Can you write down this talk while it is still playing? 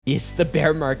Is the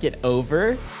bear market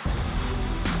over?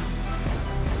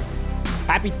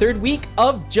 Happy third week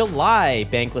of July,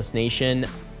 Bankless Nation.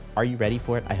 Are you ready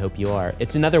for it? I hope you are.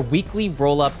 It's another weekly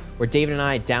roll-up where David and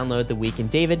I download the week. And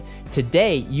David,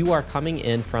 today you are coming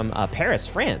in from Paris,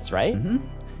 France, right? Mm-hmm.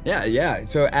 Yeah.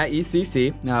 So at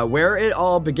ECC, where it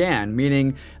all began,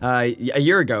 meaning a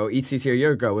year ago, ECC a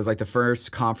year ago was like the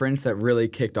first conference that really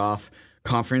kicked off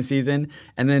conference season,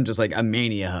 and then just like a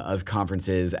mania of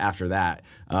conferences after that.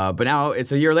 But now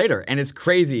it's a year later, and it's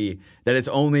crazy that it's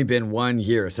only been 1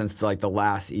 year since like the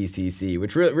last ECC,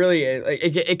 which really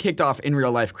it kicked off in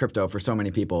real life crypto for so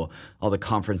many people, all the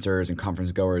conferencers and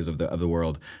conference goers of the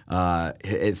world.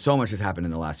 So much has happened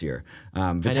in the last year.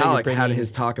 Vitalik had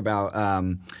his talk about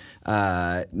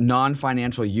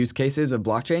non-financial use cases of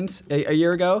blockchains a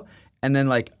year ago. And then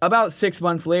like about 6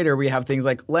 months later, we have things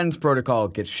like Lens protocol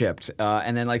gets shipped.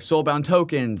 And then like soulbound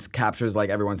tokens captures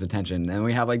like everyone's attention. And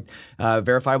we have like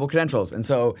verifiable credentials. And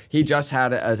so he just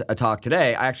had a talk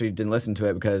today. I actually didn't listen to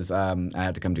it because I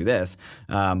had to come do this.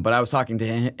 But I was talking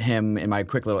to him in my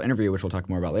quick little interview, which we'll talk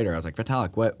more about later. I was like,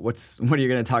 Vitalik, what are you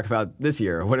going to talk about this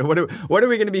year? What are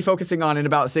we going to be focusing on in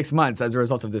about 6 months as a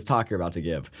result of this talk you're about to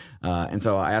give? And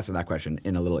so I asked him that question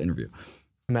in a little interview.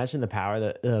 Imagine the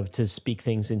power to speak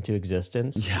things into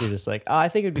existence. Yeah. You're just like, I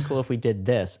think it'd be cool if we did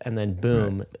this. And then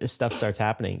boom, stuff starts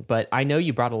happening. But I know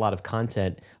you brought a lot of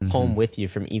content home with you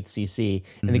from ETHCC.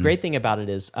 And the great thing about it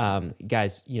is,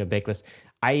 guys, Bankless,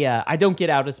 I don't get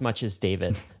out as much as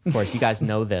David. Of course, you guys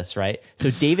know this, right? So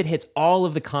David hits all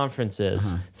of the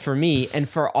conferences for me and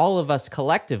for all of us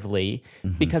collectively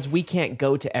because we can't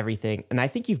go to everything. And I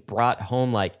think you've brought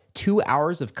home like 2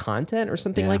 hours of content or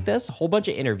something like this, a whole bunch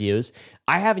of interviews.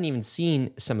 I haven't even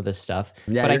seen some of this stuff.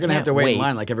 Yeah, but you're gonna have to wait in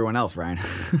line like everyone else, Ryan.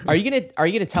 Are you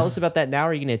gonna tell us about that now, or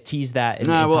are you gonna tease that and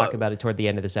talk about it toward the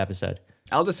end of this episode?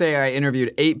 I'll just say I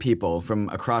interviewed 8 people from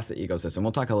across the ecosystem.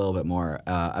 We'll talk a little bit more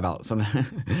about some.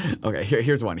 Okay,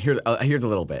 here's one. Here's a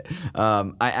little bit.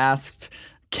 I asked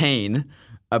Kane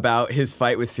about his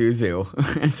fight with Suzu,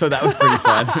 and so that was pretty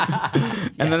fun.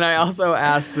 And then I also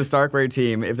asked the Starkware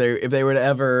team if they would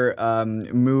ever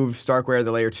move Starkware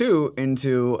the layer 2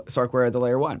 into Starkware the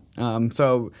layer 1.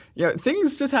 So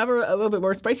things just have a little bit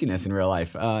more spiciness in real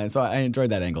life, and so I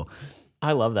enjoyed that angle.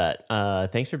 I love that.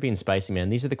 Thanks for being spicy, man.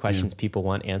 These are the questions people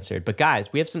want answered. But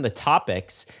guys, we have some of the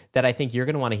topics that I think you're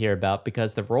going to want to hear about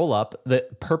because the roll-up, the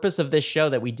purpose of this show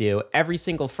that we do every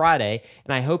single Friday,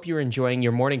 and I hope you're enjoying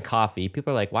your morning coffee.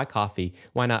 People are like, why coffee?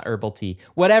 Why not herbal tea?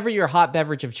 Whatever your hot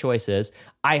beverage of choice is,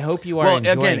 I hope you are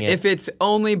enjoying it. If it's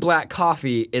only black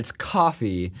coffee, it's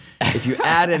coffee. If you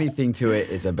add anything to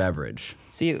it, it's a beverage.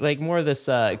 See, like more of this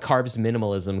carbs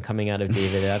minimalism coming out of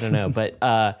David. I don't know,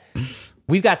 but...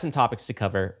 We've got some topics to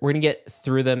cover. We're going to get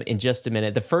through them in just a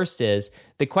minute. The first is,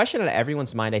 the question on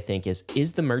everyone's mind, I think, is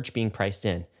the merge being priced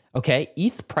in? Okay,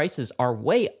 ETH prices are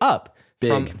way up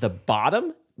from the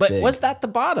bottom, but was that the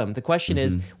bottom? The question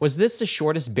is, was this the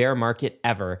shortest bear market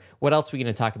ever? What else are we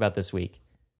going to talk about this week?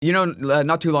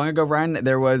 Not too long ago, Ryan,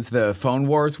 there was the phone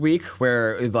wars week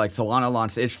where like Solana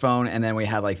launched its phone, and then we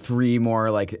had like 3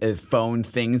 more like phone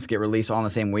things get released all in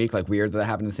the same week, like weird that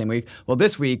happened in the same week. Well,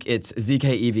 this week it's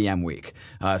zkEVM week.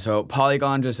 So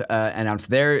Polygon just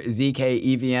announced their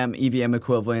zkEVM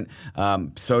equivalent.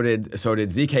 So did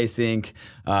zkSync,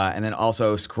 and then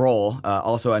also Scroll,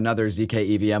 also another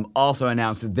zkEVM, also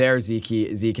announced their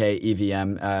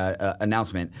zkEVM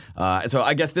announcement. So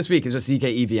I guess this week is just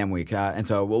zkEVM week, and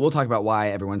so we'll talk about why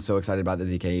everyone's so excited about the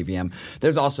zkEVM.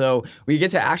 There's also, we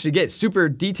get to actually get super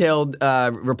detailed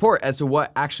report as to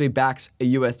what actually backs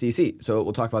a USDC. So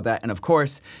we'll talk about that. And of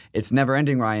course, it's never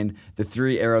ending, Ryan. The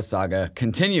 3 Arrows saga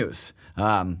continues.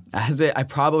 I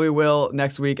probably will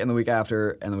next week and the week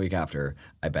after and the week after,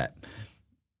 I bet.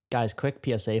 Guys, quick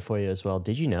PSA for you as well.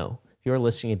 Did you know? If you're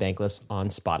listening to Bankless on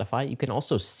Spotify, you can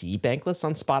also see Bankless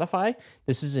on Spotify.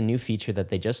 This is a new feature that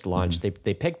they just launched. They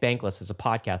picked Bankless as a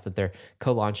podcast that they're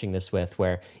co-launching this with,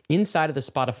 where inside of the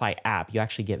Spotify app, you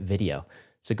actually get video.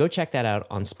 So go check that out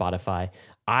on Spotify.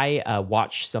 I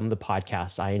watch some of the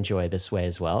podcasts I enjoy this way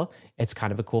as well. It's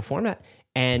kind of a cool format.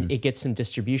 And it gets some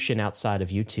distribution outside of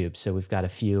YouTube. So we've got a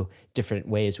few different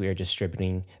ways we are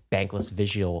distributing Bankless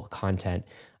visual content.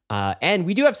 And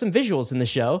we do have some visuals in the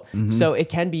show, so it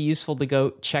can be useful to go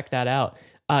check that out.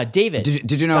 David,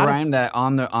 did you know, Ryan, that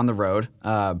on the road,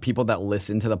 people that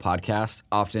listen to the podcast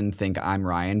often think I'm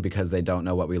Ryan because they don't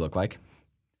know what we look like?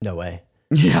 No way.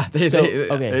 Yeah,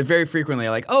 they very frequently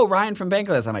are like, "Oh, Ryan from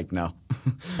Bankless." I'm like, "No,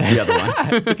 the other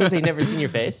one," because they've never seen your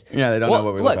face. Yeah, they don't know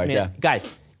what we look like. Man,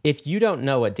 guys, if you don't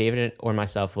know what David or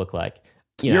myself look like,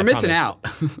 you know, You're missing out.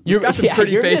 You've got some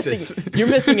pretty faces. You're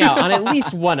missing out on at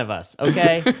least one of us,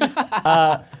 okay?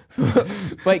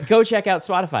 But go check out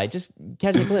Spotify. Just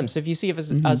catch a glimpse. If you see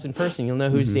us in person, you'll know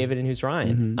who's David and who's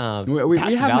Ryan. We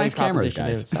have nice cameras,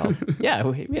 guys. Yeah,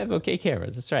 we have okay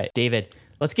cameras. That's right. David,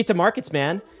 let's get to markets,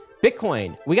 man.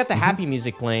 Bitcoin. We got the happy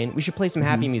music playing. We should play some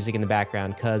happy music in the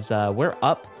background because we're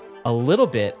up a little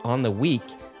bit on the week.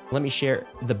 Let me share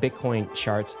the Bitcoin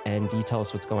charts and you tell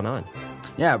us what's going on.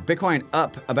 Yeah, Bitcoin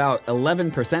up about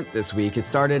 11% this week. It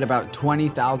started about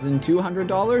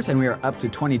 $20,200 and we are up to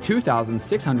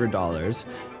 $22,600.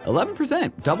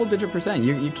 11%, double-digit percent.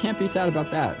 You can't be sad about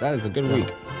that. That is a good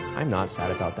week. I'm not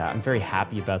sad about that. I'm very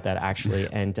happy about that, actually.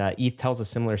 And ETH tells a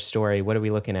similar story. What are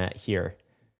we looking at here?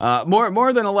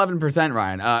 More than 11%,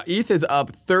 Ryan. ETH is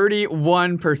up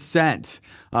 31%,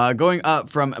 going up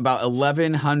from about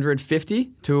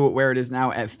 1,150 to where it is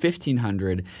now at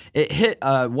 1,500. It hit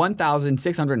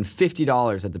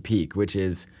 $1,650 at the peak, which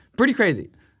is pretty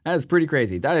crazy. That is pretty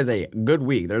crazy. That is a good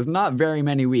week. There's not very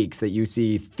many weeks that you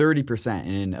see 30%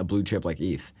 in a blue chip like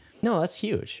ETH. No, that's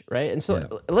huge, right? And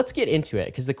so let's get into it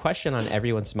because the question on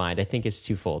everyone's mind, I think, is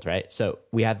twofold, right? So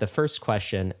we have the first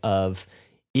question of,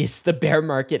 is the bear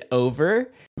market over?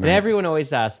 And everyone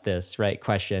always asks this, right,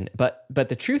 question. But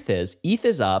the truth is, ETH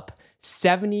is up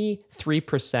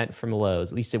 73% from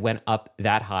lows. At least it went up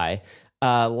that high.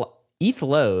 ETH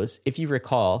lows, if you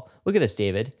recall, look at this,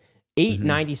 David,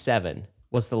 897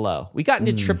 was the low. We got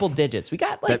into triple digits. We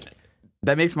got like...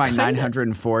 That makes my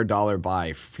 $904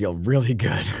 buy feel really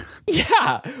good.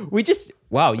 Yeah,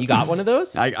 wow, you got one of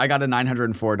those? I got a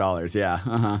 $904, yeah.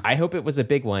 Uh-huh. I hope it was a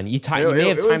big one. You may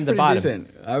have timed the bottom.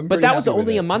 But that was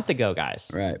only a month ago,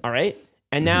 guys. Right. All right?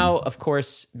 And now, of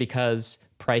course, because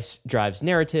price drives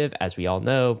narrative, as we all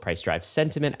know, price drives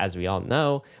sentiment, as we all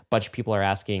know, a bunch of people are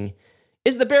asking,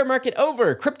 is the bear market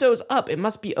over? Crypto's up. It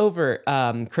must be over.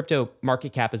 Crypto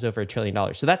market cap is over $1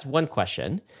 trillion. So that's one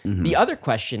question. The other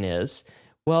question is,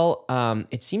 well,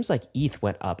 it seems like ETH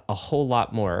went up a whole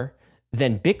lot more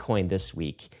than Bitcoin this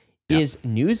week. Yep. Is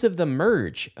news of the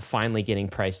merge finally getting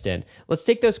priced in? Let's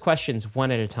take those questions one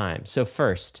at a time. So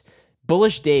first,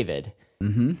 bullish David,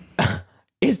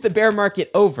 is the bear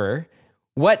market over?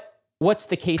 What's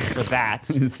the case for that?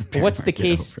 What's the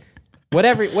case? Over?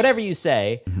 Whatever you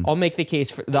say, I'll make the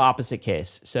case for the opposite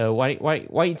case. So why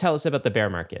don't you tell us about the bear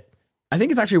market? I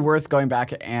think it's actually worth going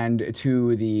back and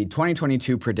to the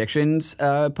 2022 predictions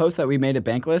post that we made at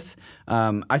Bankless.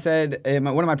 I said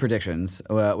one of my predictions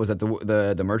was that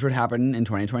the merge would happen in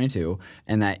 2022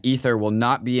 and that Ether will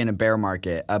not be in a bear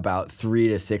market about 3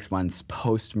 to 6 months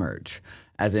post-merge.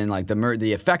 As in, like,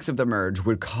 the effects of the merge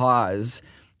would cause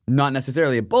not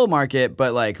necessarily a bull market,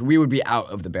 but like we would be out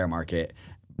of the bear market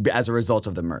as a result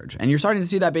of the merge. And you're starting to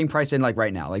see that being priced in like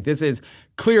right now. Like this is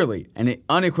clearly and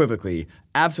unequivocally,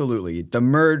 absolutely the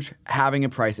merge having a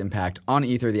price impact on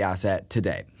Ether, the asset,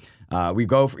 today. We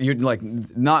go for, you like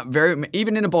not very,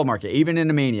 even in a bull market, even in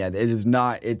a mania, it is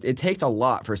not, it takes a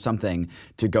lot for something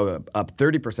to go up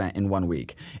 30% in 1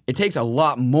 week. It takes a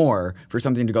lot more for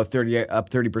something to go up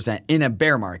 30% in a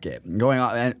bear market going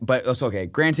on. But it's okay.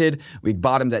 Granted, we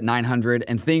bottomed at 900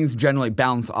 and things generally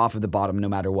bounce off of the bottom no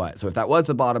matter what. So if that was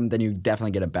the bottom, then you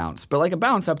definitely get a bounce. But like a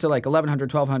bounce up to like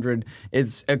 1100, 1200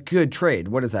 is a good trade.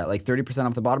 What is that? Like 30%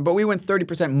 off the bottom? But we went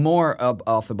 30% more up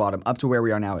off the bottom up to where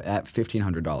we are now at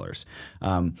 $1,500.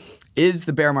 Is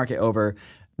the bear market over?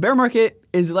 Bear market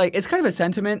is like, it's kind of a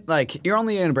sentiment. Like you're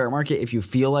only in a bear market if you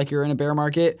feel like you're in a bear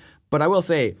market. But I will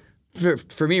say,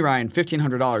 for me, Ryan,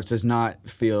 $1,500 does not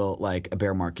feel like a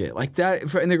bear market. Like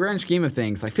that, in the grand scheme of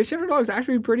things, like $1,500 is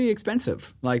actually pretty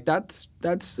expensive. Like that's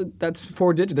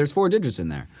 4 digits. There's 4 digits in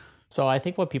there. So I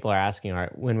think what people are asking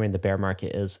when we're in the bear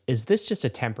market is this just a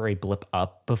temporary blip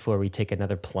up before we take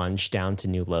another plunge down to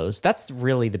new lows? That's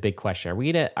really the big question. Are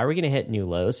we gonna hit new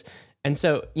lows? And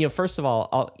so, first of all,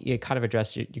 I'll kind of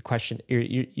address your question,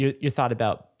 your thought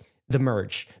about the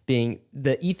merge being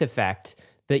the ETH effect.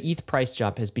 The ETH price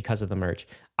jump is because of the merge.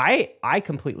 I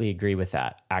completely agree with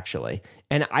that, actually.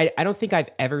 And I don't think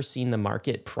I've ever seen the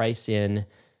market price in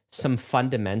some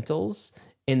fundamentals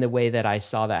in the way that I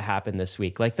saw that happen this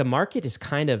week. Like the market is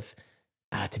kind of,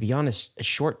 to be honest,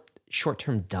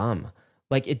 short-term dumb.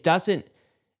 Like it doesn't,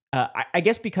 I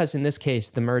guess because in this case,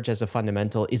 the merge as a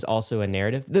fundamental is also a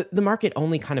narrative. The market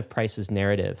only kind of prices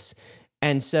narratives.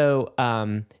 And so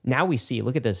now we see,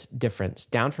 look at this difference,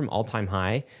 down from all-time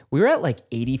high. We were at like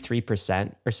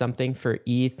 83% or something for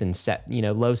ETH and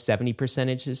low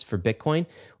 70% for Bitcoin.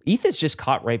 ETH has just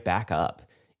caught right back up.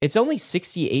 It's only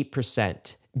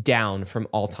 68% down from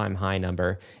all-time high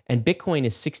number, and Bitcoin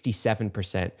is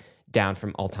 67% down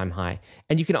from all-time high.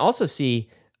 And you can also see,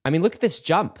 look at this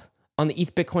jump. on the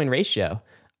ETH Bitcoin ratio.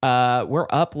 We're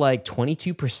up like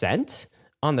 22%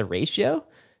 on the ratio.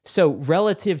 So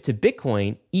relative to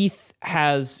Bitcoin, ETH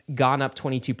has gone up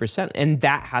 22%, and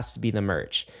that has to be the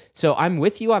merge. So I'm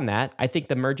with you on that. I think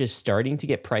the merge is starting to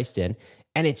get priced in,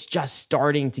 and it's just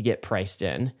starting to get priced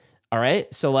in. All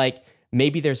right. So like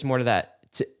maybe there's more to that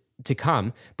to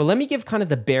come. But let me give kind of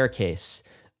the bear case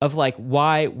of like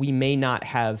why we may not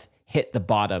have hit the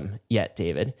bottom yet,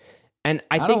 David. And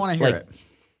I think don't want to hear it.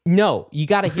 No, you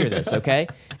got to hear this, okay?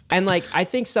 And like I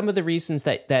think some of the reasons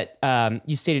that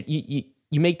you stated,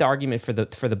 you make the argument for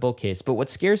the bull case, but what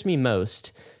scares me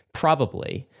most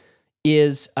probably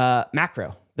is the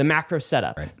macro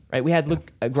setup. Right? We had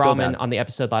Luke Grauman on the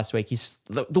episode last week. He's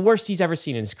the worst he's ever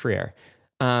seen in his career.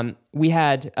 We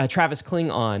had Travis Kling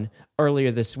on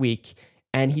earlier this week,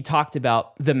 and he talked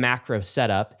about the macro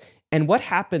setup and what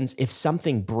happens if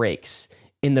something breaks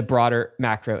in the broader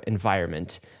macro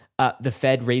environment. The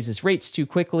Fed raises rates too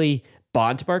quickly,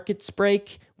 bond markets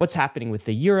break. What's happening with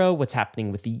the euro? What's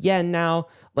happening with the yen now?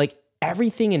 Like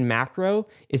everything in macro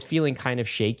is feeling kind of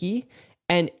shaky.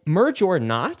 And merge or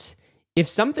not, if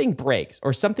something breaks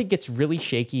or something gets really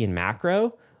shaky in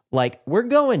macro, like we're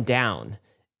going down.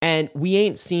 And we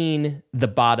ain't seen the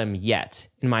bottom yet,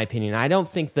 in my opinion. I don't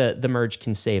think the merge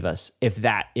can save us if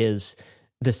that is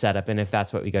the setup and if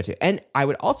that's what we go to. And I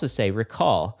would also say,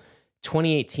 recall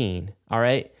 2018, all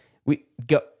right? We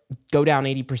go down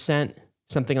 80%,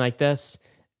 something like this,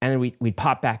 and then we'd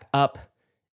pop back up,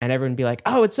 and everyone would be like,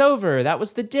 oh, it's over. That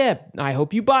was the dip. I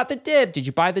hope you bought the dip. Did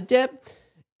you buy the dip?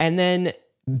 And then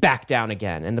back down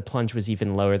again, and the plunge was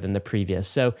even lower than the previous.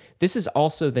 So this is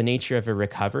also the nature of a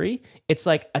recovery. It's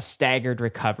like a staggered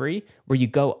recovery where you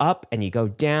go up and you go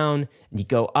down, and you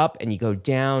go up and you go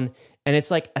down, and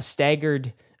it's like a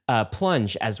staggered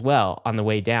plunge as well on the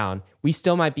way down. We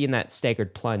still might be in that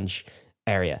staggered plunge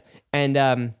area.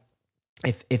 And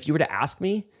if you were to ask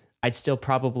me, I'd still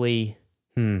probably,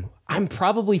 I'm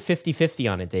probably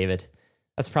 50-50 on it, David.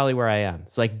 That's probably where I am.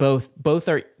 It's like both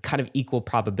are kind of equal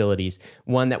probabilities.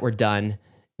 One that we're done,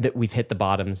 that we've hit the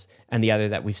bottoms, and the other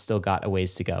that we've still got a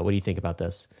ways to go. What do you think about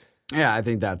this? Yeah, I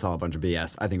think that's all a bunch of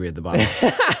BS. I think we hit the bottom.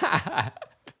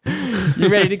 You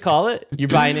ready to call it? You're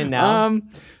buying in now?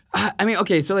 I mean,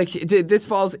 okay, so like this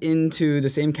falls into the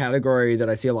same category that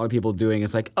I see a lot of people doing.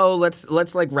 It's like, oh, let's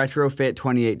like retrofit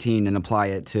 2018 and apply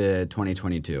it to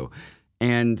 2022.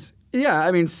 And yeah,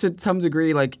 I mean, to some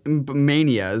degree, like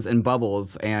manias and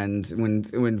bubbles, and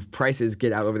when prices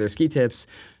get out over their ski tips,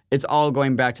 it's all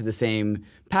going back to the same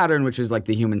pattern, which is like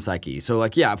the human psyche. So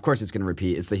like, yeah, of course it's going to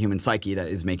repeat. It's the human psyche that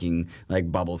is making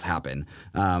like bubbles happen.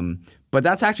 But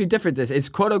that's actually different. It's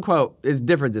quote unquote is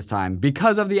different this time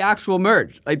because of the actual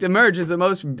merge. Like the merge is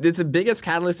it's the biggest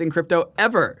catalyst in crypto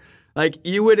ever. Like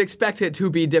you would expect it to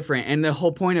be different, and the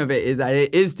whole point of it is that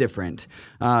it is different.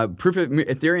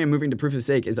 Ethereum moving to proof of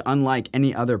stake is unlike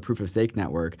any other proof of stake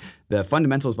network. The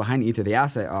fundamentals behind Ether, the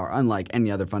asset, are unlike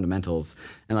any other fundamentals.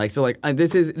 And like so, like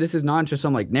this is not just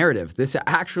some like narrative. This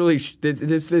actually this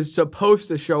is supposed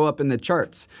to show up in the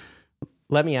charts.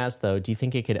 Let me ask though, do you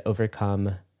think it could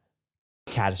overcome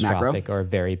catastrophic or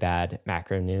very bad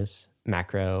macro news?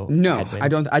 No,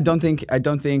 headwinds? I don't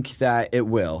think that it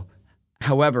will.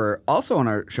 However, also on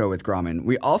our show with Grauman,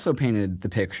 we also painted the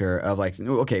picture of like,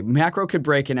 okay, macro could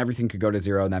break and everything could go to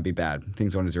zero and that'd be bad.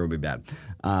 Things going to zero would be bad.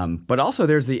 But also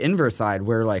there's the inverse side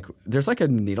where like there's like a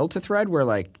needle to thread where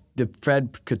like the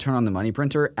Fed could turn on the money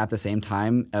printer at the same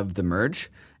time of the merge.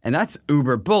 And that's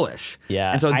uber bullish.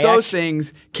 Yeah. And so those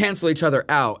things cancel each other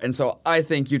out. And so I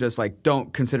think you just like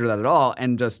don't consider that at all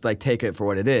and just like take it for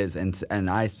what it is. And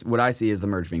what I see is the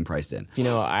merge being priced in. Do you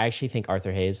know, I actually think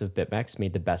Arthur Hayes of BitMEX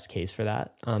made the best case for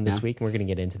that this week. And we're going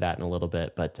to get into that in a little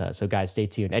bit. But so guys, stay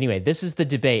tuned. Anyway, this is the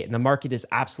debate, and the market is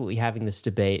absolutely having this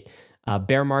debate.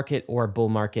 Bear market or bull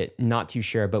market, not too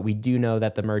sure, but we do know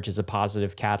that the merge is a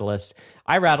positive catalyst.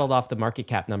 I rattled off the market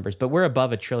cap numbers, but we're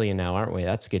above $1 trillion now, aren't we?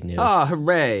 That's good news. Oh,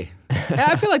 hooray.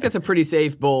 I feel like that's a pretty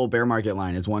safe bull bear market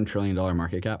line, is $1 trillion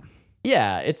market cap.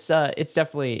 Yeah, it's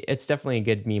definitely a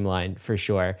good meme line for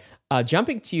sure.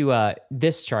 Jumping to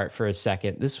this chart for a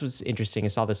second. This was interesting. I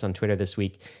saw this on Twitter this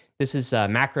week. This is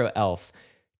Macro Elf.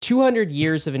 200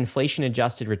 years of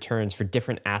inflation-adjusted returns for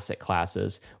different asset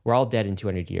classes. We're all dead in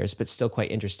 200 years, but still quite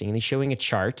interesting. And he's showing a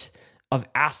chart of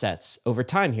assets over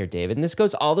time here, David. And this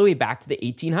goes all the way back to the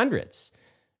 1800s,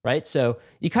 right? So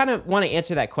you kind of want to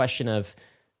answer that question of,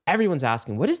 everyone's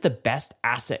asking, what is the best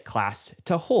asset class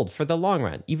to hold for the long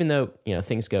run? Even though, you know,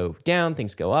 things go down,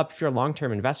 things go up. If you're a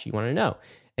long-term investor, you want to know.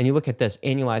 And you look at this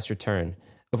annualized return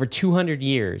over 200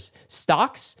 years.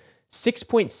 Stocks,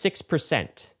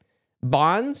 6.6%.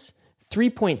 Bonds,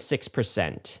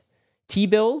 3.6%.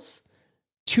 T-bills,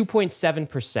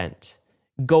 2.7%.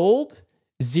 Gold,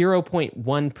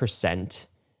 0.1%.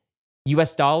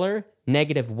 US dollar,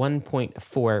 negative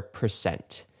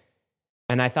 1.4%.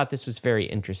 And I thought this was very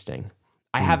interesting.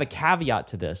 I have a caveat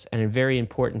to this, and a very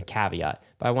important caveat,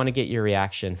 but I want to get your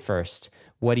reaction first.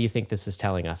 What do you think this is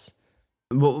telling us?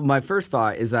 Well, my first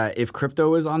thought is that if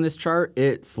crypto was on this chart,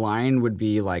 its line would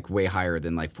be like way higher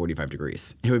than like 45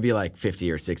 degrees. It would be like 50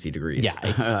 or 60 degrees. Yeah,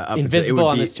 it's invisible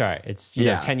on this chart. It's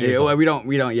 10 years old.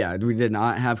 We did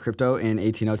not have crypto in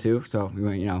 1802, so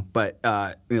but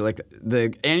like the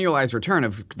annualized return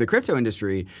of the crypto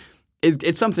industry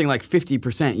it's something like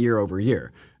 50% year over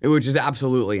year, which is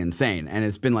absolutely insane, and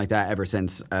it's been like that ever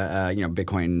since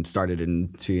Bitcoin started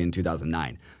in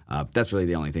 2009. That's really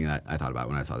the only thing that I thought about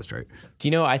when I saw this chart. Do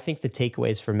you know, I think the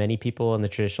takeaways for many people in the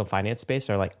traditional finance space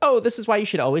are like, oh, this is why you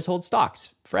should always hold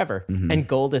stocks forever. Mm-hmm. And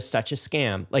gold is such a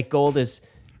scam. Like gold is,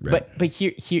 right. but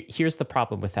here's the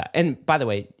problem with that. And by the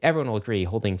way, everyone will agree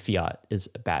holding fiat is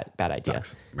a bad idea.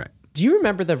 Sucks. Right. Do you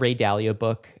remember the Ray Dalio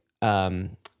book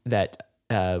that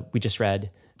we just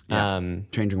read? Yeah.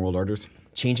 Changing World Orders.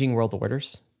 Changing World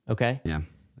Orders. Okay. Yeah.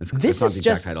 It's not the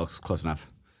exact title. It's close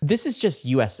enough. This is just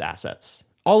U.S. assets.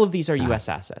 All of these are U.S.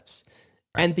 assets.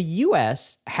 Right. And the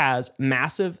U.S. has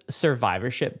massive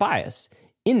survivorship bias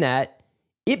in that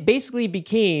it basically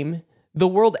became the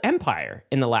world empire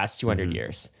in the last 200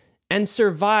 years and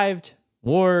survived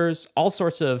wars, all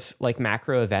sorts of like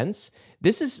macro events.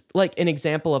 This is like an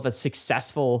example of a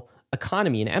successful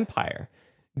economy and empire.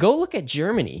 Go look at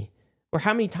Germany, or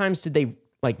how many times did they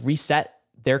like reset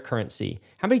their currency?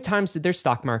 How many times did their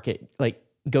stock market like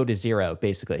go to zero,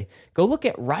 basically? Go look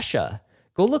at Russia.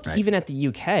 Go look even at the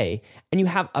UK, and you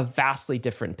have a vastly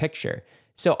different picture.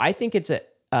 So I think it's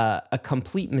a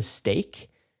complete mistake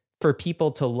for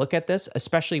people to look at this,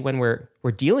 especially when we're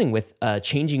dealing with a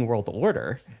changing world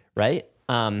order, right?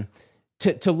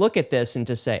 To look at this and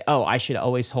to say, oh, I should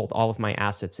always hold all of my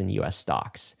assets in US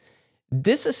stocks.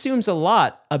 This assumes a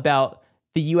lot about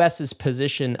the US's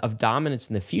position of dominance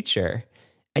in the future,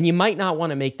 and you might not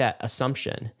want to make that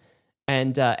assumption.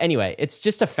 And anyway, it's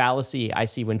just a fallacy I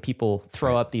see when people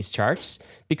throw up these charts,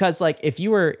 because like if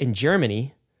you were in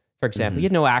Germany, for example, you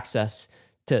had no access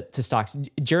to stocks.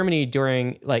 Germany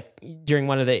during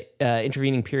one of the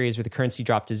intervening periods where the currency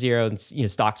dropped to zero and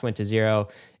stocks went to zero,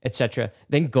 etc.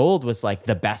 Then gold was like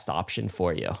the best option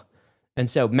for you. And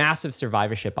so massive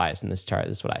survivorship bias in this chart.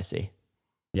 This is what I see.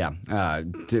 Yeah.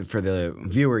 For the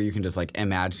viewer, you can just like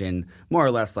imagine more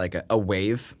or less like a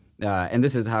wave. And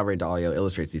this is how Ray Dalio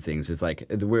illustrates these things. It's like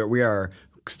we are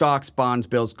stocks, bonds,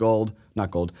 bills,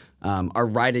 not gold, are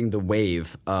riding the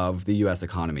wave of the U.S.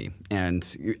 economy.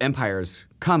 And empires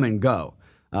come and go.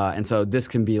 And so this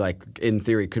can be like, in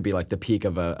theory, could be like the peak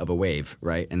of a wave,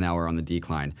 right? And now we're on the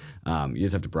decline. You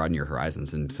just have to broaden your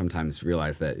horizons and sometimes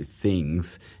realize that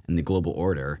things in the global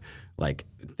order, like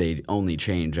they only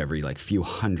change every like few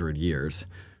hundred years.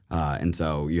 And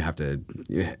so you have to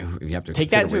take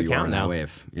that into account now. That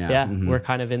wave. Yeah, we're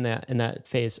kind of in that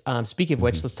phase. Speaking of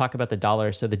which, let's talk about the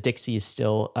dollar. So the Dixie is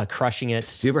still crushing it.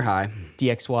 Super high.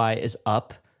 DXY is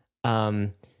up.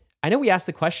 I know we asked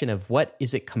the question of what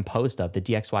is it composed of, the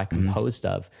DXY composed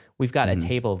of. We've got a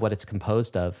table of what it's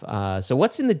composed of. So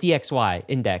what's in the DXY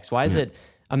index? Why is it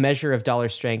a measure of dollar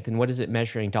strength, and what is it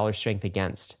measuring dollar strength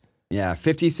against? Yeah,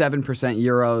 57%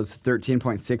 euros,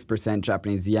 13.6%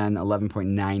 Japanese yen,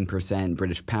 11.9%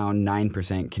 British pound,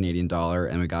 9% Canadian dollar,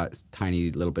 and we got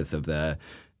tiny little bits of the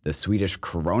Swedish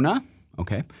krona,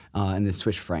 okay, and the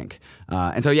Swiss franc.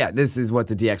 And so, yeah, this is what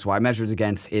the DXY measures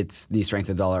against. It's the strength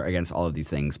of the dollar against all of these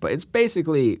things, but it's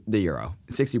basically the euro,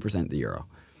 60% the euro.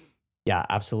 Yeah,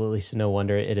 absolutely. So no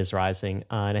wonder it is rising.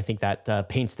 And I think that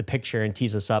paints the picture and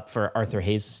tees us up for Arthur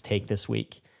Hayes' take this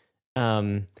week.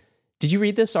 Did you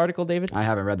read this article, David? I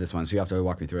haven't read this one, so you have to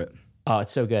walk me through it. Oh,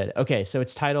 it's so good. Okay, so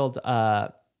it's titled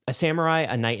A Samurai,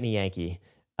 a Knight, and a Yankee.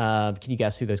 Can you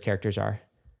guess who those characters are?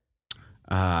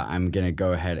 I'm going to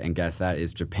go ahead and guess that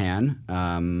is Japan,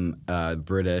 Britain,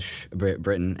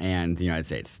 and the United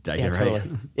States. Did I get it right?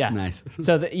 Totally. Yeah. Nice.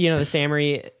 So, the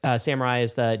samurai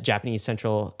is the Japanese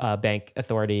Central Bank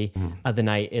Authority. The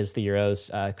Knight is the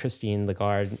Euro's Christine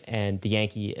Lagarde, and the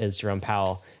Yankee is Jerome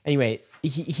Powell. Anyway,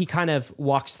 he kind of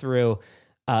walks through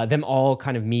them all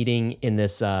kind of meeting in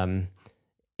this inn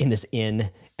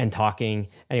and talking.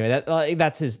 Anyway,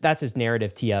 that's his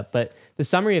narrative tee up. But the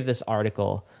summary of this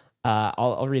article,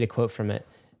 I'll read a quote from it.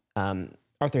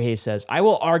 Arthur Hayes says, "I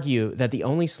will argue that the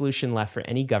only solution left for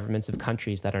any governments of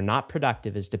countries that are not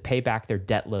productive is to pay back their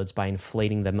debt loads by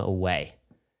inflating them away.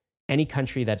 Any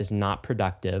country that is not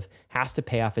productive has to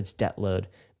pay off its debt load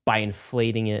by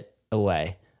inflating it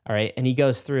away." All right. And he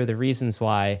goes through the reasons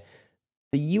why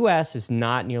the US is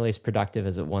not nearly as productive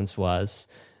as it once was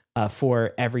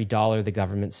for every dollar the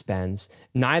government spends.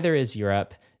 Neither is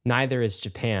Europe, neither is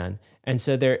Japan. And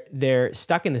so they're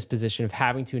stuck in this position of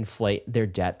having to inflate their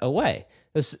debt away.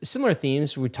 There's similar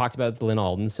themes we talked about with Lynn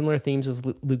Alden, similar themes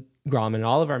with Luke Gromman,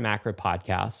 all of our macro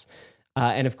podcasts,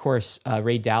 and of course,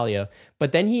 Ray Dalio.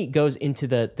 But then he goes into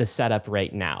the setup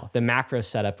right now, the macro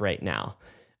setup right now.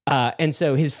 And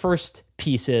so his first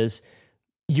piece is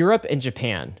Europe and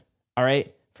Japan, all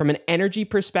right? From an energy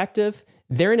perspective,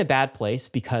 they're in a bad place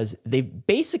because they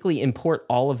basically import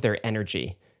all of their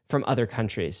energy from other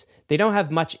countries. They don't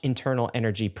have much internal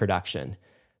energy production.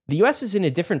 The US is in a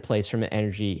different place from an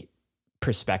energy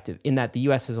perspective in that the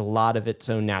US has a lot of its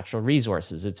own natural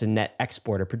resources. It's a net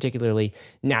exporter, particularly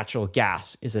natural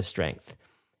gas is a strength.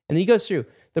 And then he goes through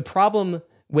the problem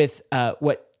with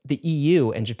what the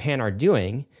EU and Japan are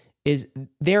doing is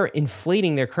they're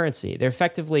inflating their currency. They're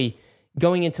effectively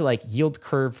going into like yield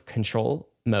curve control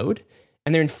mode,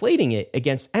 and they're inflating it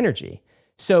against energy.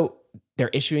 So they're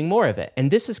issuing more of it.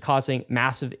 And this is causing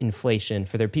massive inflation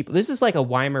for their people. This is like a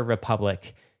Weimar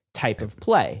Republic type of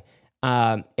play.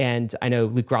 And I know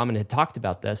Luke Gromman had talked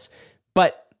about this,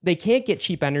 but they can't get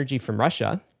cheap energy from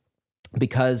Russia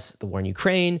because the war in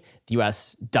Ukraine, the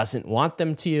US doesn't want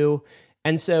them to.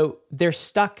 And so they're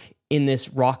stuck in this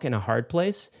rock and a hard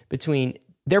place between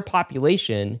their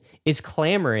population is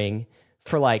clamoring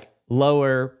for like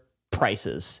lower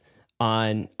prices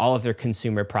on all of their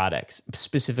consumer products,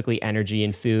 specifically energy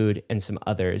and food and some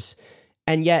others.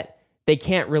 And yet they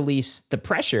can't release the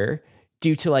pressure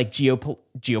due to like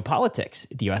geopolitics.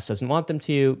 The US doesn't want them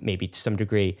to, maybe to some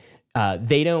degree.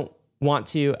 They don't want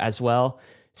to as well.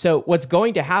 So what's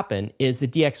going to happen is the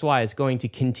DXY is going to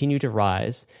continue to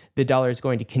rise. The dollar is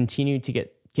going to continue to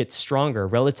get stronger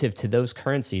relative to those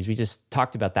currencies. We just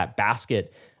talked about that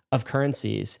basket of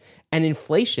currencies. And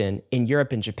inflation in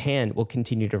Europe and Japan will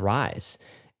continue to rise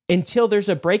until there's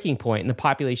a breaking point and the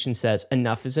population says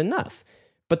enough is enough.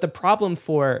 But the problem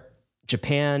for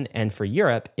Japan and for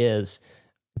Europe is,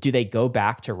 do they go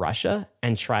back to Russia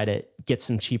and try to get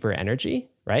some cheaper energy,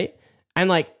 right? And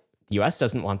like the US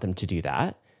doesn't want them to do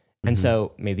that. And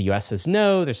so maybe the US says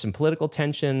no, there's some political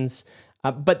tensions,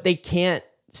 but they can't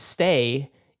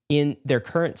stay in their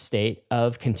current state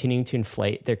of continuing to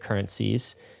inflate their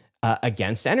currencies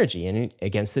against energy and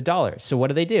against the dollar. So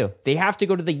what do? They have to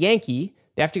go to the Yankee,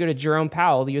 they have to go to Jerome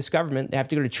Powell, the US government, they have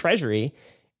to go to Treasury,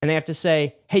 and they have to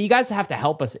say, hey, you guys have to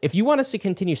help us. If you want us to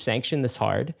continue sanction this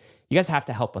hard, you guys have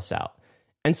to help us out.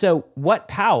 And so what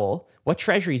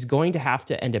Treasury is going to have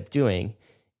to end up doing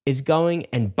is going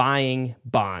and buying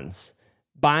bonds,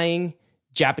 buying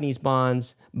Japanese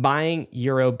bonds, buying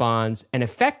Euro bonds, and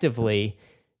effectively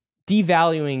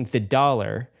devaluing the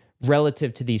dollar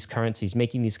relative to these currencies,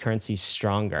 making these currencies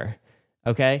stronger,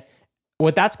 okay?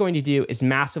 What that's going to do is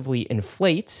massively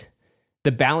inflate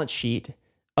the balance sheet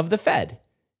of the Fed.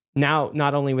 Now,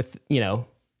 not only with,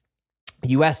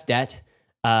 U.S. debt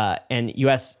and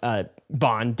U.S.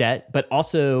 Bond debt, but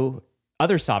also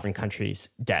other sovereign countries'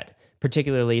 debt,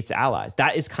 particularly its allies.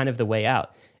 That is kind of the way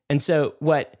out. And so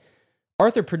what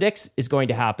Arthur predicts is going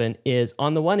to happen is,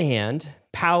 on the one hand,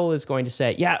 Powell is going to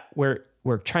say, yeah,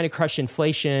 we're trying to crush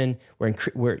inflation. We're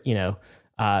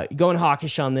going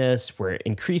hawkish on this. We're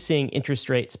increasing interest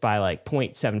rates by like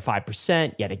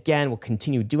 0.75%. Yet again, we'll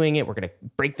continue doing it. We're going to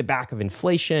break the back of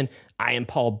inflation. I am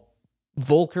Paul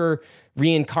Volcker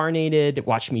reincarnated.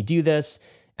 Watch me do this.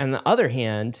 And on the other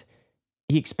hand,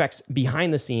 he expects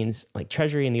behind the scenes, like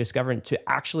Treasury and the US government, to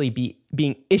actually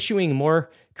be issuing more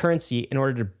currency in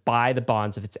order to buy the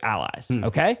bonds of its allies.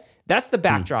 Okay? That's the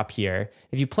backdrop here.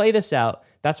 If you play this out,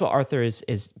 that's what Arthur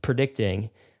is predicting.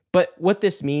 But what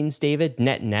this means, David,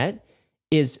 net,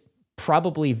 is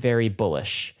probably very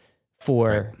bullish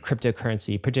for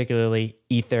cryptocurrency, particularly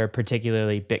Ether,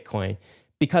 particularly Bitcoin.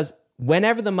 Because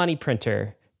whenever the money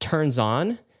printer turns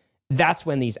on, that's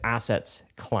when these assets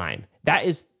climb. That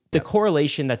is the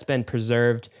correlation that's been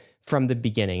preserved from the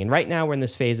beginning. And right now we're in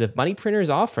this phase of money printers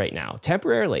off right now,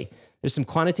 temporarily. There's some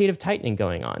quantitative tightening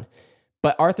going on.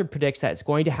 But Arthur predicts that it's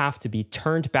going to have to be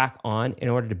turned back on in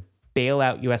order to bail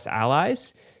out US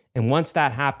allies. And once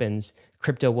that happens,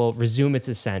 crypto will resume its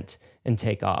ascent and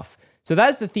take off. So that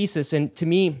is the thesis. And to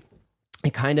me,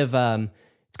 it's kind of an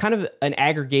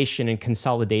aggregation and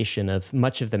consolidation of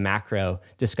much of the macro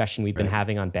discussion we've been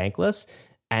having on Bankless.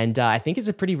 And I think it's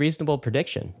a pretty reasonable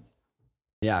prediction.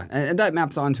 Yeah, and that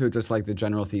maps onto just like the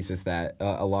general thesis that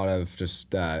a lot of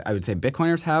just, I would say,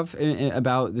 Bitcoiners have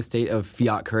about the state of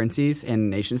fiat currencies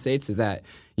and nation states, is that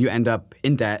you end up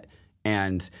in debt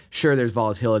And sure, there's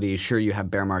volatility. Sure, you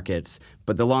have bear markets.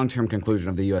 But the long-term conclusion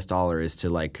of the U.S. dollar is to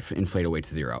like inflate away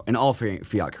to zero. And all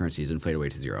fiat currencies inflate away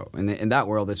to zero. And in that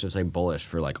world, it's just like bullish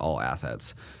for like all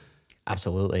assets.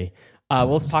 Absolutely.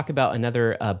 Let's talk about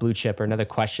another blue chip or another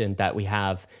question that we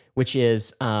have, which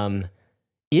is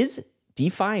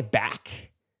DeFi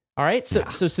back? All right.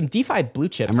 So some DeFi blue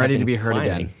chips. I'm ready to be heard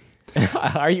again.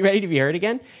 Are you ready to be heard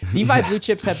again? DeFi blue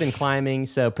chips have been climbing.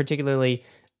 So particularly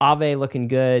Aave looking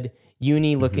good,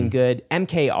 Uni looking good,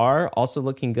 MKR also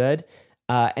looking good.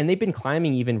 And they've been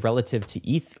climbing even relative to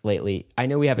ETH lately. I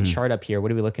know we have a chart up here.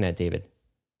 What are we looking at, David?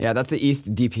 Yeah, that's the ETH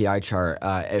DPI chart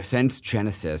since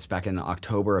Genesis back in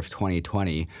October of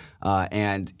 2020.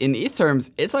 And in ETH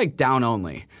terms, it's like down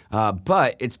only,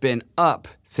 but it's been up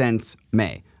since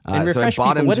May. And refresh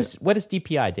people, what is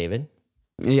DPI, David?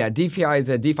 Yeah, DPI is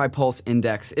a DeFi Pulse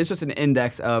index. It's just an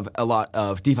index of a lot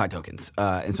of DeFi tokens.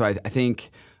 And so I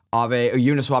think Aave,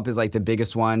 Uniswap is like the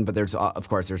biggest one, but there's of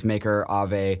course there's Maker,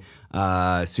 Aave,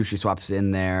 Sushi Swap's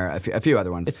in there, a few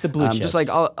other ones. It's the blue chips, just like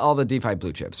all the DeFi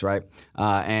blue chips, right?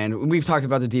 And we've talked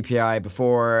about the DPI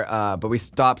before, but we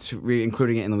stopped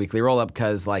including it in the weekly rollup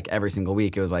because like every single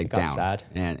week it was like down. Sad.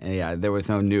 And yeah, there was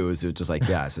no news. It was just like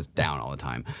it's just down all the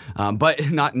time.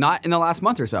 But not in the last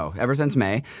month or so. Ever since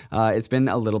May, it's been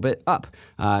a little bit up.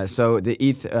 So the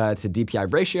ETH to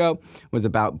DPI ratio was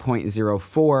about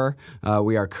 0.04.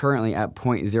 We are currently at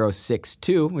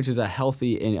 0.062, which is a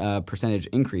healthy percentage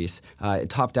increase. It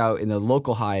topped out in the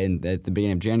local high at the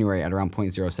beginning of January at around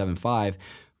 0.075.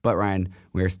 But Ryan,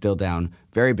 we are still down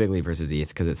very bigly versus ETH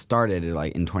because it started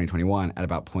like in 2021 at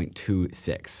about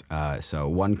 0.26. So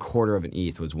 1/4 of an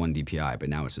ETH was 1 DPI, but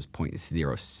now it's just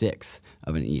 0.06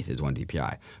 of an ETH is 1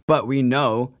 DPI. But we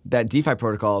know that DeFi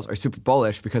protocols are super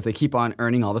bullish because they keep on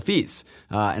earning all the fees.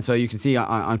 And so you can see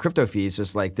on crypto fees,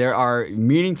 just like there are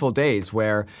meaningful days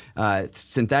where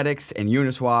Synthetics and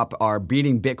Uniswap are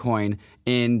beating Bitcoin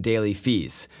in daily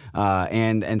fees.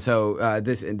 And so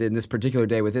in this particular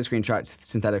day with this screenshot,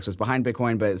 Synthetics was behind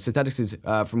Bitcoin, but Synthetics is,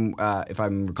 from if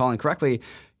I'm recalling correctly,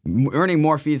 earning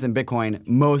more fees than Bitcoin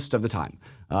most of the time.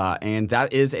 And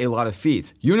that is a lot of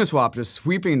fees. Uniswap just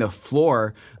sweeping the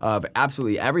floor of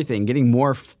absolutely everything, getting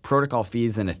more protocol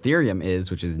fees than Ethereum is,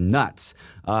 which is nuts.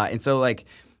 And so like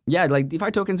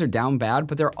DeFi tokens are down bad,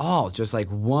 but they're all just like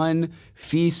one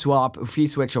fee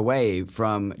switch away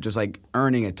from just like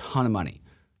earning a ton of money.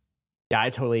 Yeah, I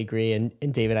totally agree. And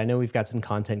David, I know we've got some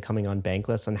content coming on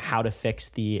Bankless on how to fix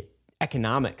the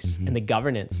economics and the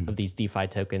governance of these DeFi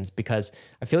tokens, because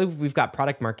I feel like we've got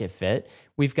product market fit.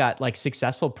 We've got like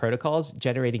successful protocols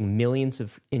generating millions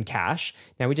in cash.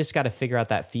 Now we just got to figure out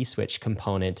that fee switch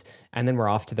component, and then we're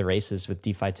off to the races with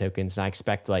DeFi tokens. And I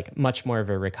expect like much more of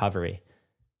a recovery.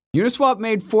 Uniswap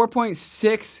made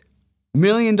 $4.6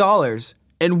 million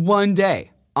in one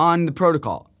day on the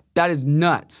protocol. That is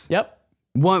nuts. Yep.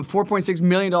 $4.6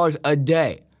 million a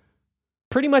day.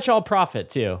 Pretty much all profit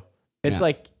too. It's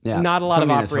not a lot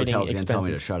of operating expenses. Tell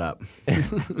me to shut up.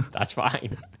 That's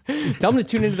fine. Tell them to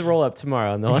tune into the roll up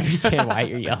tomorrow and they'll understand why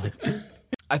you're yelling.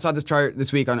 I saw this chart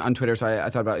this week on Twitter, so I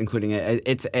thought about including it.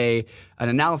 It's an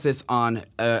analysis on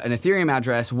an Ethereum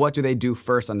address. What do they do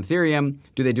first on Ethereum?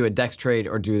 Do they do a DEX trade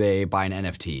or do they buy an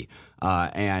NFT?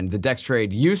 And the DEX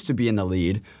trade used to be in the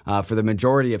lead for the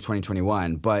majority of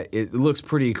 2021, but it looks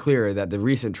pretty clear that the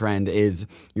recent trend is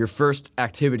your first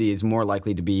activity is more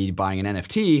likely to be buying an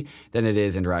NFT than it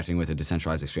is interacting with a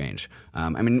decentralized exchange. I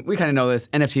mean, we kind of know this.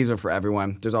 NFTs are for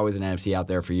everyone. There's always an NFT out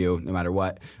there for you, no matter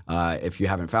what. If you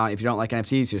don't like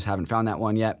NFTs, you just haven't found that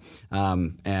one yet.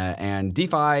 And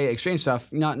DeFi exchange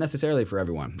stuff, not necessarily for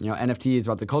everyone. You know, NFT is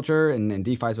about the culture, and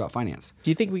DeFi is about finance. Do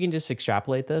you think we can just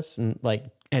extrapolate this and like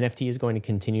NFT is going to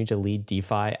continue to lead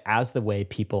DeFi as the way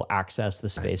people access the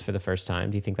space for the first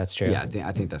time? Do you think that's true? Yeah,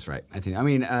 I think that's right.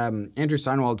 Andrew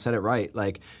Steinwald said it right.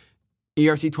 Like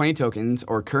ERC20 tokens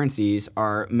or currencies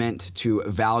are meant to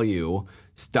value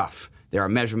stuff. They're a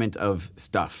measurement of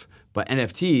stuff, but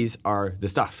NFTs are the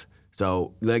stuff.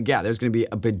 So there's going to be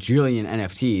a bajillion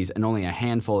NFTs and only a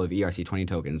handful of ERC20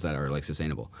 tokens that are like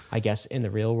sustainable. I guess in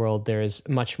the real world, there is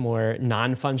much more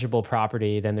non-fungible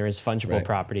property than there is fungible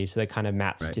property. So that kind of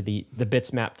maps to the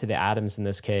bits map to the atoms in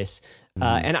this case.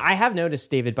 And I have noticed,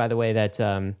 David, by the way, that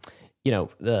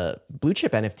the blue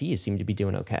chip NFTs seem to be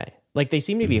doing okay. Like they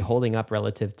seem to be holding up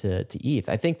relative to ETH.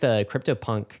 I think the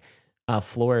CryptoPunk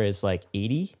floor is like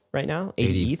 80 right now,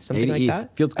 80 ETH, something 80 like ETH.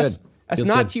 that. Feels good. That's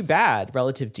not too bad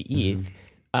relative to ETH.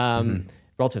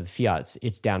 Relative to fiat,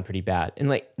 it's down pretty bad. And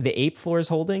like the ape floor is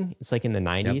holding, it's like in the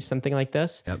 90s, something like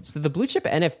this. Yep. So the blue chip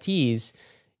NFTs,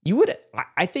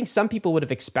 I think some people would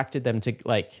have expected them to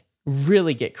like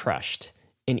really get crushed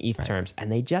in ETH terms, and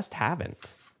they just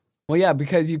haven't. Well, yeah,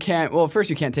 because you can't. Well, first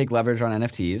you can't take leverage on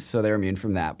NFTs, so they're immune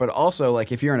from that. But also,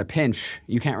 like, if you're in a pinch,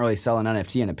 you can't really sell an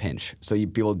NFT in a pinch. So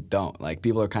people don't. Like,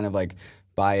 people are kind of like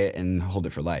buy it and hold it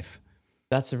for life.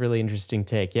 That's a really interesting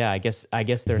take. Yeah, I guess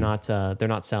they're not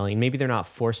selling. Maybe they're not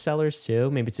forced sellers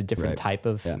too. Maybe it's a different type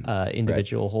of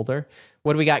individual holder.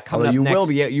 What do we got coming up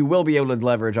next? You will be able to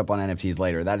leverage up on NFTs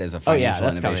later. That is a financial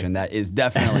innovation that is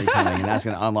definitely coming, and that's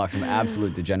going to unlock some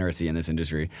absolute degeneracy in this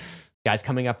industry. Guys,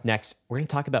 coming up next, we're going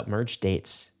to talk about merge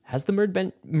dates. Has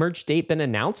the merge date been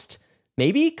announced?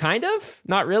 Maybe, kind of,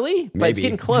 not really, but it's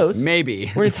getting close. Maybe.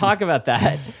 We're going to talk about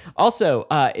that. Also,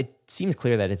 it seems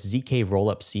clear that it's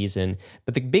zkRollup season,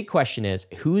 but the big question is,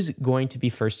 who's going to be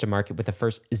first to market with the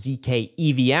first zk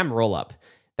EVM rollup?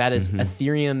 That is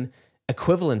Ethereum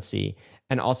equivalency.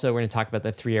 And also, we're going to talk about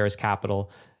the Three Arrows Capital.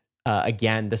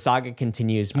 Again, the saga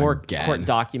continues. More court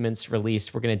documents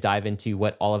released. We're going to dive into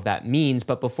what all of that means.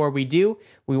 But before we do,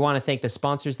 we want to thank the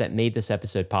sponsors that made this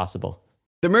episode possible.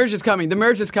 The merge is coming. Ryan,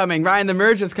 the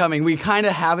merge is coming. We kind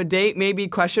of have a date, maybe,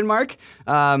 question mark.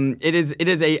 It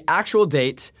is a actual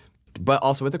date, but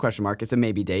also with a question mark. It's a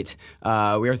maybe date. We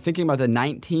are thinking about the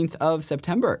 19th of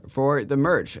September for the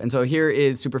merge. And so here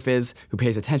is Superfizz, who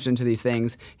pays attention to these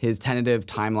things, his tentative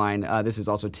timeline. This is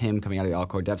also Tim coming out of the All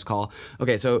Core Devs call.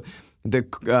 Okay, so the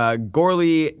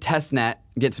Goerli testnet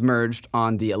gets merged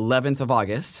on the 11th of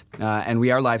August, and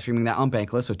we are live streaming that on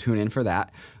Bankless, so tune in for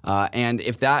that. And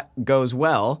if that goes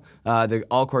well, the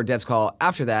All Core Devs call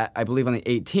after that, I believe on the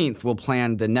 18th, we'll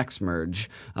plan the next merge,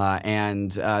 and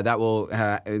that will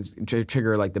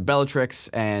trigger like the Bellatrix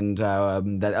and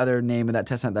that other name of that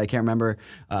testnet that I can't remember.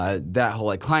 That whole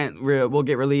like client will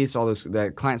get released, all those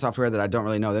the client software that I don't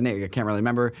really know the name, I can't really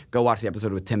remember. Go watch the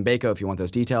episode with Tim Bako if you want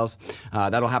those details.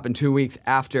 That'll happen 2 weeks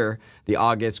after the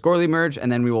August Goerli merge,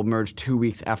 and then we will merge 2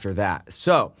 weeks after that.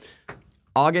 So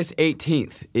August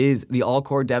 18th is the All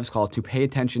Core Devs call to pay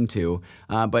attention to,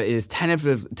 but it is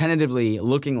tentatively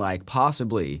looking like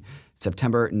possibly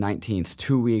September 19th,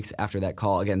 2 weeks after that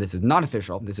call. Again, this is not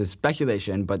official. This is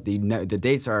speculation, but the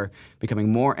dates are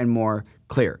becoming more and more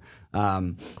clear.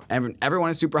 Everyone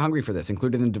is super hungry for this,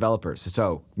 including the developers.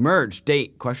 So merge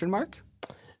date, question mark?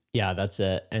 Yeah, that's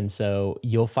it. And so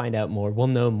you'll find out more. We'll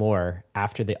know more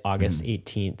after the August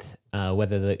 18th,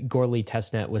 whether the Goerli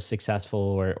testnet was successful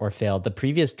or failed. The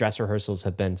previous dress rehearsals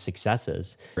have been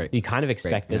successes. Right. You kind of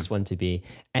expect this one to be.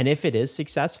 And if it is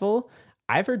successful,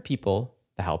 I've heard people,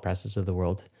 the Hell Presses of the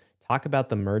world, talk about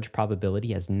the merge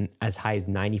probability as high as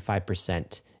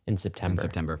 95% in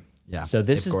September. Yeah. So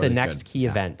this is the next key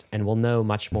event, and we'll know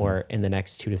much more in the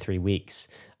next 2 to 3 weeks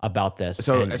about this.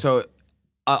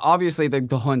 Obviously,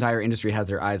 the whole entire industry has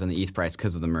their eyes on the ETH price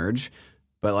because of the merge.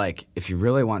 But like, if you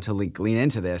really want to lean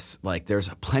into this, like, there's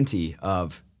plenty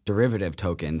of derivative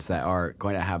tokens that are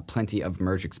going to have plenty of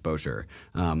merge exposure.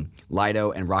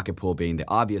 Lido and Rocket Pool being the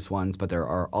obvious ones, but there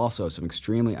are also some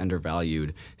extremely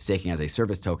undervalued staking as a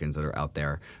service tokens that are out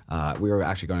there. We are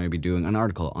actually going to be doing an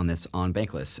article on this on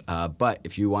Bankless. But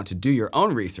if you want to do your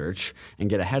own research and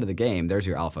get ahead of the game, there's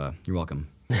your alpha. You're welcome.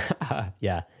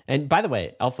 Yeah. And by the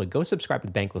way, Alpha, go subscribe to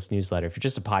the Bankless newsletter if you're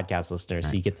just a podcast listener,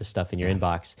 so you get this stuff in your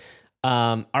inbox.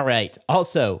 All right.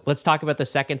 Also, let's talk about the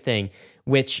second thing,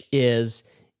 which is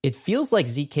it feels like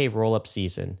zkRollup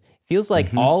season. Feels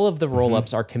like all of the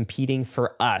rollups are competing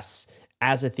for us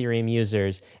as Ethereum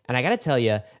users. And I got to tell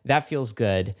you, that feels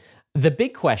good. The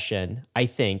big question, I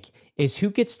think, is who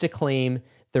gets to claim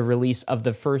the release of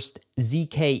the first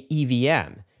zk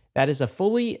EVM. That is a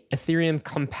fully Ethereum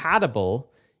compatible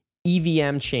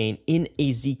EVM chain in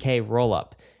a zk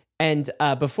rollup. And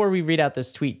before we read out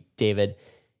this tweet, David,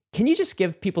 can you just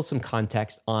give people some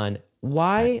context on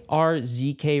why are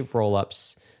zk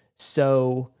rollups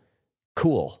so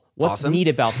cool? What's neat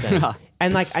about them?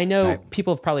 And like, I know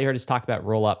people have probably heard us talk about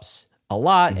rollups a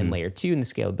lot and layer 2 and the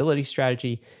scalability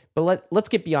strategy, but let's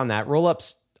get beyond that.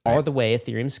 Rollups are the way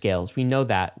Ethereum scales. We know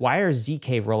that. Why are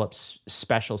zk rollups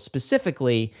special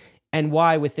specifically? And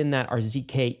why within that are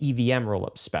zk EVM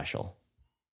rollups special?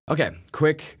 Okay,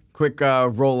 quick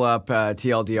roll-up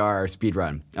TLDR speed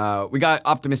run. We got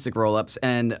optimistic rollups,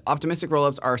 and optimistic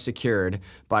rollups are secured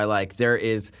by, like, there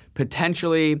is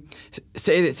potentially,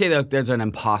 say that there's an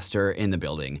imposter in the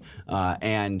building,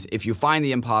 and if you find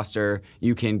the imposter,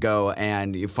 you can go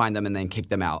and you find them and then kick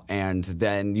them out, and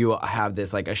then you have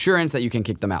this like assurance that you can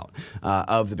kick them out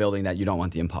of the building that you don't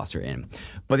want the imposter in.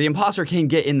 But the imposter can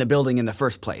get in the building in the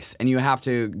first place, and you have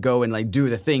to go and like do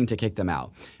the thing to kick them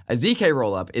out. A zk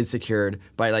rollup is secured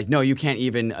by like, no, you can't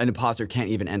even, an imposter can't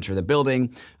even enter the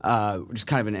building, which is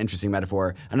kind of an interesting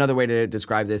metaphor. Another way to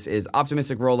describe this is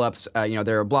optimistic rollups,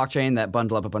 they're a block blockchain that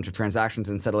bundle up a bunch of transactions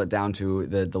and settle it down to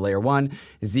the layer 1.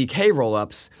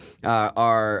 zkRollups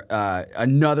are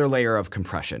another layer of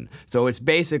compression. So it's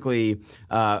basically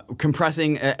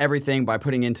compressing everything by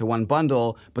putting into one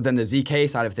bundle, but then the ZK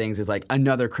side of things is like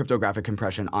another cryptographic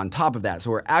compression on top of that.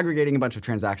 So we're aggregating a bunch of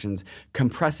transactions,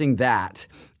 compressing that,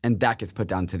 and that gets put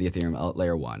down to the Ethereum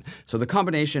layer 1. So the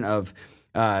combination of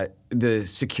the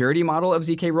security model of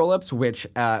zkRollups, which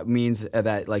means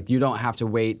that like you don't have to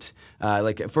wait.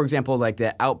 Like for example, like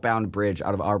the outbound bridge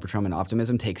out of Arbitrum and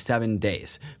Optimism takes 7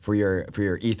 days for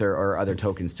your Ether or other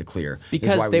tokens to clear.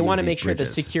 Because they want to make sure the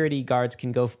security guards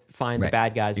can go find the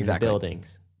bad guys in the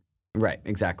buildings. Right,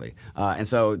 exactly. And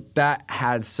so that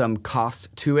had some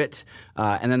cost to it.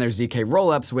 And then there's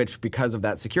zkRollups, which because of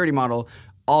that security model,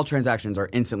 all transactions are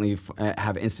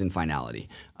have instant finality.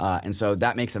 And so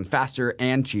that makes them faster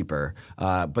and cheaper,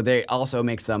 but they also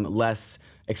makes them less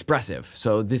expressive.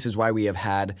 So this is why we have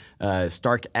had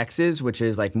Stark X's, which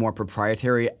is like more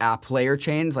proprietary app layer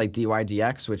chains like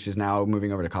DYDX, which is now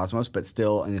moving over to Cosmos, but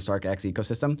still in the Stark X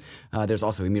ecosystem. There's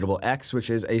also Immutable X, which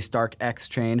is a Stark X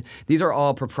chain. These are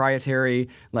all proprietary,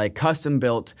 like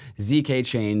custom-built ZK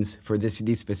chains for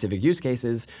these specific use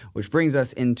cases, which brings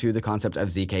us into the concept of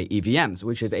ZK EVMs,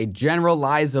 which is a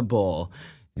generalizable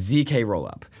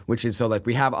zkRollup, which is so like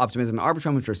we have Optimism and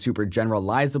Arbitrum, which are super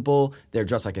generalizable. They're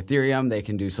just like Ethereum. They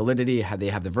can do Solidity. They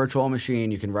have the virtual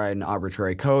machine. You can write an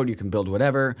arbitrary code. You can build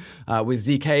whatever. With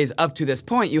ZKs, up to this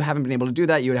point, you haven't been able to do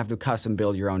that. You would have to custom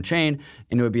build your own chain,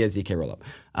 and it would be a zkRollup.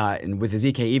 And with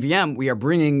the ZK EVM, we are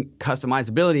bringing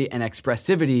customizability and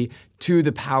expressivity to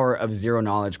the power of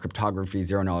zero-knowledge cryptography,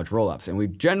 zero-knowledge rollups. And we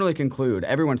generally conclude,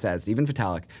 everyone says, even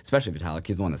Vitalik, especially Vitalik,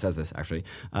 he's the one that says this actually,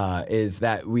 is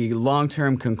that we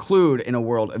long-term conclude in a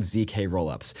world of ZK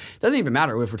rollups. It doesn't even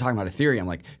matter if we're talking about Ethereum.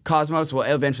 Like Cosmos will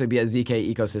eventually be a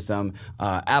ZK ecosystem.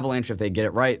 Avalanche, if they get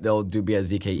it right, they'll be a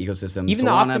ZK ecosystem. Even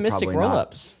Solana, the optimistic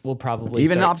rollups will probably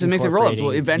Even start optimistic rollups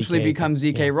will incorporating eventually ZK become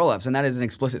ZK rollups. And that is an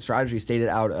explicit strategy stated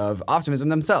out of Optimism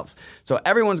themselves. So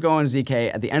everyone's going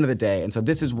ZK at the end of the day. And so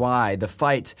this is why the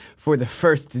fight for the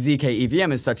first ZK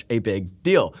EVM is such a big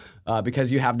deal.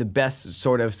 Because you have the best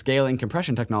sort of scaling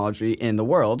compression technology in the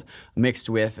world mixed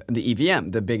with the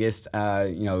EVM, the biggest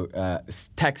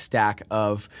tech stack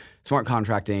of smart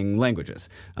contracting languages.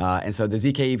 And so the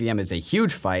ZK EVM is a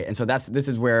huge fight. And so this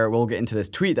is where we'll get into this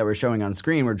tweet that we're showing on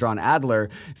screen where John Adler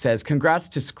says, congrats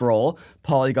to Scroll,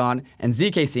 Polygon, and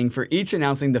ZK Sing for each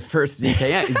announcing the first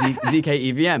ZK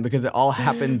EVM because it all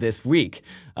happened this week.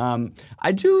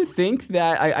 I do think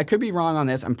that, I could be wrong on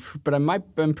this, I'm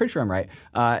pretty sure I'm right.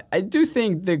 I do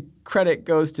think the credit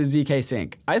goes to ZK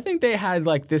Sync. I think they had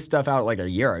like this stuff out like a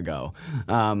year ago.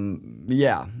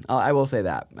 I will say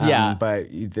that. But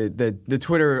the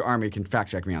Twitter army can fact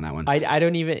check me on that one. I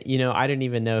don't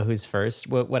even know who's first.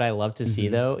 What I love to see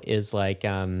though is like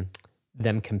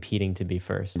them competing to be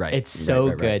first. Right. It's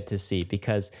so good to see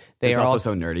because it's also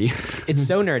so nerdy. It's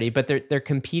so nerdy, but they're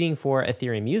competing for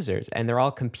Ethereum users and they're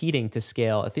all competing to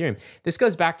scale Ethereum. This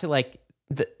goes back to like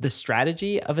the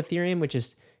strategy of Ethereum, which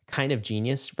is kind of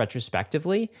genius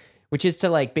retrospectively, which is to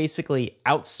like basically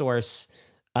outsource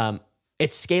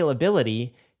its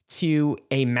scalability to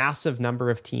a massive number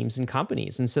of teams and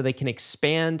companies. And so they can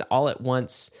expand all at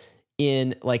once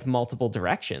in like multiple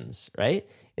directions, right?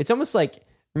 It's almost like,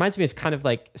 reminds me of kind of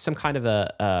like some kind of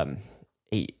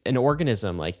an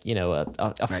organism, like,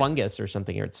 a fungus or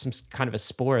something, or it's some kind of a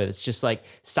spore that's just like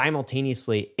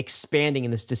simultaneously expanding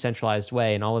in this decentralized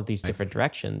way in all of these different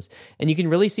directions. And you can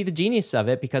really see the genius of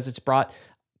it because it's brought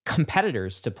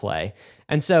competitors to play.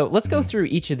 And so let's go through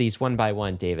each of these one by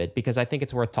one, David, because I think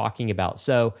it's worth talking about.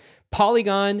 So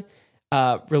Polygon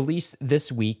released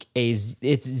this week its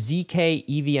ZK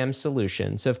EVM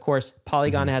solution. So of course,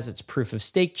 Polygon has its proof of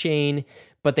stake chain,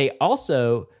 but they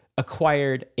also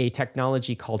acquired a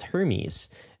technology called Hermes.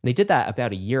 They did that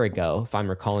about a year ago, if I'm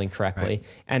recalling correctly. Right.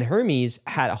 And Hermes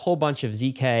had a whole bunch of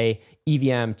ZK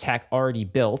EVM tech already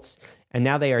built. And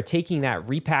now they are taking that,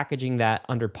 repackaging that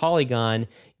under Polygon,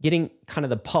 getting kind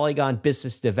of the Polygon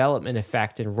business development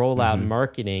effect and rollout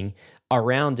marketing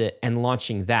around it and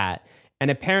launching that.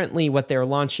 And apparently what they're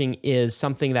launching is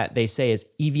something that they say is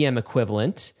EVM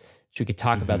equivalent, which we could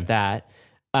talk about that.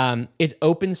 It's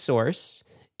open source.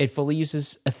 It fully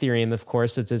uses Ethereum, of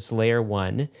course. It's layer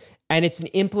 1. And it's an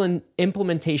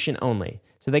implementation only.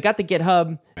 So they got the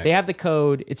GitHub. Right. They have the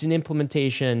code. It's an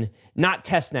implementation, not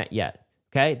testnet yet.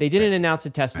 Okay? They didn't announce a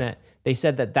testnet. Right. They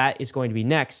said that is going to be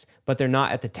next, but they're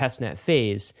not at the testnet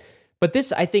phase. But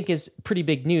this, I think, is pretty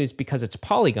big news because it's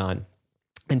Polygon.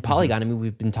 And Polygon, I mean,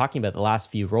 we've been talking about the last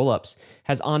few rollups,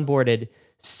 has onboarded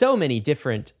so many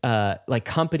different like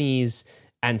companies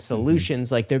and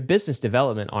solutions. Like their business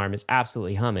development arm is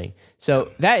absolutely humming.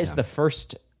 So that is the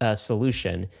first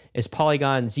solution is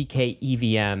Polygon ZK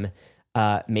EVM,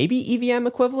 maybe EVM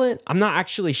equivalent. I'm not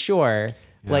actually sure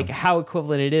like how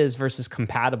equivalent it is versus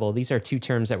compatible. These are two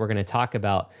terms that we're going to talk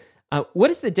about. What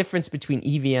is the difference between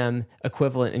EVM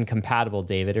equivalent and compatible,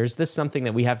 David? Or is this something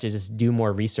that we have to just do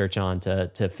more research on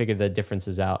to figure the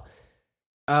differences out?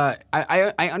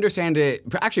 I understand it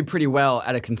actually pretty well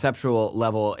at a conceptual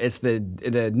level. It's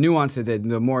the nuance,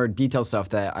 the more detailed stuff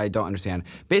that I don't understand.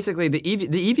 Basically,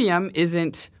 the EVM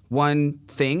isn't one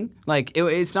thing. Like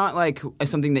it's not like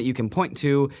something that you can point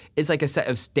to. It's like a set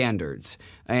of standards.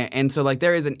 And so like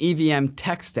there is an EVM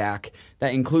tech stack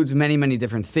that includes many, many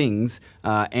different things.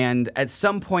 And at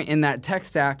some point in that tech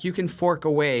stack, you can fork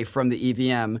away from the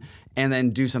EVM and then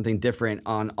do something different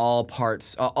on all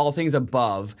parts, all things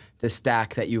above the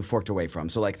stack that you forked away from.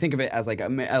 So like think of it as like a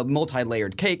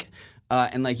multi-layered cake.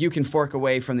 And like you can fork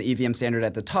away from the EVM standard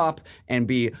at the top and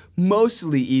be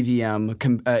mostly EVM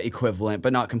equivalent,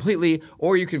 but not completely.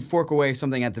 Or you could fork away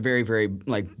something at the very, very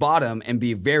like bottom and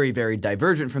be very, very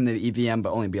divergent from the EVM,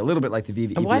 but only be a little bit like the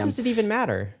EVM. And why does it even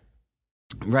matter?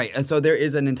 Right, and so there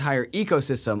is an entire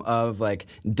ecosystem of like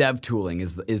dev tooling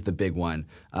is the big one,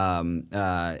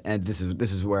 and this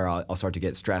is where I'll start to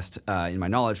get stressed in my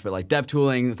knowledge. But like dev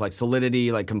tooling, like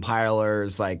Solidity, like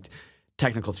compilers, like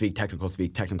technical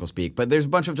speak. But there's a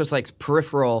bunch of just like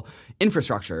peripheral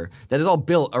infrastructure that is all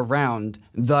built around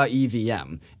the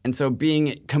EVM. And so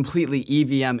being completely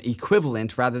EVM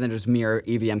equivalent rather than just mere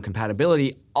EVM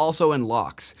compatibility also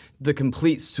unlocks the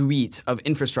complete suite of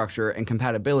infrastructure and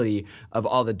compatibility of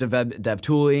all the dev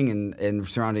tooling and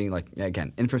surrounding, like,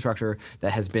 again, infrastructure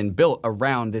that has been built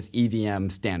around this EVM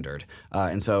standard.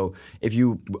 And so if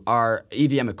you are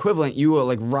EVM equivalent, you will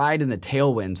like ride in the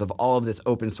tailwinds of all of this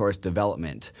open source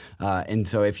development. And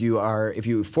so if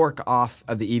you fork off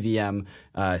of the EVM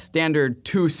standard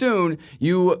too soon,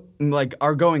 you like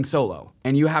are going solo,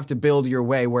 and you have to build your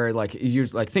way where like you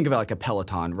like think of it like a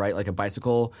peloton, right? Like a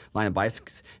bicycle line of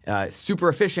bikes, super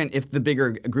efficient if the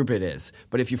bigger group it is.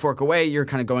 But if you fork away, you're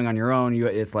kind of going on your own.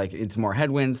 It's more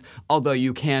headwinds. Although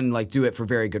you can like do it for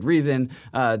very good reason.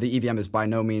 The EVM is by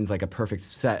no means like a perfect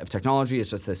set of technology. It's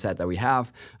just the set that we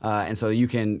have, and so you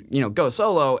can go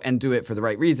solo and do it for the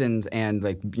right reasons and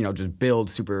like just build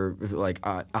super like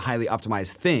a highly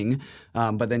optimized thing.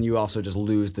 But then you also just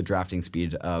lose the drafting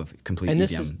speed of complete EVM. And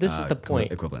this is the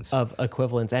point equivalence. Of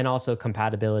equivalence and also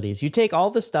compatibilities. You take all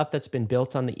the stuff that's been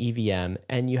built on the EVM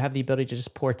and you have the ability to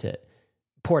just port it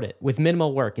with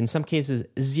minimal work. In some cases,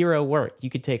 zero work. You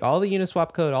could take all the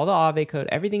Uniswap code, all the Aave code,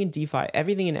 everything in DeFi,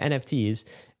 everything in NFTs,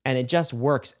 and it just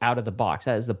works out of the box.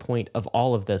 That is the point of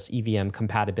all of this EVM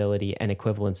compatibility and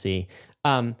equivalency.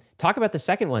 Talk about the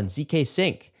second one, zk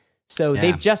Sync. So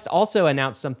they've just also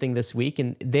announced something this week,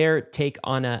 and their take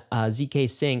on a zk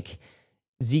Sync,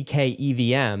 zk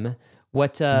EVM.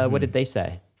 What did they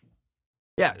say?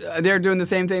 Yeah, they're doing the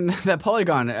same thing that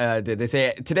Polygon did. They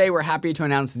say, today we're happy to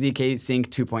announce zk Sync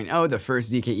 2.0. The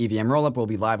first zk EVM rollup will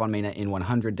be live on mainnet in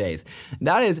 100 days.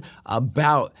 That is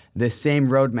about the same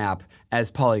roadmap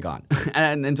as Polygon.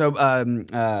 and so I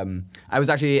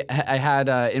had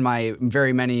in my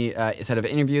very many set of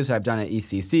interviews that I've done at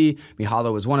ECC,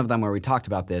 Mahalo was one of them where we talked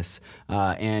about this.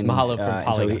 And Mahalo from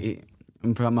Polygon.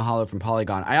 From Mahalo from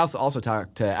Polygon. I also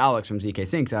talked to Alex from zk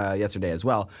Sync yesterday as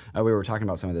well. We were talking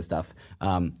about some of this stuff.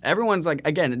 Everyone's like,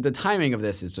 again, the timing of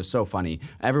this is just so funny.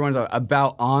 Everyone's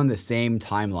about on the same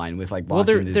timeline with like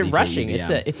launching the they're ZK rushing.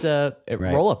 EVM. It's a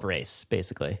roll-up race,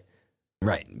 basically.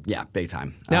 Right. Yeah. Big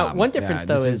time. Now, one difference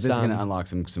though is this is going to unlock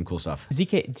some cool stuff.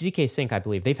 zk Sync, I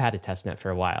believe they've had a testnet for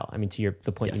a while. I mean, to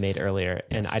the point you made earlier,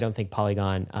 and I don't think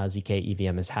Polygon zk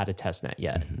EVM has had a testnet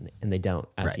yet, and they don't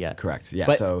as yet. Correct. Yeah.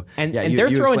 But, and they're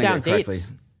throwing down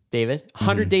dates, David.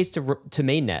 100 days to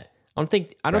mainnet.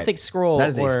 I don't think Scroll. That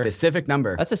is a specific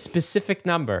number. That's a specific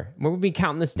number. We'll be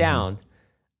counting this down.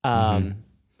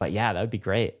 But yeah, that would be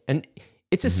great. And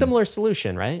it's a similar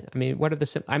solution, right? I mean, what are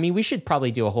we should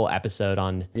probably do a whole episode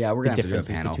on the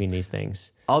differences between these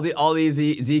things. All these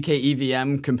zk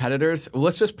EVM competitors,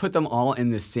 let's just put them all in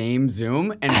the same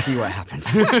Zoom and see what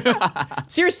happens.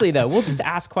 Seriously though, we'll just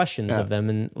ask questions of them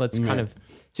and let's kind of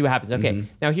see what happens. Okay,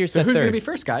 now here's the third. Who's going to be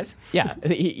first, guys? Yeah,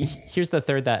 here's the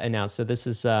third that announced. So this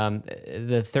is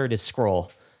the third is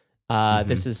Scroll. I'll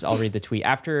read the tweet.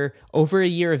 After over a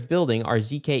year of building our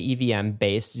zk EVM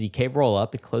based zk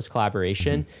rollup in close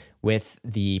collaboration with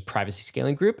the privacy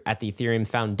scaling group at the Ethereum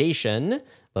Foundation.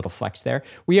 Little flex there.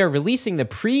 We are releasing the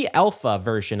pre-alpha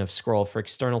version of Scroll for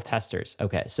external testers.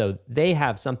 Okay, so they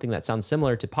have something that sounds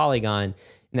similar to Polygon,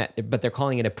 but they're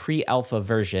calling it a pre-alpha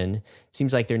version.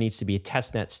 Seems like there needs to be a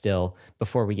testnet still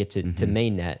before we get to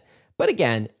mainnet. But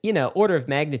again, order of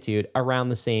magnitude around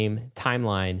the same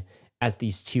timeline as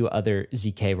these two other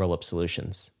zkRollup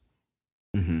solutions.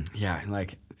 Yeah,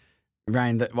 like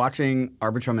Ryan, watching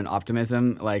Arbitrum and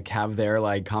Optimism have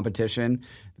their competition,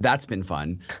 that's been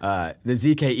fun. The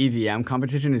ZK EVM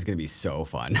competition is going to be so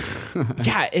fun.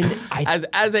 Yeah, and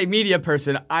as a media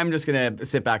person, I'm just going to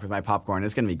sit back with my popcorn.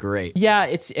 It's going to be great. Yeah,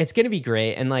 it's going to be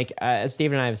great. And as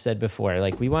David and I have said before,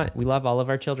 we love all of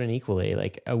our children equally.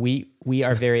 We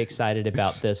are very excited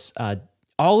about this.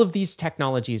 All of these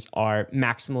technologies are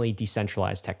maximally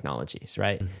decentralized technologies,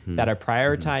 right? That are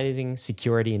prioritizing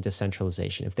security and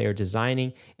decentralization. If they are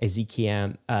designing a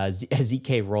ZK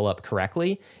rollup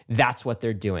correctly, that's what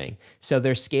they're doing. So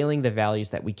they're scaling the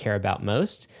values that we care about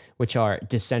most, which are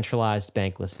decentralized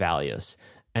bankless values.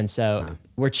 And so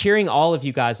we're cheering all of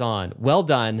you guys on. Well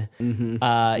done.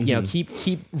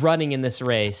 Keep running in this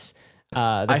race.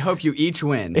 I hope you each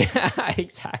win.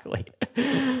 Exactly.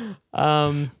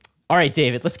 All right,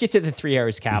 David, let's get to the 3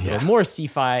 Arrows Capital. Yeah. More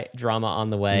CeFi drama on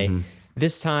the way.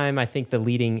 This time, I think the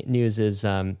leading news is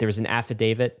there was an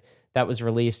affidavit that was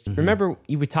released. Remember,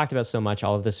 we talked about so much,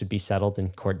 all of this would be settled in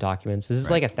court documents. This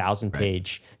is like a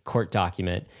 1,000-page court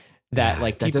document that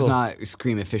that does not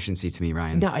scream efficiency to me,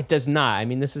 Ryan. No, it does not. I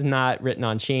mean, this is not written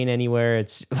on chain anywhere.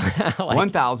 It's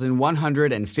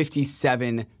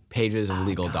 1,157 pages of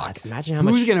legal docs. Imagine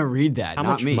who's going to read that? How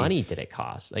Not much me. money did it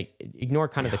cost? Ignore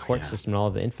kind of the court system and all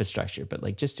of the infrastructure,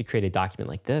 but just to create a document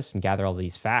like this and gather all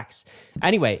these facts.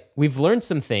 Anyway, we've learned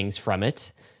some things from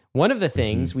it. One of the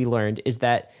things we learned is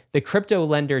that the crypto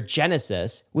lender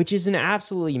Genesis, which is an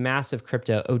absolutely massive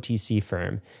crypto OTC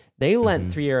firm, they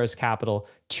lent 3 Arrows Capital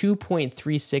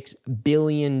 $2.36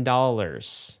 billion.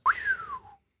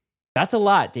 That's a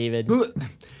lot, David.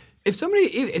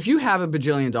 If you have $1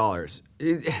 bajillion,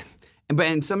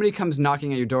 and somebody comes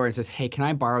knocking at your door and says, "Hey, can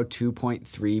I borrow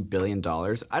 $2.3 billion?"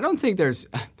 I don't think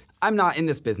I'm not in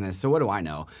this business, so what do I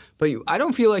know? But I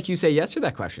don't feel like you say yes to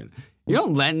that question. You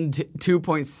don't lend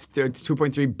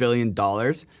 $2.3 billion.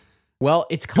 Well,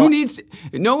 it's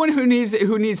no one who needs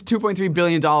 $2.3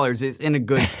 billion is in a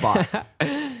good spot.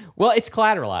 Well, it's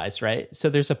collateralized, right? So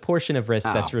there's a portion of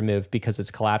risk that's removed because it's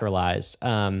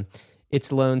collateralized.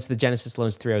 Its loans, the Genesis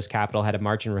loans 3 Arrows Capital, had a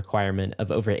margin requirement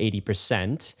of over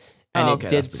 80%. And it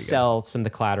did sell some of the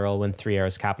collateral when 3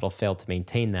 Arrows Capital failed to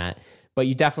maintain that. But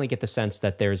you definitely get the sense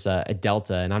that there's a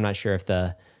delta. And I'm not sure if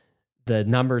the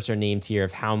numbers are named here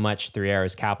of how much 3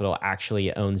 Arrows Capital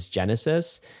actually owns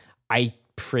Genesis. I'm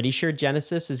pretty sure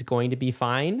Genesis is going to be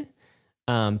fine.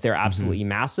 They're absolutely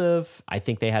massive. I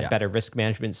think they had better risk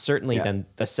management, certainly than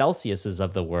the Celsiuses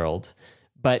of the world.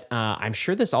 But I'm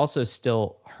sure this also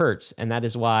still hurts, and that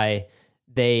is why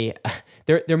they're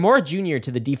more junior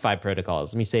to the DeFi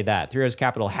protocols. Let me say that 3 Arrows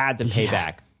Capital had to pay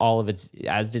back all of its,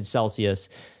 as did Celsius,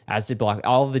 as did Block,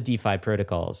 all of the DeFi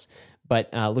protocols.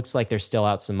 But looks like they're still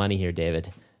out some money here,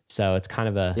 David. So it's kind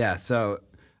of a So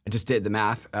I just did the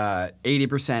math.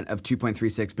 80% of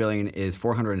 2.36 billion is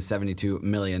 $472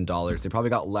 million. They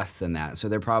probably got less than that, so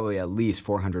they're probably at least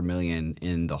 400 million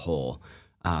in the hole.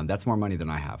 That's more money than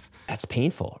I have. That's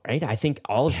painful, right? I think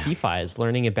all of CeFi is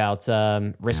learning about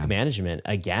risk management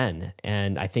again,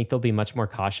 and I think they'll be much more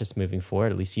cautious moving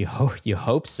forward. At least you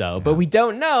hope so, but we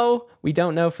don't know. We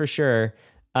don't know for sure.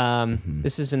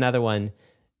 This is another one.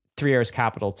 3 Arrows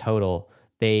Capital total.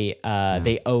 They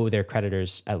owe their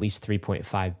creditors at least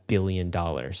 $3.5 billion.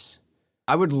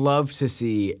 I would love to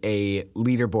see a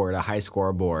leaderboard, a high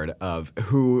scoreboard of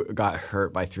who got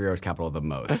hurt by 3 Arrows Capital the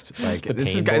most. I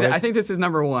think this is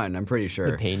number one. I'm pretty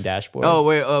sure. The pain dashboard. Oh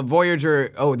wait,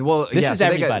 Voyager. Oh well, this is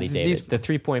everybody, David. The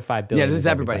 3.5 billion. Yeah, this is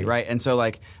everybody, right? And so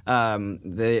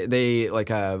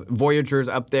Voyager's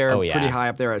up there, pretty high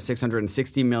up there at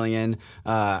 660 million.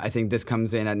 I think this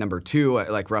comes in at number 2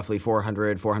 at roughly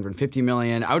 450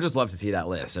 million. I would just love to see that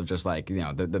list of just all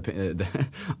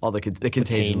the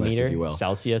contagion list, if you will.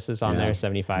 Celsius is on there,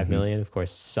 75 million. Of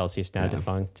course, Celsius now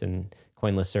defunct, and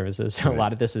Coinless Services. So a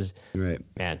lot of this is a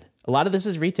lot of this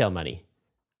is retail money.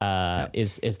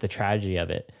 Is the tragedy of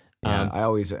it. I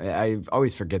always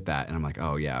forget that, and I'm like,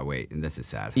 oh yeah, wait, and this is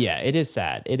sad. Yeah, it is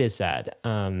sad. It is sad.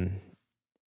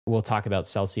 We'll talk about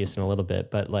Celsius in a little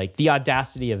bit, but the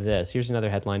audacity of this. Here's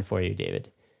another headline for you,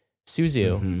 David.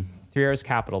 Suzu, 3 Arrows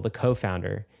Capital, the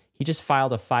co-founder, he just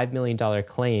filed a $5 million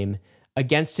claim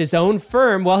against his own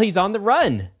firm while he's on the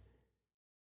run.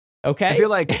 Okay. I feel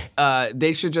like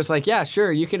they should just like, yeah,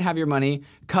 sure, you can have your money.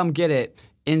 Come get it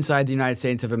inside the United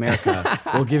States of America.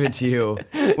 We'll give it to you.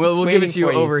 We'll give it to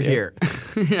you over here.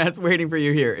 Yeah, it's waiting for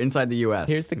you here inside the U.S.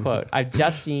 Here's the quote. I've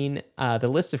just seen the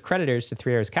list of creditors to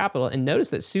Three Arrows Capital and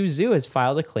noticed that Su Zhu has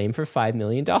filed a claim for $5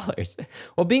 million.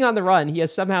 While being on the run, he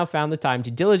has somehow found the time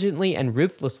to diligently and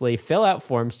ruthlessly fill out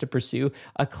forms to pursue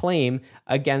a claim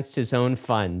against his own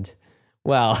fund.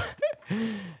 Well,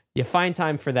 you find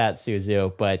time for that, Su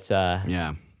Zhu, but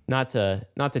yeah. Not to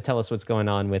tell us what's going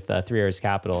on with Three Arrows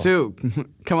Capital. Sue,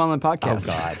 come on the podcast.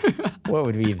 Oh, God. What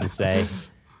would we even say?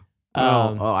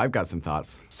 I've got some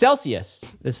thoughts. Celsius.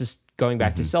 This is going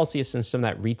back to Celsius and some of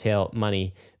that retail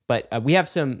money. But we have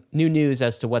some new news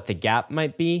as to what the gap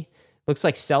might be. Looks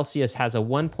like Celsius has a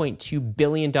 $1.2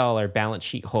 billion balance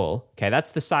sheet hole. Okay,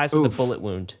 that's the size of the bullet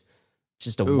wound. It's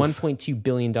just a $1.2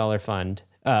 billion fund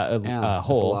hole. That's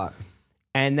a lot.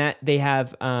 And that they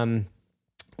have,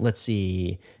 let's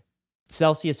see,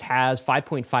 Celsius has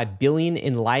 $5.5 billion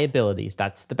in liabilities.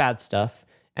 That's the bad stuff.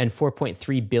 And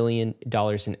 $4.3 billion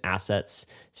in assets.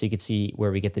 So you can see where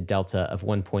we get the delta of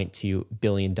 $1.2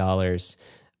 billion.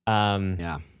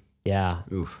 Yeah.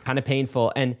 Kind of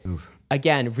painful. And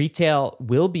again, retail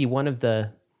will be one of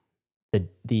the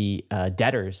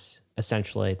debtors,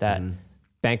 essentially, that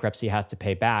bankruptcy has to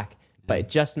pay back. But it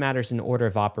just matters in order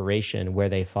of operation where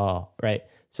they fall, right?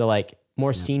 So like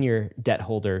more senior debt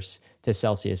holders to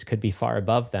Celsius could be far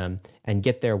above them and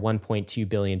get their $1.2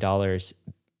 billion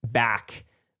back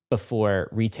before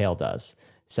retail does.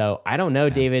 So I don't know,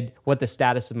 David, what the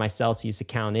status of my Celsius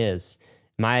account is.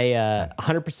 Am I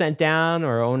 100% down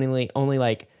or only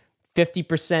like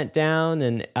 50% down?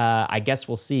 And I guess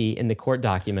we'll see in the court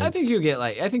documents. I think you get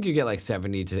like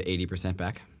 70 to 80%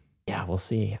 back. Yeah, we'll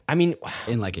see. I mean,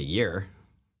 in like a year.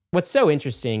 What's so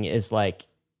interesting is like,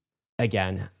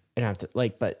 again, I don't have to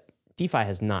like, but DeFi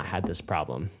has not had this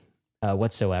problem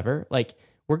whatsoever. Like,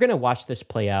 we're gonna watch this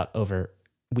play out over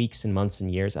weeks and months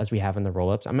and years as we have in the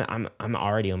rollups. I'm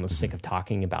already almost sick of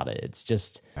talking about it. It's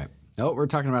just right. Oh, we're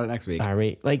talking about it next week. All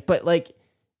right. But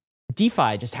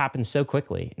DeFi just happens so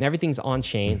quickly and everything's on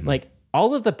chain. Like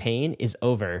all of the pain is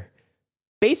over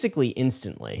basically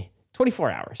instantly.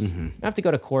 24 hours. We don't have to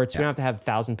go to courts. We don't have to have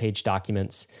 1,000-page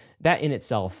documents. That in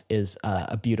itself is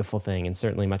a beautiful thing and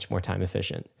certainly much more time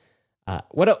efficient.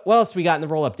 What else we got in the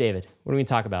roll-up, David? What do we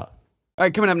talk about? All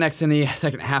right, coming up next in the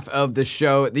second half of the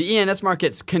show, the ENS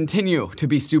markets continue to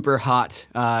be super hot.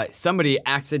 Somebody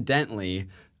accidentally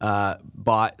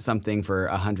bought something for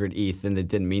 100 ETH and they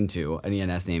didn't mean to, an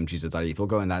ENS named Jesus.ETH. We'll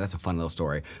go into that. That's a fun little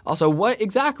story. Also, what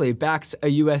exactly backs a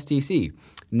USDC?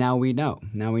 Now we know.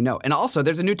 And also,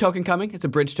 there's a new token coming. It's a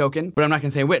bridge token, but I'm not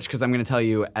going to say which because I'm going to tell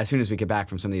you as soon as we get back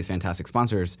from some of these fantastic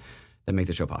sponsors that make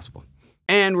the show possible.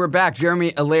 And we're back.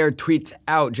 Jeremy Allaire tweets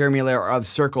out. Jeremy Allaire of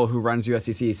Circle, who runs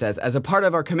USDC, says, as a part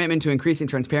of our commitment to increasing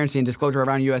transparency and disclosure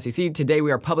around USDC, today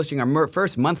we are publishing our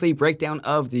first monthly breakdown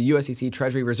of the USDC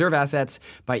Treasury reserve assets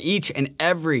by each and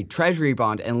every Treasury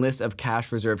bond and list of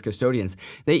cash reserve custodians.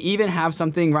 They even have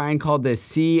something, Ryan, called the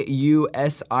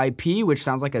CUSIP, which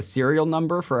sounds like a serial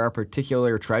number for our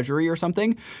particular Treasury or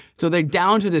something. So they're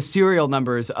down to the serial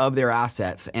numbers of their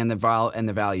assets and the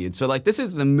valued. So like this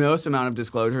is the most amount of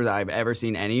disclosure that I've ever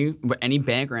seen any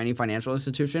bank or any financial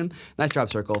institution. Nice job,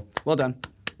 Circle. Well done.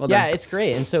 Yeah, it's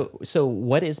great. And so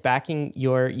what is backing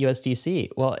your USDC?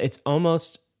 Well, it's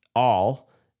almost all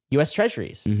US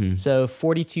Treasuries. So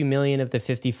 42 million of the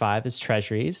 55 is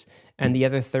Treasuries, and the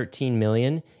other 13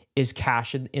 million is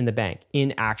cash in the bank,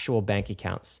 in actual bank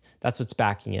accounts. That's what's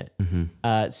backing it.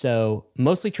 So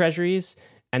mostly Treasuries,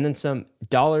 and then some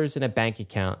dollars in a bank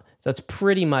account. So it's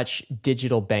pretty much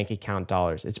digital bank account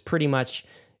dollars. It's pretty much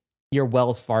your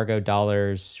Wells Fargo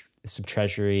dollars, some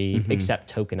Treasury, except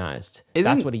tokenized.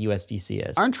 That's what a USDC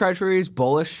is. Aren't Treasuries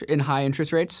bullish in high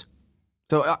interest rates?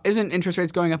 So isn't interest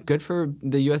rates going up good for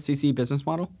the USDC business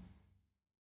model?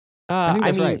 I think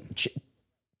that's right.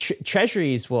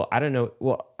 Treasuries, well, I don't know.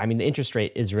 Well, I mean, the interest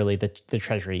rate is really the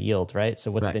Treasury yield, right? So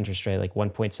what's the interest rate? Like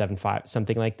 1.75,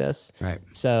 something like this. Right.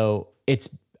 So it's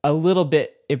a little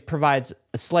bit, it provides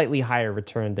a slightly higher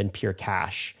return than pure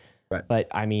cash. Right. But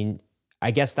I mean, I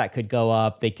guess that could go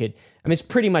up. It's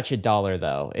pretty much $1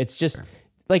 though. It's just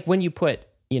like when you put,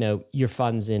 your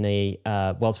funds in a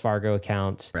Wells Fargo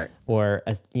account or,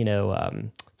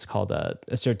 it's called a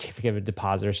certificate of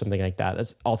deposit or something like that.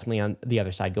 That's ultimately on the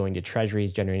other side going to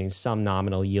Treasuries, generating some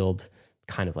nominal yield,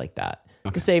 kind of like that. Okay.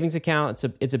 It's a savings account.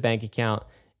 It's a bank account.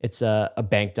 It's a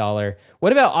bank dollar.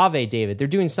 What about Aave, David? They're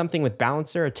doing something with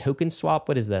Balancer, a token swap.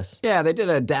 What is this? Yeah, they did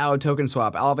a DAO token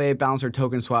swap. Aave Balancer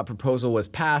token swap proposal was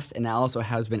passed and now also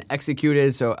has been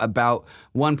executed. So about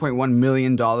 $1.1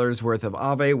 million worth of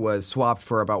Aave was swapped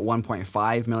for about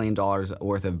 $1.5 million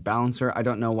worth of Balancer. I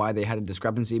don't know why they had a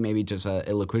discrepancy, maybe just a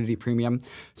illiquidity premium.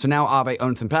 So now Aave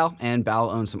owns some BAL and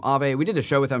BAL owns some Aave. We did a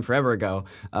show with them forever ago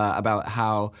about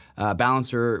how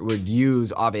Balancer would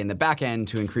use Aave in the back end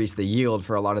to increase the yield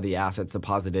for a lot of the assets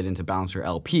deposited into Balancer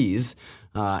LPs,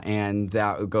 and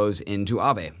that goes into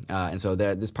Aave. And so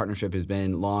this partnership has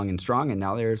been long and strong, and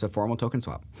now there's a formal token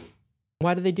swap.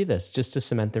 Why do they do this? Just to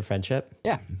cement their friendship?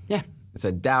 Yeah. It's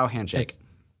a DAO handshake.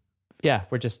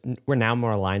 We're now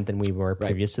more aligned than we were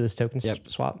previous to this token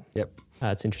swap. Yep.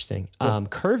 It's interesting. Cool.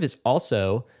 Curve is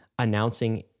also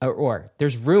announcing, or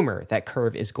there's rumor that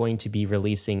Curve is going to be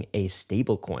releasing a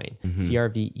stable coin,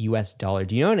 CRV US dollar.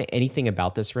 Do you know anything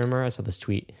about this rumor? I saw this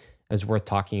tweet. It was worth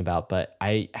talking about, but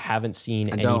I haven't seen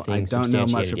anything. I don't know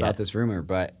much about this rumor,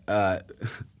 but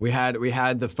we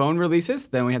had the phone releases,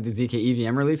 then we had the ZK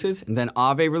EVM releases, and then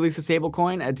Aave released a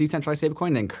stablecoin, a decentralized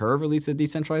stablecoin, then Curve released a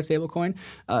decentralized stablecoin.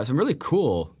 Some really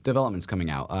cool developments coming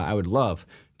out. I would love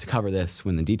to cover this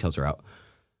when the details are out.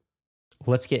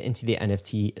 Let's get into the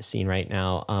NFT scene right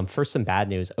now. First, some bad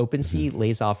news. OpenSea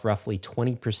lays off roughly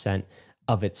 20%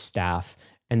 of its staff.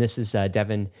 And this is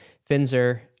Devin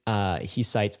Finzer. He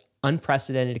cites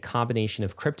unprecedented combination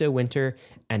of crypto winter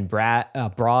and broad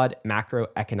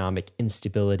macroeconomic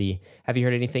instability. Have you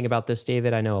heard anything about this,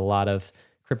 David? I know a lot of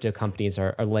crypto companies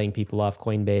are laying people off.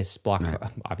 Coinbase,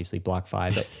 obviously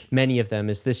BlockFi, but many of them.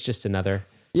 Is this just another?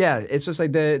 Yeah, it's just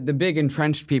like the big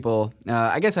entrenched people.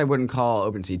 I guess I wouldn't call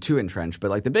OpenSea too entrenched,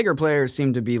 but like the bigger players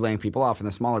seem to be laying people off, and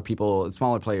the smaller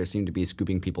players seem to be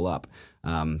scooping people up.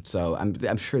 So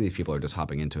I'm sure these people are just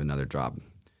hopping into another job,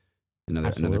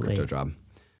 another crypto job.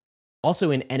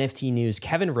 Also in NFT news,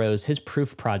 Kevin Rose, his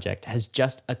Proof project, has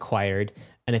just acquired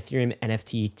an Ethereum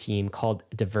NFT team called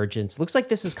Divergence. Looks like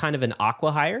this is kind of an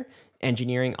acqui-hire,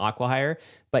 engineering acqui-hire,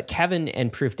 but Kevin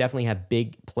and Proof definitely have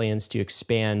big plans to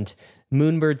expand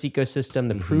Moonbird's ecosystem,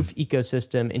 the Proof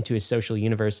ecosystem, into a social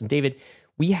universe. And David,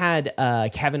 we had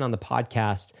Kevin on the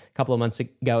podcast a couple of months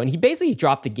ago, and he basically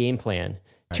dropped the game plan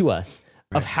to us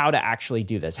of how to actually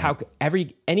do this. How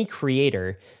any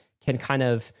creator can kind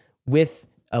of, with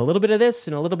a little bit of this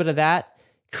and a little bit of that,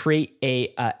 create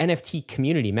a NFT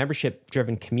community,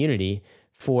 membership-driven community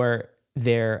for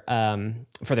their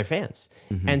fans.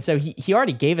 And so he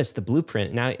already gave us the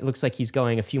blueprint. Now it looks like he's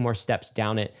going a few more steps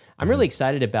down it. I'm really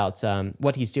excited about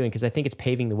what he's doing, because I think it's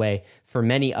paving the way for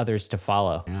many others to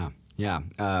follow.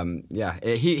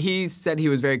 He said he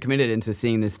was very committed into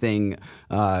seeing this thing.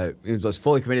 He was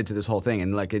fully committed to this whole thing,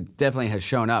 and like it definitely has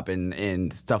shown up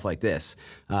in stuff like this.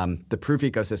 The Proof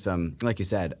ecosystem, like you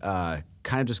said,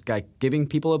 kind of just giving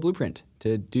people a blueprint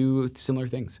to do similar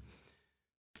things.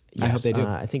 Yes, I hope they do.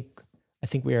 I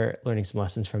think we are learning some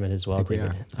lessons from it as well,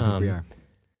 David. I think we are.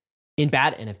 In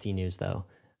bad NFT news, though,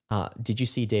 did you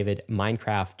see, David,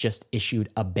 Minecraft just issued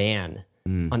a ban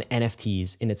on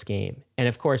NFTs in its game? And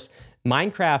of course,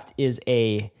 Minecraft is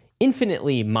a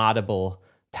infinitely moddable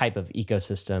type of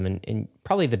ecosystem and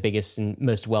probably the biggest and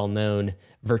most well-known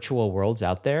virtual worlds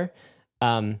out there.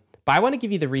 But I want to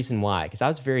give you the reason why, because I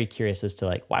was very curious as to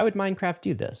like, why would Minecraft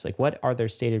do this? Like, what are their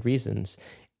stated reasons?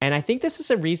 And I think this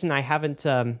is a reason I haven't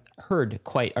heard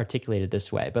quite articulated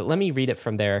this way. But let me read it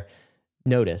from their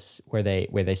notice where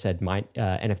they said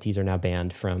NFTs are now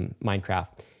banned from Minecraft.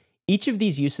 Each of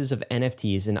these uses of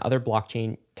NFTs and other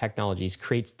blockchain technologies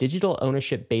creates digital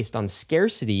ownership based on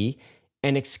scarcity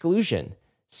and exclusion,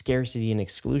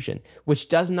 which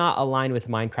does not align with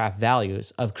Minecraft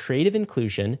values of creative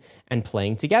inclusion and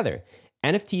playing together.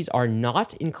 NFTs are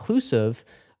not inclusive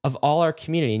of all our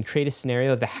community and create a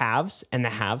scenario of the haves and the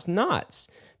have-nots.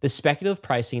 The speculative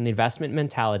pricing and the investment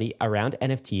mentality around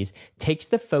NFTs takes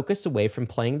the focus away from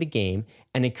playing the game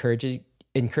and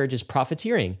encourages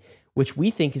profiteering, which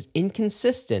we think is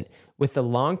inconsistent with the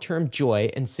long-term joy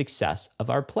and success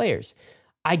of our players.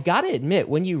 I gotta admit,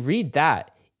 when you read that,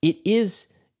 it is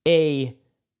a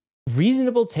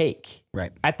reasonable take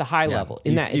at the high level,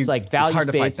 in that it's like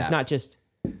values-based.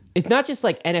 It's not just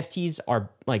like NFTs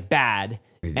are like bad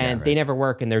and they never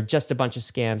work and they're just a bunch of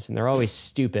scams and they're always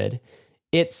stupid.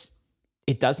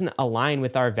 It doesn't align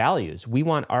with our values. We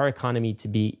want our economy to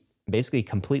be basically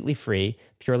completely free,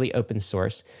 purely open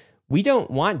source. We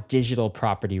don't want digital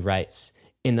property rights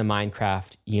in the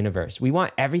Minecraft universe. We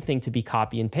want everything to be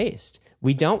copy and paste.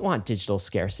 We don't want digital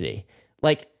scarcity.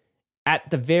 Like at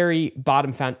the very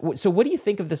bottom so what do you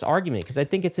think of this argument? Because I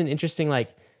think it's an interesting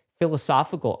like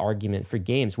philosophical argument for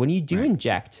games. When you do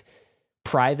inject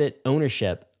private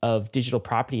ownership of digital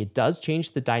property, it does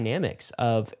change the dynamics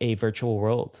of a virtual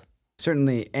world.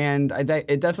 Certainly, and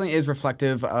it definitely is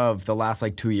reflective of the last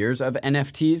 2 years of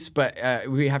NFTs, but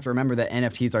we have to remember that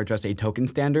NFTs are just a token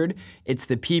standard. It's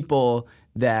the people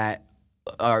that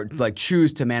are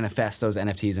choose to manifest those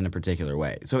NFTs in a particular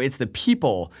way. So it's the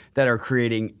people that are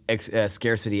creating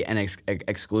scarcity and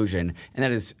exclusion, and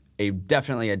that is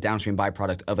definitely a downstream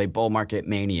byproduct of a bull market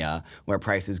mania where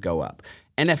prices go up.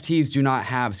 NFTs do not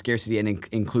have scarcity and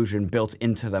inclusion built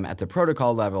into them at the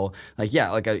protocol level.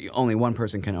 Only one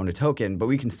person can own a token, but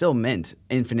we can still mint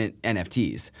infinite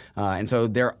NFTs. And so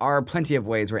there are plenty of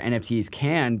ways where NFTs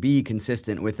can be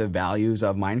consistent with the values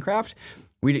of Minecraft.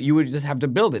 You would just have to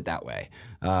build it that way.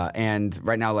 And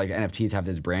right now, NFTs have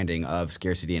this branding of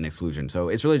scarcity and exclusion. So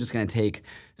it's really just going to take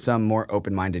some more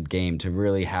open-minded game to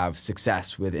really have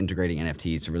success with integrating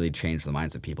NFTs to really change the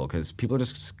minds of people, because people are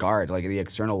just scarred. The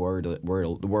external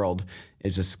world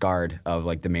is just scarred of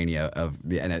the mania of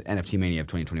the NFT mania of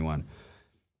 2021.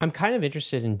 I'm kind of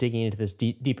interested in digging into this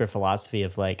deeper philosophy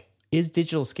of is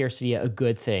digital scarcity a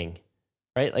good thing,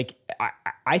 right?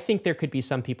 I think there could be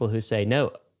some people who say,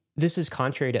 no, this is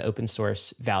contrary to open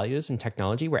source values and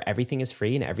technology where everything is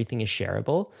free and everything is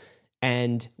shareable.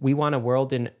 And we want a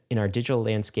world in our digital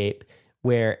landscape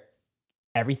where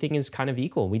everything is kind of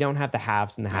equal. We don't have the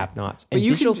haves and the have-nots. And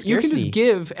you can just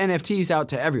give NFTs out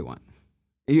to everyone.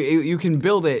 You can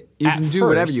build it. You can do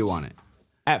whatever you want it.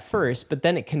 At first, but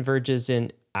then it converges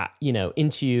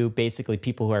into basically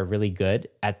people who are really good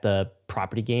at the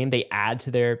property game. They add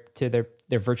to their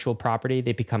virtual property.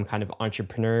 They become kind of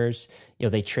entrepreneurs.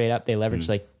 They trade up. They leverage.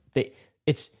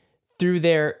 It's through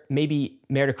their maybe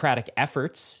meritocratic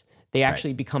efforts. They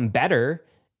actually become better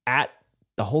at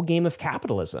the whole game of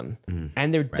capitalism.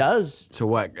 And there does. So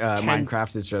what?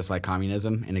 Minecraft is just like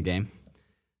communism in a game.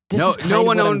 No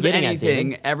one owns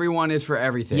anything. Everyone is for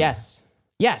everything. Yes.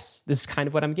 This is kind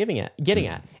of what I'm getting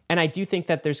at. And I do think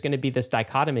that there's going to be this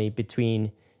dichotomy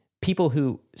between people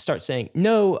who start saying,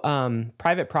 no,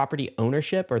 private property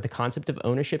ownership or the concept of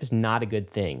ownership is not a good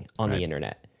thing on the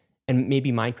internet. And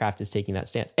maybe Minecraft is taking that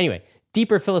stance. Anyway,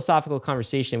 deeper philosophical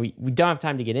conversation we don't have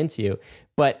time to get into,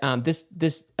 but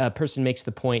this person makes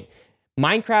the point,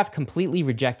 Minecraft completely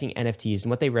rejecting NFTs and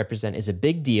what they represent is a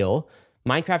big deal.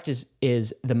 Minecraft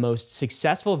is the most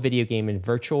successful video game in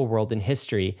virtual world in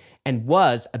history and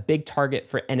was a big target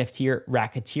for NFT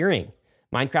racketeering.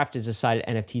 Minecraft has decided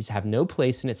NFTs have no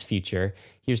place in its future.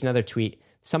 Here's another tweet.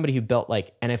 Somebody who built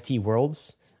NFT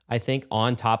worlds, I think,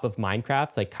 on top of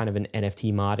Minecraft, kind of an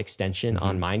NFT mod extension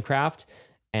on Minecraft.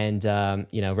 And,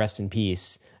 rest in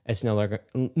peace. It's no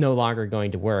longer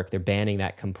going to work. They're banning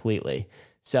that completely.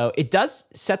 So it does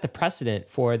set the precedent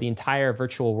for the entire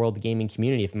virtual world gaming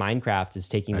community if Minecraft is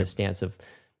taking this stance of,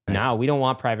 no, we don't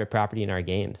want private property in our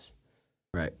games.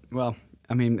 Right. Well,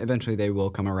 eventually they will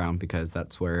come around because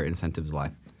that's where incentives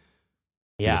lie.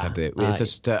 Yeah. It's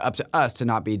just up to us to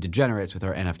not be degenerates with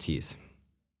our NFTs.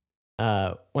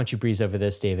 Why don't you breeze over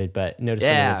this, David, but notice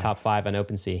some of the top 5 on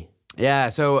OpenSea. Yeah,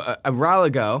 so a while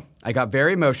ago, I got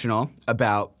very emotional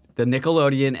about the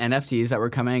Nickelodeon NFTs that were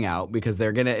coming out because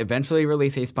they're going to eventually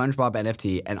release a SpongeBob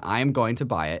NFT, and I'm going to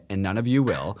buy it, and none of you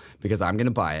will because I'm going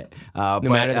to buy it. No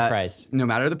matter the price. No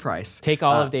matter the price. Take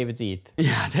all of David's ETH.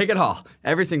 Yeah, take it all.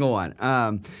 Every single one.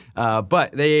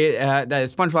 But the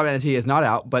SpongeBob NFT is not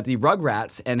out, but the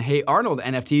Rugrats and Hey Arnold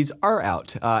NFTs are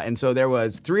out. And so there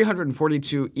was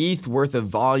 342 ETH worth of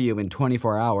volume in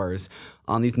 24 hours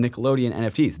on these Nickelodeon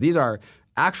NFTs. These are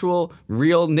actual,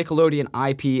 real Nickelodeon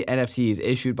IP NFTs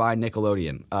issued by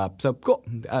Nickelodeon. So cool.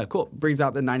 Cool. Brings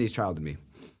out the 90s child in me.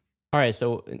 All right.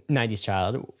 So 90s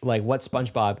child, what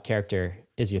SpongeBob character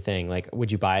is your thing?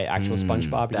 Would you buy actual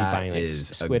SpongeBob? Or are you buying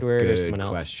Squidward or someone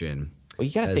else? Question. Well,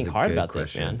 you got to think hard about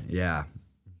this, man. Yeah.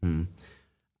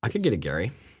 I could get a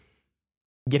Gary.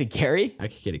 Get a Gary? I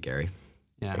could get a Gary.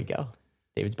 Yeah. There you go.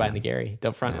 David's buying the Gary.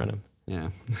 Don't front run him. Yeah.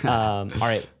 All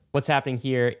right. What's happening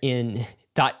here in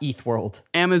 .eth world?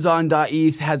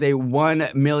 Amazon.eth has a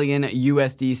 1 million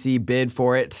USDC bid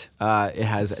for it. It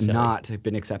has not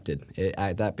been accepted.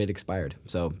 That bid expired.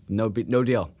 So no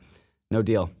deal. No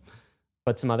deal.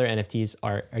 But some other NFTs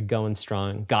are going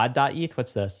strong. God.eth,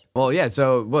 what's this? Well, yeah.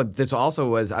 So this also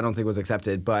was, I don't think was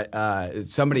accepted, but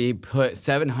somebody put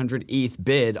 700 ETH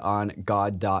bid on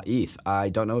God.eth. I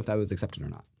don't know if that was accepted or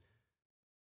not.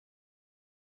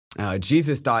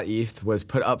 Jesus.eth was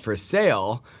put up for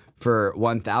sale for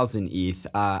 1,000 ETH.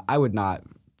 I would not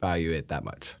value it that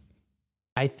much.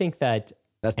 I think that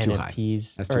that's too high.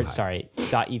 NFTs,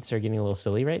 .eths are getting a little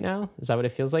silly right now. Is that what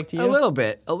it feels like to you? A little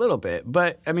bit.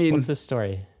 But what's this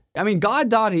story?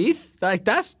 God.eth,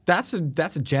 that's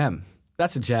a gem.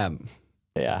 That's a gem.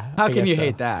 Yeah. How I can guess you so.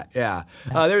 hate that? Yeah.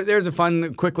 There's a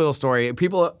fun, quick little story.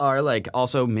 People are like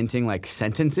also minting like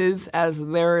sentences as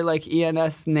their like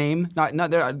ENS name.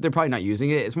 They're probably not using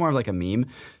it. It's more of like a meme.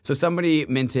 So somebody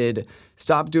minted,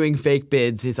 "Stop doing fake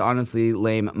bids. It's honestly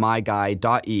lame. My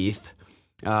guy.eth."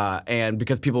 And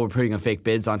because people were putting fake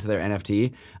bids onto their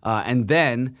NFT, and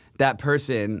then that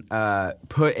person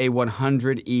put a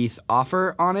 100 ETH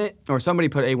offer on it, or somebody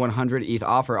put a 100 ETH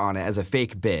offer on it as a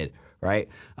fake bid, right?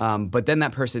 But then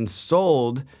that person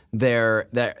sold their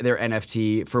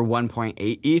NFT for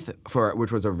 1.8 ETH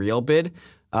which was a real bid.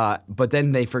 But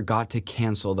then they forgot to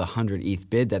cancel the 100 ETH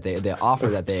bid the offer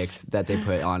that they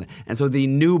put on, and so the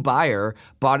new buyer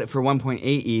bought it for 1.8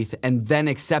 ETH and then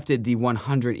accepted the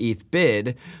 100 ETH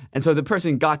bid, and so the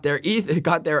person got their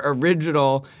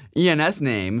original ENS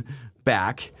name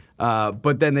back,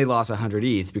 but then they lost 100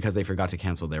 ETH because they forgot to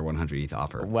cancel their 100 ETH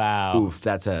offer. Wow. Oof,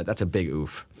 that's a big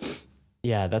oof.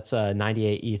 Yeah, that's a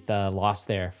 98 ETH loss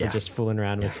there for just fooling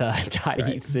around with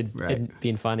 .eths and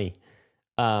being funny.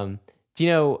 Do you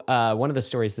know one of the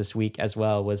stories this week as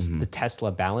well was the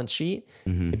Tesla balance sheet?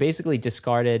 They basically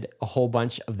discarded a whole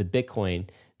bunch of the Bitcoin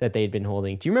that they had been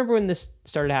holding. Do you remember when this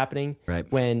started happening? Right.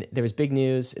 When there was big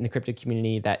news in the crypto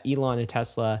community that Elon and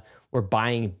Tesla were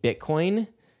buying Bitcoin?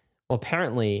 Well,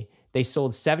 apparently they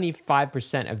sold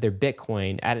 75% of their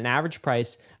Bitcoin at an average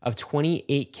price of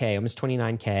 28K, almost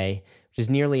 29K, which is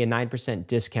nearly a 9%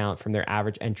 discount from their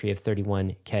average entry of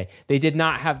 31K. They did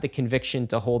not have the conviction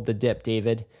to hold the dip,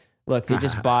 David. Look, they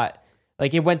just bought,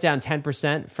 like, it went down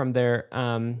 10% from their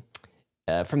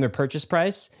purchase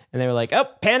price, and they were like, "Oh,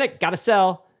 panic, gotta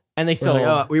sell," and they sold. Like,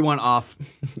 oh, we want off,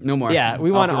 no more. Yeah,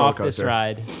 we want the off roller this coaster.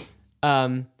 ride.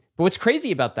 But what's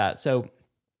crazy about that? So,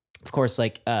 of course,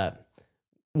 like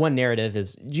one narrative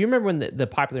is. Do you remember when the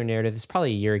popular narrative is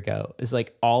probably a year ago? Is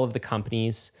like all of the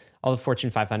companies, all the Fortune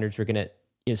 500s were gonna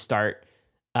start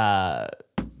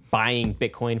buying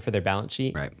Bitcoin for their balance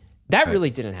sheet. Right. That really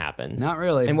didn't happen. Not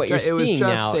really. And what you're it was seeing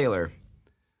just now, Sailor.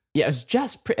 Yeah,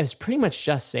 it was pretty much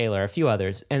just Sailor, a few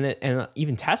others, and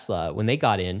even Tesla when they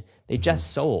got in, they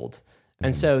just sold,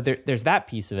 and so there's that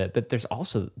piece of it. But there's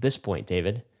also this point,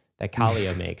 David, that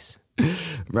Kallio makes.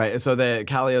 Right. So the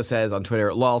Kallio says on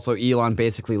Twitter, "Lol, so Elon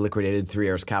basically liquidated 3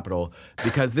 Arrows Capital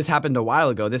because this happened a while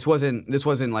ago. This wasn't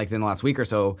like in the last week or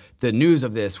so. The news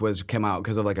of this came out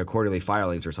because of like a quarterly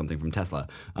filings or something from Tesla.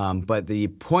 But the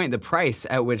price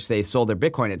at which they sold their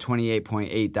Bitcoin at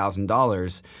 $28.8 thousand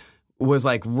was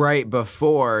like right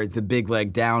before the big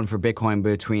leg down for Bitcoin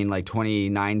between like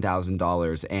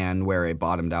 $29,000 and where it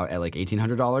bottomed out at like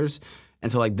 $1,800.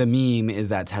 And so, like, the meme is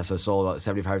that Tesla sold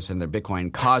 75% of their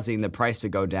Bitcoin, causing the price to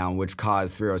go down, which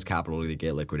caused 3 Arrows Capital to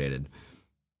get liquidated.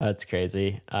 That's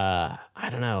crazy. I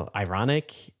don't know.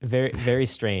 Ironic. Very, very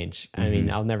strange. I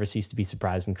mean, I'll never cease to be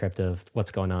surprised in crypto of what's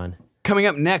going on. Coming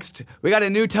up next, we got a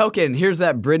new token. Here's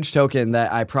that bridge token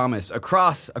that I promised.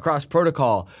 Across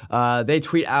protocol, they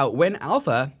tweet out when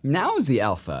alpha. Now is the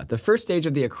alpha. The first stage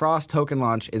of the Across token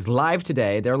launch is live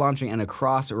today. They're launching an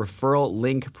Across referral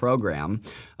link program,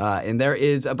 and there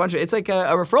is a bunch of. It's like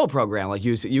a referral program. Like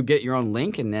you get your own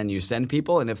link, and then you send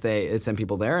people, and if they send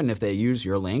people there, and if they use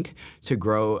your link to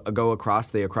go across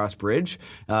the Across bridge,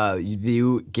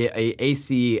 you get a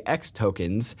ACX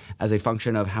tokens as a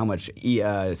function of how much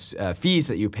fees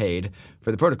that you paid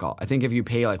for the protocol. I think if you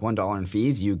pay like $1 in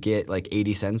fees, you get like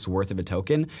 80 cents worth of a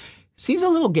token. Seems a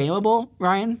little gameable,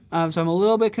 Ryan. So I'm a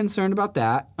little bit concerned about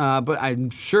that, but I'm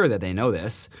sure that they know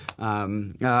this. I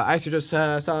actually just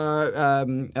saw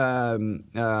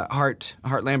Hart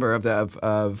Lambert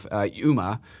of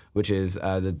UMA, which is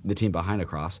the team behind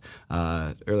Across,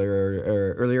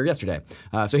 earlier yesterday.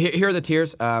 So here are the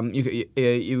tiers. I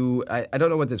don't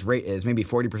know what this rate is. Maybe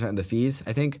 40% of the fees.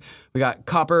 I think we got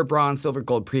Copper, Bronze, Silver,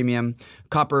 Gold, Premium.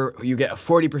 Copper, you get a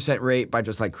 40% rate by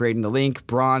just like creating the link.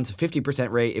 Bronze,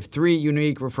 50% rate if 3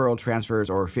 unique referral transfers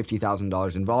or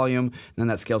 $50,000 in volume. And then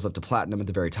that scales up to Platinum at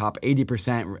the very top.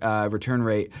 80% return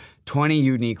rate, 20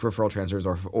 unique referral transfers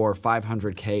or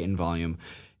 $500K in volume.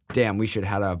 Damn, we should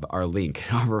have our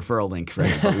referral link,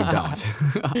 right? But we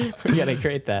don't. We gotta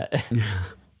create that.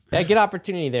 Yeah, good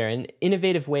opportunity there and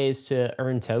innovative ways to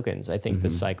earn tokens. I think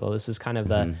this cycle. This is kind of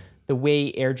the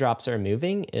way airdrops are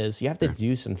moving. Is you have to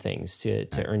do some things to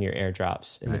earn your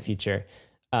airdrops in the future.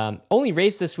 Only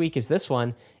raised this week is this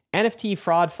one. NFT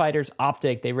fraud fighters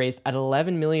Optic. They raised an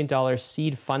 $11 million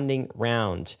seed funding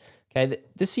round. Okay,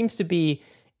 this seems to be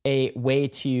a way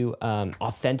to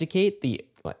authenticate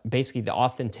basically the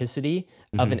authenticity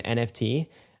of an NFT.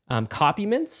 Copy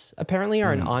mints apparently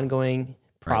are an ongoing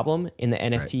problem in the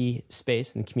NFT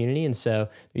space and the community. And so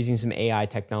they're using some AI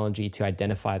technology to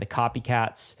identify the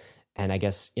copycats and I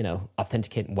guess,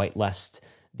 authenticate and whitelist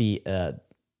the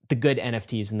good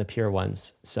NFTs and the pure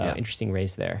ones. So interesting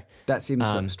raise there. That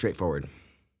seems straightforward.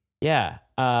 Yeah.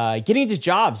 Getting into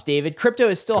jobs, David. Crypto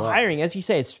is still hiring. As you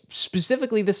say, it's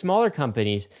specifically the smaller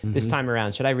companies this time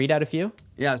around. Should I read out a few?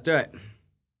 Yeah, let's do it.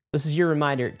 This is your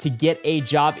reminder to get a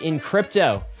job in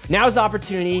crypto. Now's the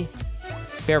opportunity.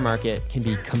 Bear market can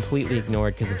be completely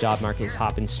ignored because the job market is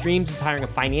hopping. Streams is hiring a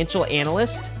financial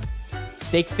analyst.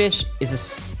 Stakefish is a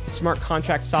smart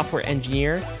contract software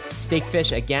engineer.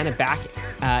 Stakefish, again, a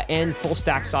back-end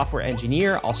full-stack software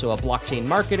engineer, also a blockchain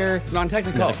marketer. It's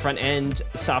non-technical. A front-end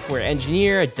software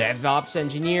engineer, a DevOps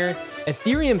engineer.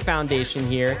 Ethereum Foundation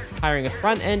here, hiring a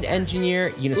front-end engineer.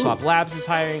 Uniswap Labs is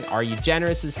hiring. Are You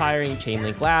Generous is hiring.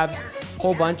 Chainlink Labs.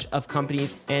 Whole bunch of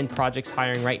companies and projects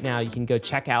hiring right now. You can go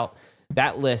check out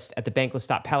that list at the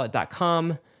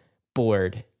bankless.pallet.com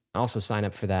board. Also sign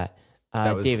up for that.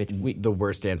 That was David, the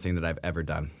worst dancing that I've ever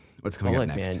done. What's coming up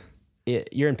next? Man,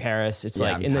 you're in Paris. It's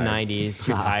like I'm in tired. The 90s.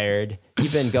 You're tired.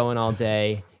 You've been going all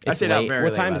day. It's late.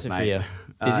 What time is it for you?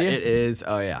 Did you? It is,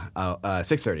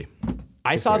 6:30.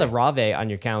 I saw the Rave on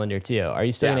your calendar too. Are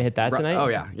you still going to hit that tonight? Oh,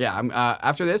 yeah. Yeah. I'm,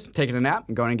 after this, taking a nap,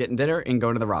 I'm going and getting dinner and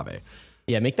going to the Rave.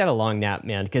 Yeah, make that a long nap,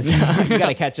 man, because you got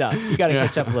to catch up. You got to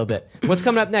catch up a little bit. What's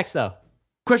coming up next, though?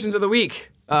 Questions of the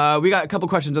week. We got a couple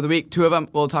questions of the week. Two of them,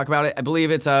 we'll talk about it. I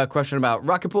believe it's a question about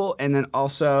Rocket Pool and then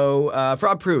also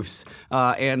fraud proofs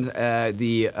and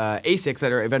the ASICs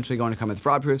that are eventually going to come with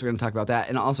fraud proofs. We're going to talk about that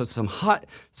and also some hot,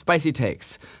 spicy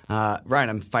takes. Ryan,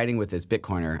 I'm fighting with this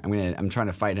Bitcoiner. I'm trying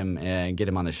to fight him and get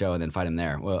him on the show and then fight him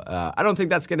there. Well, I don't think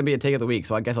that's going to be a take of the week,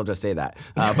 so I guess I'll just say that.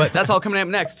 But that's all coming up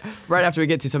next, right after we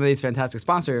get to some of these fantastic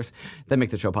sponsors that make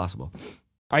the show possible.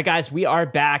 All right, guys, we are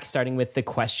back starting with the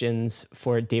questions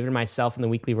for David and myself in the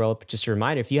weekly roll-up. Just a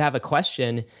reminder, if you have a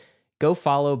question, go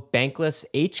follow Bankless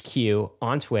HQ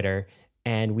on Twitter,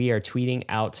 and we are tweeting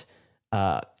out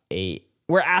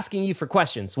we're asking you for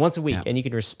questions once a week, and you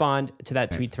can respond to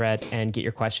that tweet thread and get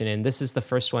your question in. This is the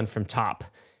first one from Top.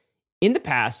 In the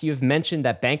past, you have mentioned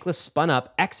that Bankless spun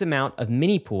up X amount of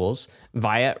mini pools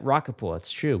via Rocket Pool.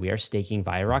 It's true, we are staking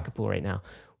via Rocket Pool right now.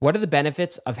 What are the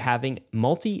benefits of having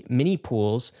multi-mini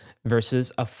pools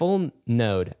versus a full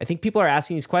node? I think people are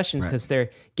asking these questions because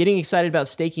they're getting excited about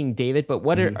staking, David, but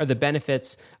what are the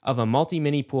benefits of a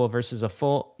multi-mini pool versus a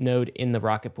full node in the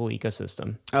Rocket Pool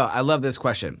ecosystem? Oh, I love this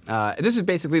question. This is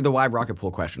basically the why Rocket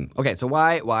Pool question. Okay, so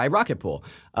why Rocket Pool?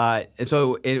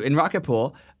 So in Rocket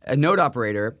Pool, a node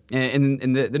operator,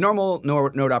 in the normal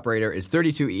node operator is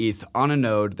 32 ETH on a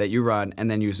node that you run, and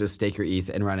then you just stake your ETH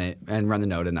and run it and run the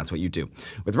node, and that's what you do.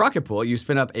 With Rocket Pool, you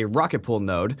spin up a Rocket Pool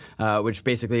node, which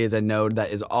basically is a node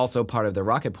that is also part of the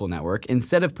Rocket Pool network.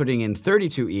 Instead of putting in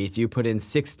 32 ETH, you put in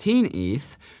 16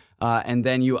 ETH. And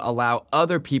then you allow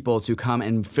other people to come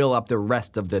and fill up the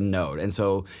rest of the node. And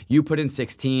so you put in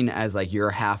 16 as like your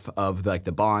half of like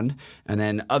the bond, and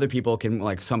then other people can,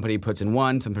 like, somebody puts in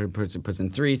 1, somebody puts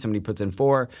in 3, somebody puts in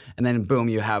 4, and then boom,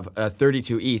 you have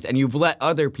 32 ETH, and you've let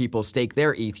other people stake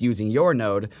their ETH using your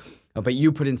node. But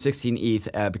you put in 16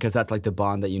 ETH because that's like the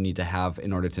bond that you need to have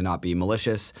in order to not be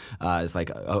malicious. It's like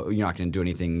you're not going to do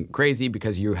anything crazy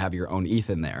because you have your own ETH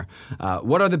in there.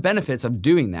 What are the benefits of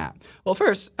doing that? Well,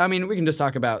 first, I mean, we can just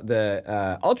talk about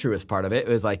the altruist part of it.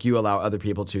 It was like you allow other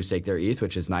people to stake their ETH,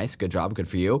 which is nice. Good job. Good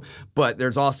for you. But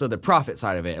there's also the profit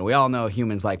side of it. And we all know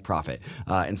humans like profit.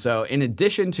 And so in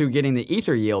addition to getting the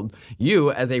Ether yield,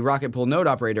 you as a Rocket Pool node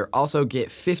operator also get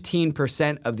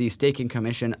 15% of the staking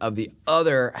commission of the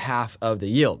other half of the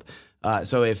yield.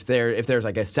 So if there's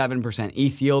like a 7%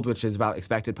 ETH yield, which is about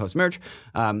expected post merge,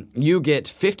 you get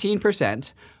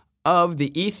 15% of the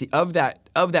ETH of that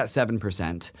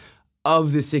 7%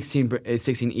 of the 16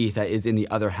 ETH that is in the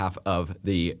other half of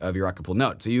your Rocket Pool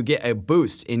node. So you get a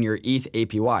boost in your ETH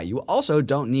APY. You also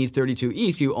don't need 32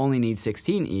 ETH. You only need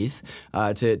 16 ETH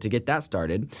to get that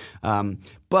started.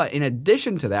 But in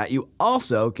addition to that, you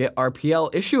also get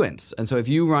RPL issuance. And so if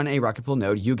you run a Rocket Pool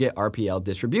node, you get RPL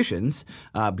distributions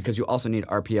because you also need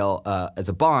RPL as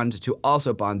a bond to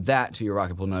also bond that to your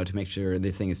Rocket Pool node to make sure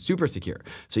this thing is super secure.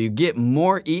 So you get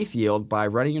more ETH yield by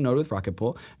running your node with Rocket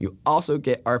Pool. You also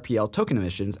get RPL token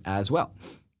emissions as well.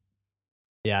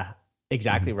 Yeah,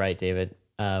 exactly right, David.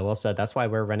 Well said. That's why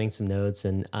we're running some nodes,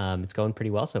 and it's going pretty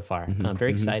well so far.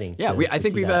 Very exciting. Yeah, I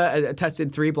think we've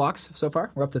tested 3 blocks so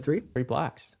far. We're up to 3. 3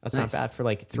 blocks. That's not bad for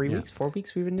like 3 weeks, 4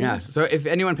 weeks we've been doing this. So if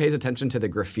anyone pays attention to the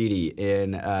graffiti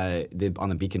in on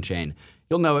the beacon chain,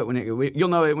 you'll know it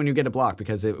when you get a block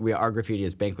because our graffiti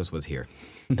is Bankless was here.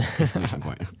 Exclamation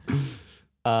point.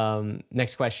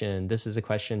 Next question. This is a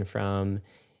question from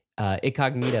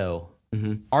Incognito.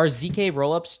 Are ZK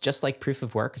rollups just like proof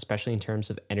of work, especially in terms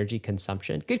of energy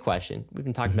consumption? Good question. We've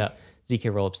been talking about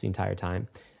ZK rollups the entire time.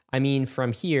 I mean,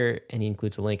 from here, and he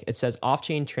includes a link, it says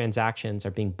off-chain transactions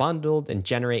are being bundled and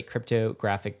generate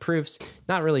cryptographic proofs.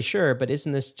 Not really sure, but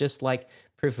isn't this just like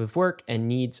proof of work and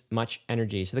needs much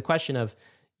energy? So the question of,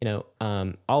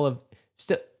 some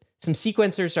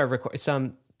sequencers are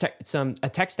required, a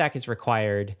tech stack is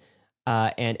required,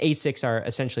 and ASICs are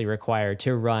essentially required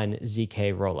to run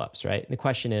ZK rollups, right? And the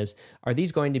question is, are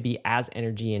these going to be as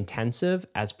energy intensive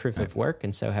as proof of work?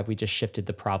 And so have we just shifted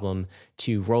the problem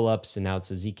to rollups and now it's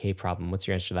a ZK problem? What's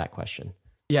your answer to that question?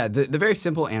 Yeah, the very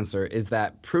simple answer is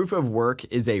that proof of work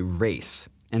is a race.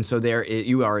 And so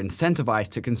you are incentivized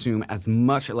to consume as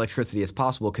much electricity as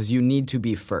possible because you need to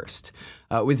be first.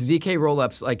 With zk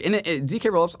rollups, zk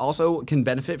rollups also can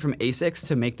benefit from ASICs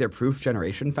to make their proof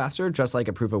generation faster, just like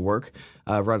a proof of work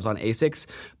runs on ASICs.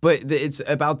 But it's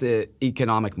about the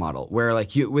economic model, where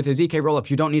with a zk rollup,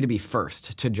 you don't need to be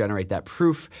first to generate that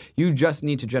proof. You just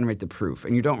need to generate the proof,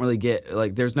 and you don't really get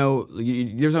there's no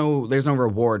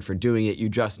reward for doing it. You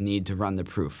just need to run the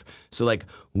proof. So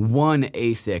one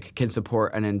ASIC can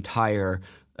support an entire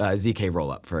zk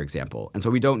rollup, for example. And so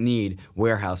we don't need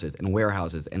warehouses and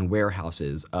warehouses and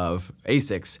warehouses of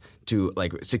ASICs to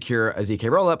secure a zk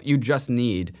rollup. You just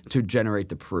need to generate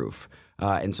the proof.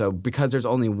 And so because there's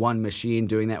only one machine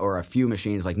doing that or a few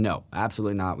machines, no,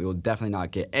 absolutely not. We will definitely not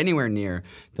get anywhere near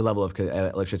the level of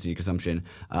electricity consumption.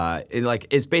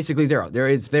 It's basically zero.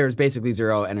 There's basically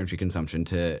zero energy consumption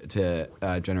to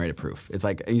generate a proof. It's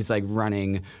like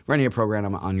running a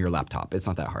program on your laptop. It's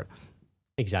not that hard.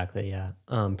 Exactly, yeah.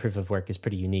 Proof of work is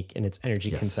pretty unique in its energy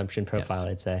consumption profile,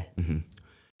 I'd say. Mm-hmm.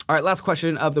 All right, last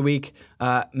question of the week.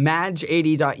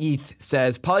 Maj80.eth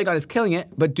says, Polygon is killing it,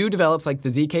 but do develops like the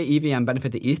ZK EVM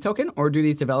benefit the ETH token, or do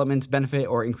these developments benefit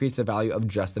or increase the value of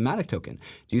just the Matic token?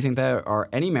 Do you think there are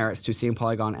any merits to seeing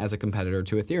Polygon as a competitor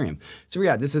to Ethereum? So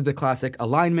yeah, this is the classic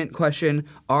alignment question.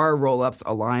 Are rollups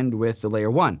aligned with the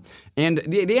layer 1? And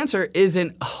the answer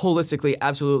isn't holistically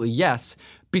absolutely yes.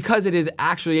 Because it is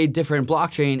actually a different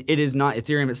blockchain, it is not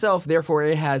Ethereum itself, therefore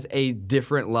it has a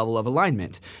different level of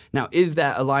alignment. Now, is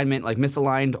that alignment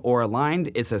misaligned or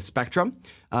aligned? It's a spectrum.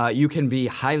 You can be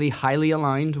highly, highly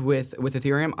aligned with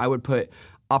Ethereum. I would put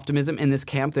Optimism in this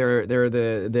camp. They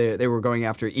were going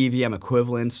after EVM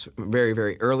equivalence very,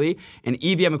 very early. And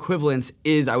EVM equivalence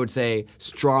is, I would say,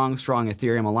 strong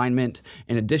Ethereum alignment.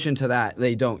 In addition to that,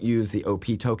 they don't use the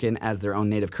OP token as their own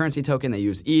native currency token. They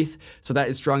use ETH. So that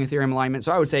is strong Ethereum alignment.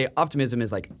 So I would say Optimism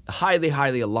is highly,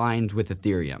 highly aligned with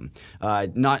Ethereum.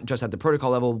 Not just at the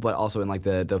protocol level, but also in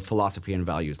the philosophy and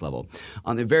values level.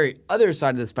 On the very other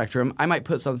side of the spectrum, I might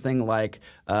put something like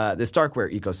the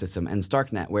Starkware ecosystem and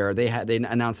Starknet, where they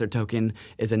announced their token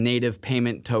is a native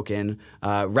payment token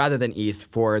rather than ETH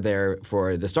for the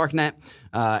Starknet.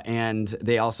 And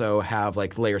they also have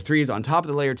layer 3s on top of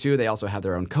the layer 2. They also have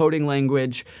their own coding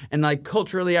language. And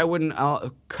culturally, I wouldn't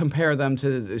compare them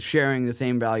to sharing the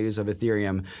same values of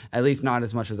Ethereum, at least not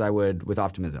as much as I would with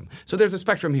Optimism. So there's a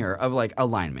spectrum here of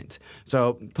alignment.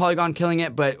 So Polygon killing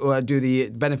it, but do the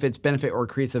benefits benefit or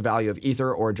increase the value of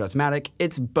Ether or just Matic?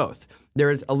 It's both. There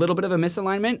is a little bit of a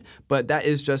misalignment, but that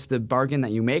is just the bargain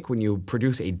that you make when you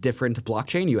produce a different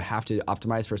blockchain. You have to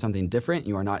optimize for something different.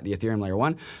 You are not the Ethereum layer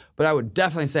 1. But I would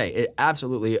definitely say it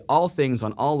absolutely, all things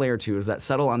on all layer 2s that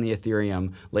settle on the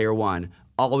Ethereum layer 1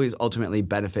 always ultimately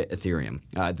benefit Ethereum.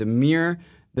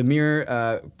 The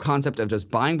mere concept of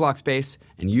just buying block space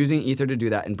and using Ether to do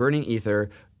that and burning Ether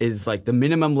is the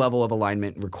minimum level of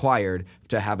alignment required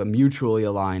to have a mutually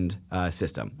aligned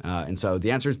system. And so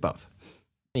the answer is both.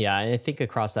 Yeah, and I think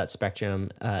across that spectrum,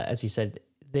 as you said,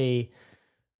 they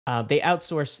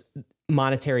outsource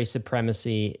monetary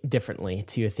supremacy differently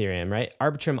to Ethereum, right?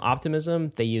 Arbitrum Optimism,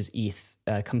 they use ETH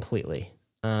completely.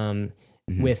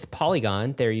 With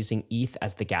Polygon, they're using ETH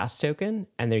as the gas token,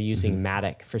 and they're using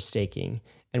Matic for staking.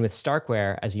 And with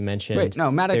Starkware, as you mentioned, wait,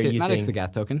 no, Matic's the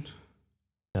gas token.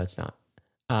 No, it's not.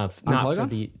 Not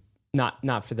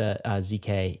for the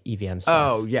ZK EVM stuff.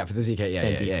 Oh yeah, for the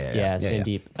ZK, yeah.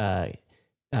 Sandeep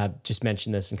just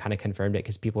mentioned this and kind of confirmed it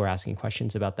because people were asking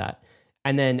questions about that.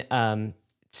 And then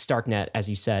Starknet, as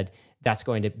you said, that's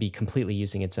going to be completely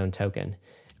using its own token.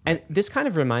 And this kind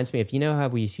of reminds me of, how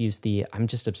we use I'm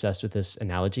just obsessed with this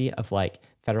analogy of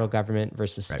federal government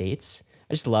versus states.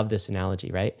 I just love this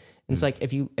analogy, right? And it's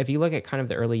if you look at kind of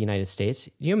the early United States,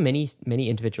 many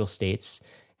individual states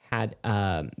had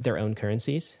their own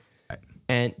currencies. Right.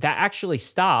 And that actually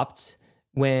stopped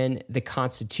when the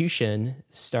Constitution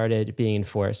started being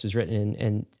enforced, was written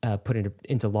and put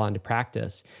into law, into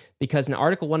practice. Because in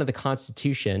Article 1 of the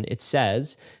Constitution, it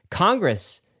says,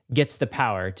 Congress gets the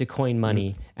power to coin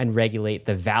money and regulate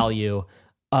the value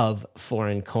of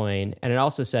foreign coin. And it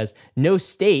also says no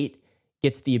state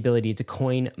gets the ability to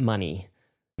coin money.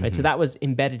 Right? So that was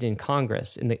embedded in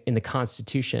Congress, in the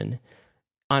Constitution.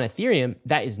 On Ethereum,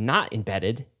 that is not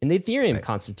embedded in the Ethereum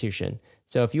Constitution.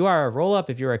 So if you are a rollup,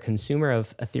 if you're a consumer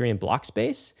of Ethereum block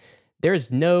space, there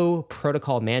is no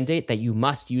protocol mandate that you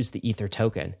must use the Ether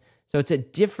token. So it's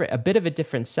a bit of a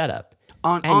different setup.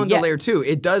 On the layer 2,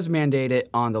 it does mandate it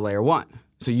on the layer 1.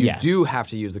 So you do have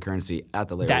to use the currency at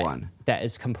the layer 1. That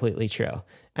is completely true.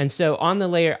 And so on the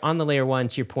layer 1,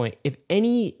 to your point, if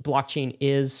any blockchain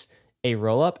is a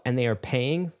rollup and they are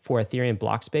paying for Ethereum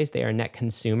block space, they are a net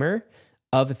consumer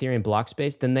of Ethereum block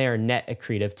space, then they are net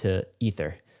accretive to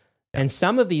Ether. And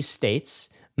some of these states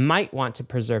might want to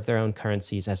preserve their own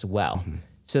currencies as well.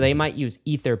 So they might use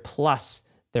Ether plus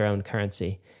their own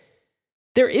currency.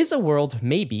 There is a world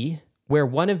maybe where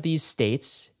one of these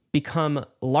states become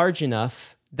large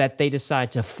enough that they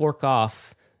decide to fork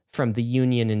off from the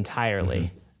union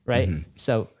entirely, right?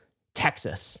 So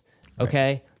Texas,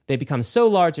 okay? They become so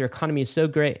large, their economy is so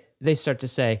great, they start to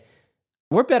say,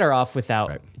 we're better off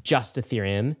without just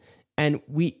Ethereum. And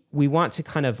we want to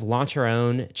kind of launch our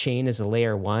own chain as a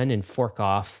layer 1 and fork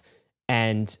off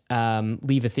and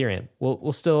leave Ethereum.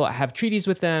 We'll still have treaties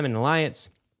with them and alliance,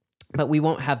 but we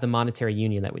won't have the monetary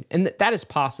union and that is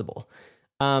possible.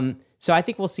 So I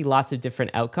think we'll see lots of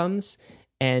different outcomes.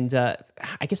 And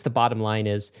I guess the bottom line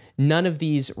is none of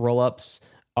these rollups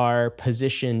are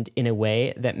positioned in a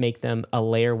way that make them a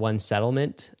layer 1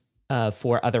 settlement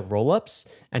for other rollups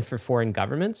and for foreign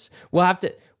governments.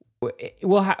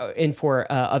 And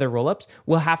for other rollups,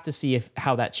 we'll have to see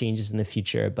how that changes in the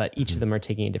future. But each of them are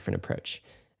taking a different approach.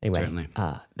 Anyway,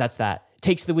 that's that.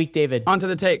 Takes of the week, David. On to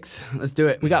the takes. Let's do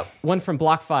it. We got one from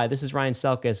BlockFi. This is Ryan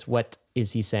Selkis. What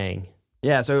is he saying?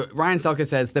 Yeah, so Ryan Selkis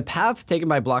says, the paths taken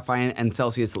by BlockFi and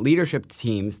Celsius leadership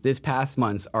teams this past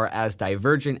months are as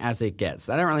divergent as it gets.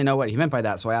 I don't really know what he meant by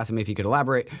that, so I asked him if he could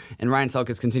elaborate. And Ryan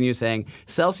Selkis continues saying,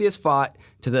 Celsius fought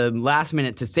to the last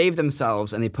minute to save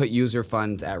themselves, and they put user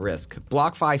funds at risk.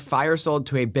 BlockFi fire sold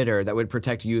to a bidder that would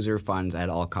protect user funds at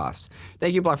all costs.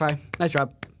 Thank you, BlockFi. Nice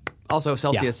job. Also,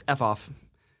 Celsius, F off.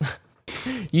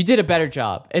 You did a better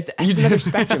job. It's another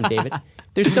spectrum, David.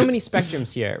 There's so many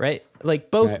spectrums here, right?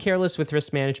 Like both careless with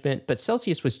risk management, but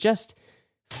Celsius was just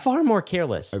far more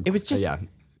careless. It was just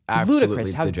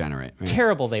ludicrous how degenerate,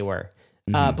 terrible they were.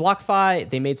 BlockFi,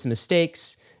 they made some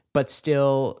mistakes, but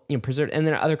still preserved. And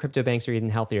then other crypto banks are even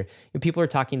healthier. People are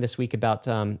talking this week about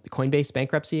the Coinbase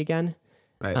bankruptcy again.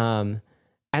 Right.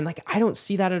 And I don't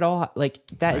see that at all.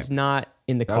 That is not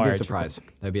in the cards. That would be a surprise.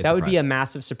 That would be a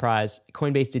massive surprise.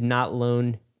 Coinbase did not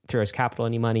loan Throws Capital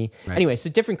any money. Right. Anyway, so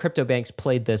different crypto banks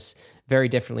played this very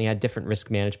differently, had different risk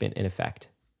management in effect.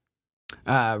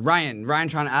 Ryan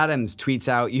Tron Adams tweets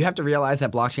out, you have to realize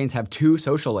that blockchains have two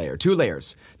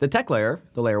layers. The tech layer,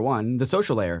 the layer 1, the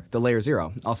social layer, the layer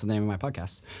 0, also the name of my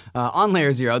podcast. On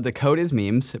layer 0, the code is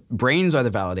memes, brains are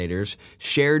the validators,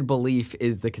 shared belief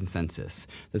is the consensus.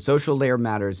 The social layer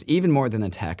matters even more than the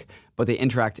tech, but they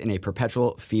interact in a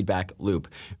perpetual feedback loop.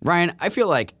 Ryan, I feel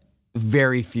like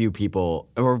very few people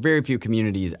or very few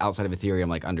communities outside of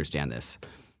Ethereum understand this.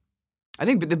 I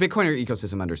think the Bitcoiner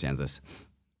ecosystem understands this.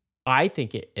 I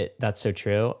think that's so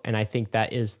true. And I think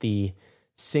that is the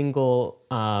single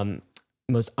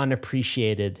most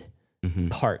unappreciated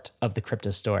part of the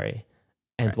crypto story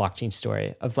and blockchain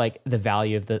story of the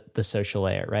value of the social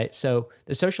layer, right? So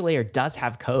the social layer does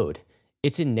have code.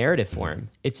 It's in narrative form.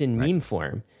 It's in meme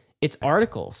form. It's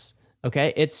articles.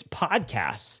 Okay, it's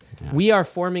podcasts. Yeah. We are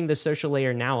forming the social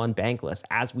layer now on Bankless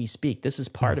as we speak. This is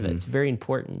part of it. It's very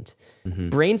important.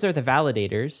 Brains are the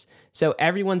validators. So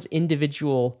everyone's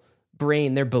individual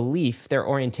brain, their belief, their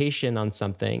orientation on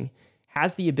something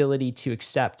has the ability to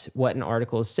accept what an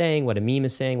article is saying, what a meme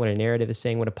is saying, what a narrative is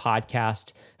saying, what a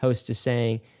podcast host is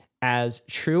saying as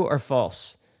true or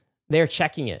false. They're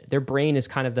checking it. Their brain is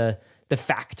kind of the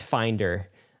fact finder.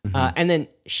 And then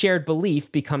shared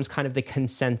belief becomes kind of the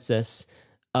consensus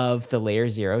of the layer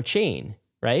 0 chain,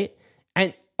 right?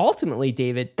 And ultimately,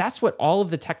 David, that's what all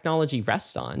of the technology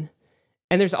rests on.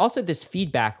 And there's also this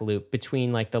feedback loop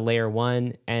between the layer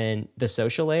 1 and the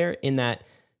social layer in that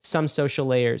some social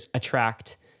layers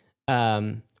attract,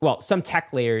 some tech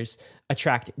layers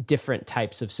attract different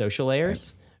types of social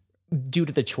layers due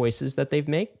to the choices that they've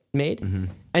made.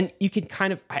 And you can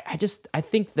kind of, I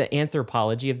think the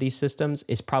anthropology of these systems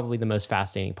is probably the most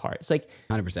fascinating part. It's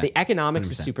 100%. The economics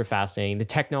 100%. is super fascinating. The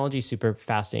technology is super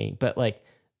fascinating, but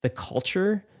the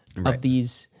culture of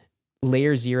these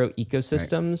layer zero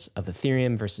ecosystems of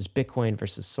Ethereum versus Bitcoin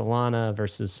versus Solana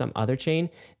versus some other chain,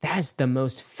 that is the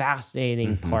most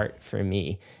fascinating part for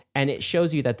me. And it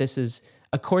shows you that this is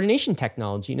a coordination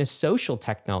technology and a social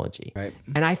technology. Right.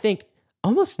 And I think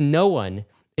almost no one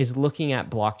is looking at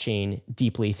blockchain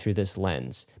deeply through this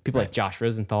lens. People like Josh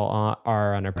Rosenthal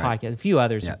are on our podcast. A few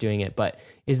others are doing it, but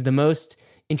is the most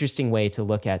interesting way to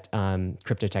look at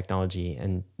crypto technology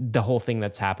and the whole thing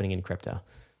that's happening in crypto.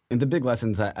 And the big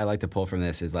lessons that I like to pull from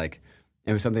this is like,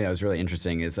 it was something that was really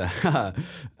interesting is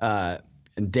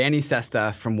Danny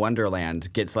Sesta from Wonderland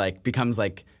becomes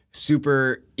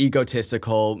super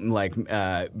egotistical,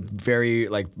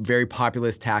 very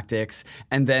populist tactics,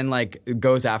 and then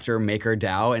goes after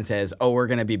MakerDAO and says, "Oh, we're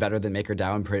gonna be better than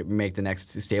MakerDAO and make the next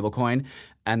stablecoin."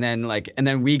 And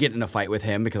then we get in a fight with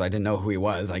him because I didn't know who he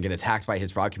was. I get attacked by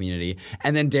his fraud community,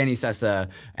 and then Danny Sesta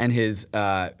and his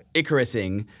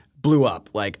Icarusing blew up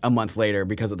a month later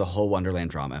because of the whole Wonderland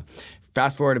drama.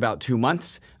 Fast forward about 2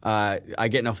 months, I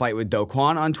get in a fight with Do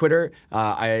Kwon on Twitter.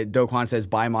 Do Kwon says,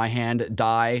 "By my hand,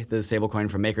 DAI, the stablecoin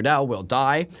from MakerDAO, will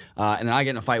die." And then I get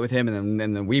in a fight with him, and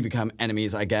then we become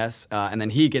enemies, I guess. And then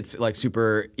he gets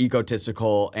super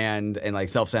egotistical and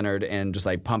self-centered and just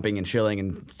pumping and shilling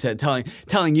and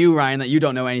telling you, Ryan, that you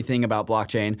don't know anything about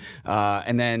blockchain.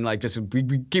 And then just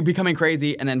becoming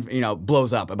crazy, and then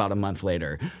blows up about a month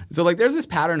later. So there's this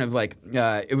pattern of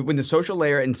when the social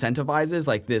layer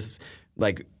incentivizes this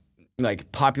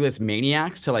populist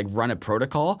maniacs to run a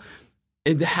protocol,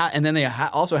 and then they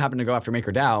also happen to go after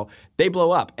MakerDAO, they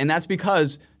blow up, and that's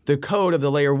because the code of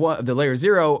the layer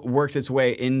 0 works its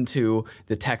way into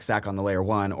the tech stack on the layer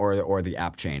 1 or the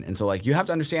app chain. And so you have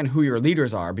to understand who your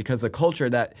leaders are, because the culture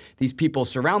that these people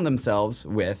surround themselves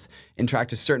with interact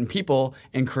to certain people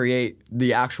and create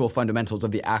the actual fundamentals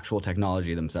of the actual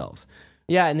technology themselves.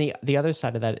 Yeah, and the other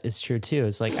side of that is true too.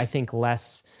 Is I think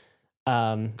less.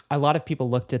 A lot of people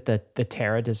looked at the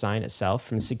Terra design itself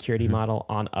from a security model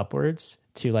on upwards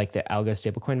to the algo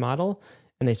stablecoin model,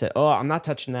 and they said, "Oh, I'm not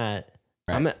touching that.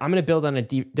 Right. I'm going to build on a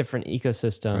different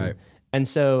ecosystem." Right. And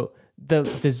so the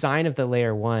design of the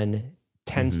layer 1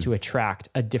 tends to attract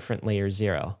a different layer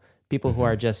 0. People who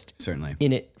are just certainly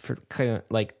in it for kind of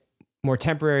more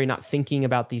temporary, not thinking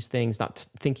about these things, not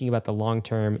thinking about the long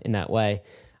term in that way.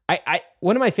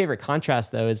 One of my favorite contrasts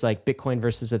though is Bitcoin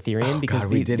versus Ethereum, because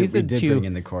we did bring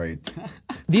in the Corey.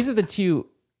 These are the two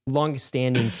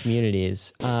long-standing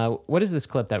communities. What is this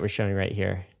clip that we're showing right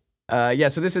here?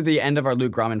 So this is the end of our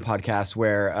Luke Grauman podcast,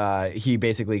 where he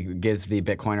basically gives the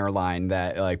Bitcoiner line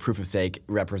that proof of stake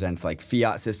represents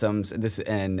fiat systems.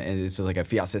 And it's a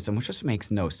fiat system, which just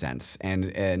makes no sense. And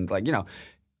a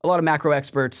lot of macro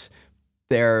experts.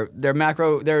 They're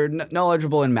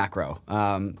knowledgeable in macro.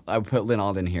 I would put Lynn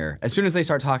Alden here. As soon as they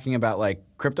start talking about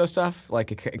crypto stuff,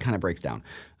 it kind of breaks down.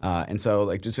 And so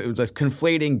it was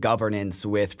conflating governance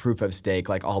with proof of stake,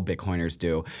 all Bitcoiners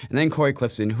do. And then Corey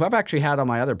Clifton, who I've actually had on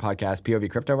my other podcast, POV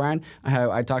Crypto, Ryan.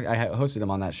 I hosted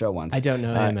him on that show once. I don't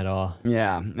know him at all.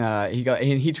 Yeah, he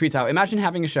tweets out, "Imagine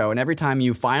having a show, and every time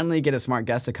you finally get a smart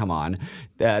guest to come on,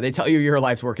 they tell you your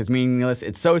life's work is meaningless.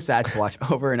 It's so sad to watch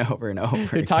over and over and over."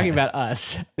 They're talking about us.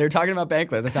 They're talking about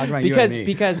Bankless. They're talking about you and me.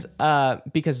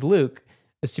 Because Luke,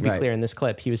 just to be clear in this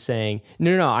clip, he was saying,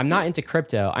 no, I'm not into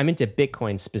crypto. I'm into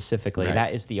Bitcoin specifically. Right.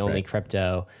 That is the only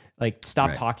crypto.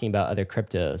 Stop talking about other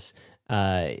cryptos.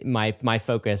 My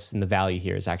focus and the value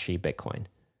here is actually Bitcoin.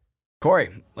 Corey,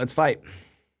 let's fight.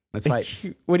 Let's fight.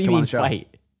 What do you mean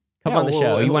fight? Come on the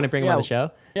show. You want to bring him on the show?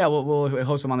 Yeah, we'll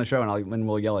host him on the show, and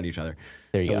we'll yell at each other.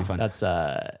 There you go. Be fun. That's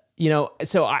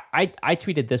so I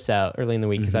tweeted this out early in the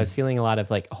week because I was feeling a lot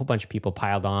of a whole bunch of people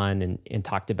piled on and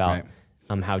talked about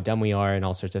how dumb we are and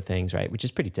all sorts of things, right? Which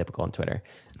is pretty typical on Twitter.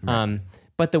 Right.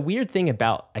 But the weird thing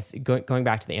about going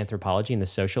back to the anthropology and the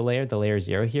social layer, the layer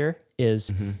 0 here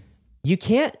is you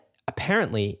can't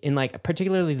apparently in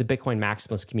particularly the Bitcoin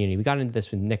maximalist community. We got into this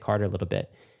with Nick Carter a little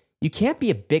bit. You can't be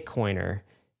a Bitcoiner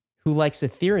who likes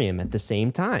Ethereum at the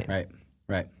same time.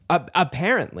 Right.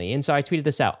 Apparently. And so I tweeted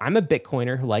this out. I'm a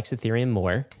Bitcoiner who likes Ethereum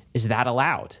more. Is that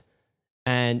allowed?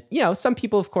 And, some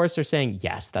people, of course, are saying,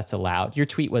 yes, that's allowed. Your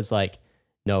tweet was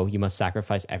no, you must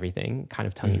sacrifice everything, kind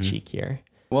of tongue in cheek here.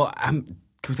 Well,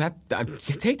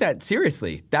 take that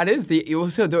seriously. That is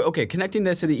connecting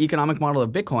this to the economic model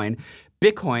of Bitcoin.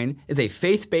 Bitcoin is a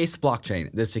faith-based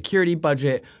blockchain. The security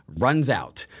budget runs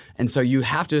out. And so you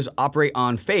have to just operate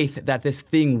on faith that this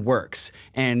thing works.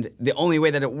 And the only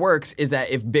way that it works is that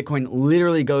if Bitcoin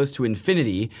literally goes to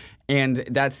infinity And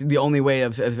that's the only way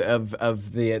of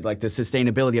the like the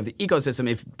sustainability of the ecosystem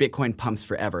if Bitcoin pumps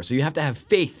forever. So you have to have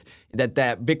faith that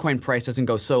Bitcoin price doesn't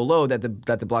go so low that the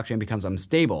blockchain becomes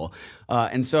unstable.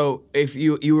 And so if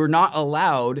you are not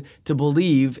allowed to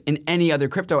believe in any other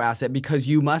crypto asset because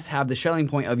you must have the Schelling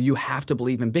point of you have to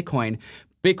believe in Bitcoin.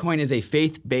 Bitcoin is a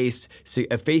faith-based,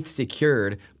 a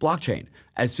faith-secured blockchain.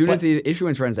 As soon as the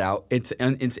issuance runs out, it's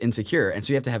insecure, and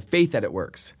so you have to have faith that it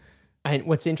works. And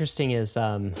what's interesting is,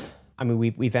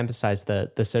 we've emphasized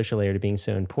the social layer to being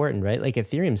so important, right? Like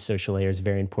Ethereum's social layer is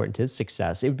very important to its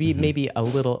success. It would be maybe a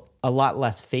lot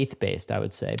less faith-based, I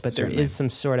would say, but Certainly. There is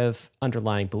some sort of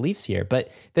underlying beliefs here.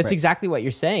 But that's exactly what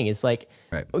you're saying. Is like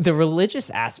the religious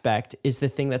aspect is the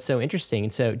thing that's so interesting.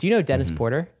 And so, do you know Dennis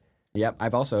Porter? Yep,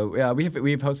 I've also we've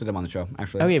hosted him on the show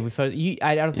actually. Oh yeah,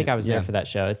 I don't think I was there for that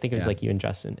show. I think it was like you and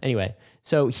Justin. Anyway,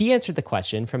 so he answered the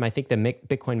question from I think the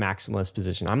Bitcoin maximalist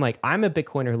position. I'm like, I'm a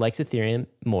Bitcoiner who likes Ethereum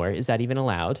more. Is that even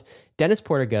allowed? Dennis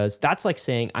Porter goes, that's like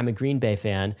saying I'm a Green Bay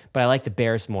fan, but I like the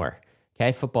Bears more.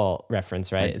 Okay, football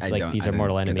reference, right? It's like these are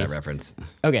mortal enemies. That reference.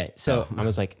 Okay, so I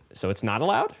was like, so it's not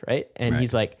allowed, right? And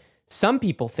he's like, some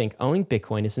people think owning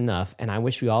Bitcoin is enough, and I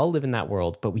wish we all live in that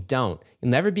world, but we don't.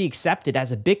 You'll never be accepted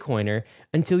as a Bitcoiner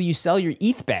until you sell your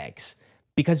ETH bags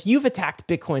because you've attacked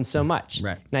Bitcoin so much.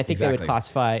 Right. And I think they would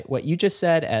classify what you just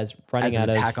said as running out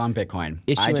of... As an attack on Bitcoin.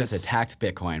 I just attacked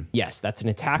Bitcoin. Yes, that's an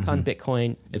attack on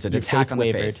Bitcoin. It's an attack on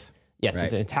the faith. Yes,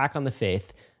 it's an attack on the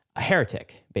faith. A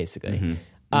heretic, basically.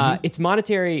 It's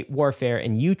monetary warfare,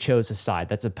 and you chose a side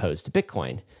that's opposed to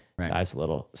Bitcoin. Right. I was a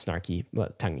little snarky,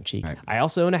 tongue-in-cheek. Right. I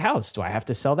also own a house. Do I have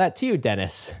to sell that too,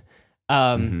 Dennis?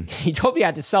 He told me I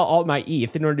had to sell all my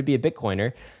ETH in order to be a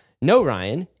Bitcoiner. No,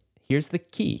 Ryan. Here's the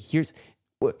key.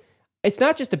 It's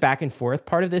not just a back and forth.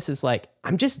 Part of this is like,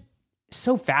 I'm just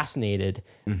so fascinated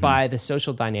by the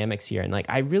social dynamics here. And like,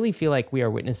 I really feel like we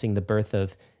are witnessing the birth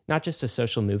of not just a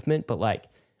social movement, but like,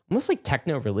 almost like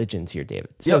techno religions here, David.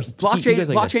 So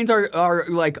blockchains are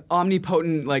like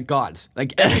omnipotent like gods.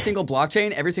 Like every single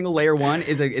blockchain, every single layer one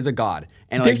is a god.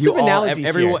 And there's like some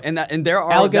analogies here. And there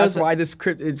are algos, that's why this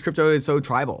crypto is so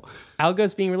tribal.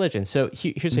 Algos being religion. So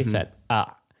here's what he said.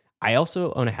 I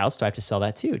also own a house. Do I have to sell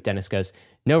that too? Dennis goes,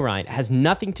 no, Ryan, it has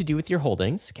nothing to do with your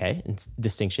holdings. Okay, it's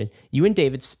distinction. You and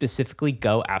David specifically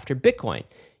go after Bitcoin.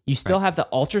 You still have the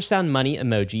ultrasound money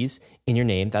emojis in your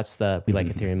name. That's the we like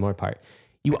Ethereum more part.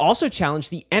 You also challenge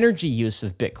the energy use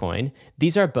of Bitcoin.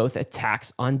 These are both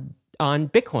attacks on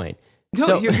Bitcoin.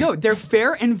 No, they're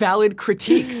fair and valid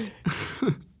critiques.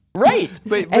 Right.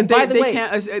 But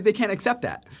they can't accept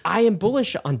that. I am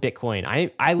bullish on Bitcoin.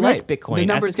 I like Bitcoin. The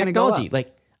number's going to go up.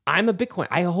 Like, I'm a Bitcoin.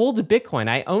 I hold a Bitcoin.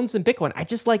 I own some Bitcoin. I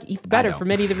just like ETH better for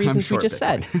many of the reasons we just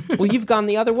said. Well, you've gone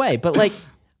the other way. But like,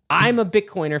 I'm a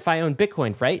Bitcoiner if I own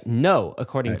Bitcoin, right? No,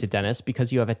 according to Dennis,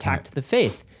 because you have attacked the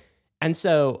faith. And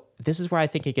so this is where I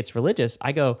think it gets religious.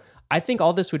 I think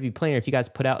all this would be plainer if you guys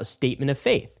put out a statement of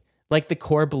faith, like the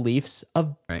core beliefs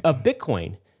of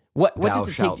Bitcoin. What does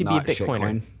it take to be a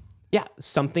Bitcoiner? Yeah,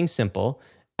 something simple.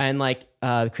 And like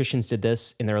the Christians did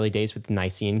this in the early days with the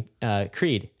Nicene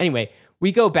Creed. Anyway,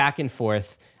 we go back and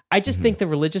forth. I just think the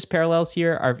religious parallels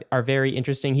here are very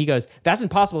interesting. He goes, that's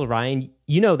impossible, Ryan.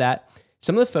 You know that.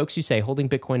 Some of the folks who say holding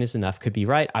Bitcoin is enough could be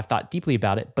right. I've thought deeply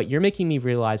about it, but you're making me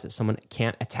realize that someone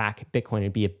can't attack Bitcoin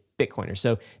and be a Bitcoiner.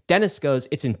 So Dennis goes,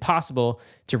 it's impossible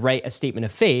to write a statement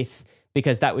of faith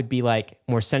because that would be like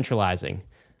more centralizing.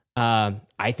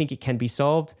 I think it can be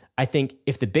solved. I think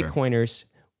if the Bitcoiners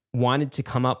wanted to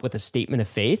come up with a statement of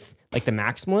faith, like the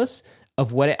maximalists,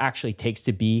 of what it actually takes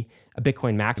to be a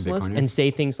Bitcoin maximalist and say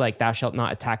things like, thou shalt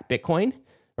not attack Bitcoin,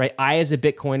 right? I, as a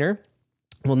Bitcoiner,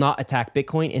 will not attack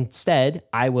Bitcoin. Instead,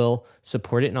 I will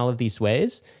support it in all of these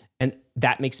ways. And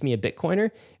that makes me a Bitcoiner.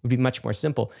 It would be much more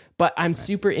simple. But I'm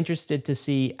super interested to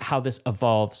see how this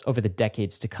evolves over the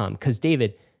decades to come. Because,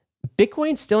 David,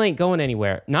 Bitcoin still ain't going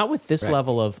anywhere. Not with this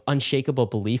level of unshakable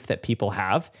belief that people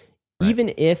have.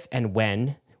 Even if and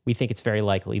when we think it's very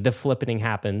likely the flippening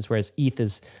happens, whereas ETH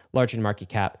is larger in market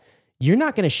cap. You're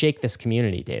not going to shake this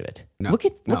community, David. Look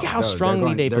at how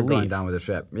strongly they believe. They're going down with the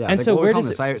ship. Yeah, and so where does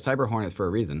it cyber hornets for a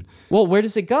reason? Well, where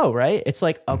does it go? Right? It's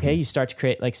like you start to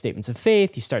create like statements of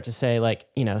faith. You start to say like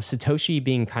Satoshi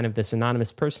being kind of this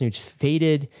anonymous person who's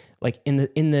faded. Like in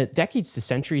the decades to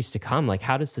centuries to come, like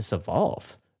how does this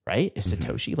evolve? Right? Is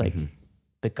Satoshi like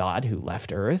the god who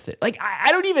left Earth? Like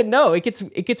I don't even know. It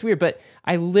gets weird. But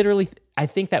I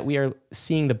think that we are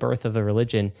seeing the birth of a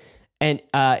religion. And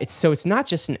it's not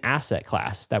just an asset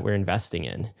class that we're investing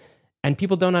in. And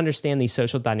people don't understand these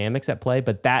social dynamics at play,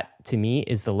 but that, to me,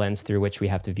 is the lens through which we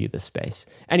have to view this space.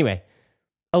 Anyway,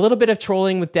 a little bit of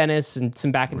trolling with Dennis and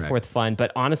some back and forth fun,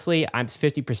 but honestly, I'm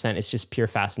 50%. It's just pure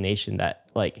fascination that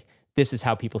like this is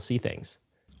how people see things.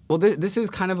 Well, this is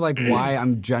kind of like why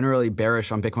I'm generally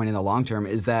bearish on Bitcoin in the long term,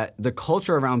 is that the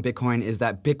culture around Bitcoin is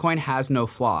that Bitcoin has no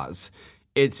flaws.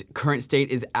 Its current state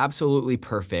is absolutely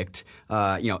perfect,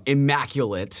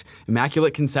 immaculate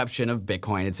conception of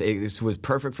Bitcoin. It was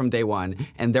perfect from day one,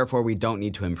 and therefore we don't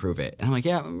need to improve it. And I'm like,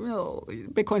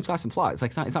 Bitcoin's got some flaws.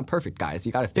 It's like it's not perfect, guys.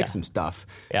 You got to fix some stuff.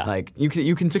 Yeah. Like you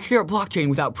can secure a blockchain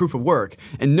without proof of work,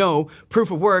 and no,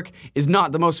 proof of work is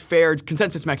not the most fair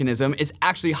consensus mechanism. It's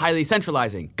actually highly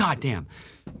centralizing. God damn.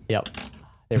 Yep.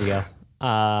 There we go.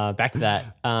 Back to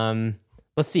that.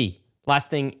 Let's see.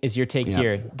 Last thing is your take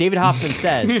here. David Hoffman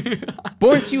says,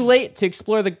 born too late to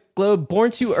explore the globe, born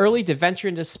too early to venture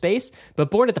into space, but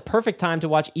born at the perfect time to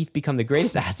watch ETH become the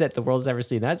greatest asset the world's ever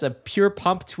seen. That's a pure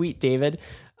pump tweet, David.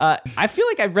 I feel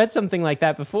like I've read something like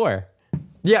that before.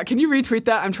 Yeah, can you retweet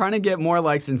that? I'm trying to get more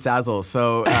likes than Sazzle,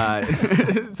 so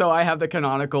so I have the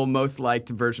canonical most liked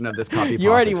version of this copy. You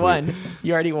already won.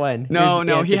 You already won.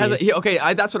 No, he has.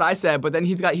 That's what I said, but then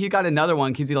he's got another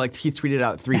one because he's tweeted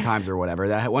out 3 times or whatever.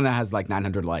 That one that has like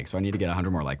 900 likes, so I need to get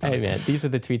 100 more likes. Hey man, these are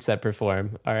the tweets that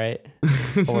perform. All right,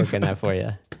 I'll work on that for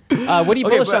you. What are you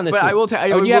bullish on this? But week? I will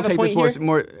take this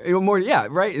more. Yeah,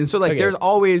 right. And so there's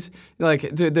always like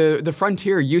the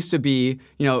frontier used to be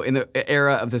in the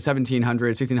era of the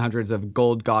 1700s, 1600s of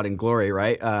gold, God, and glory.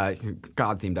 Right.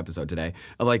 God themed episode today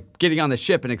of like getting on the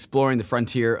ship and exploring the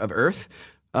frontier of Earth.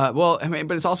 But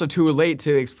it's also too late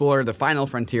to explore the final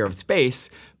frontier of space.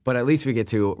 But at least we get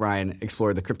to, Ryan,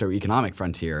 explore the crypto economic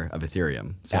frontier of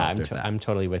Ethereum. So yeah, I'm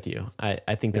totally with you.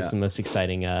 I think this is the most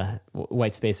exciting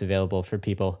white space available for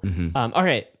people. Mm-hmm. All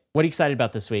right. What are you excited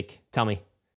about this week? Tell me.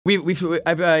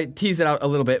 I've teased it out a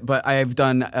little bit, but I've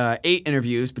done 8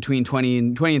 interviews between 20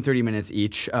 and 30 minutes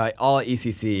each, all at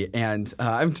ECC. And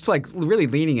I'm just like really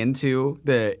leaning into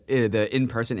the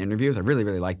in-person interviews. I really,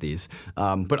 really like these.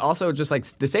 But also just like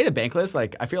the state of Bankless,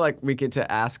 like I feel like we get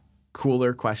to ask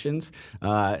cooler questions,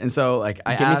 and so like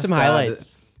give me some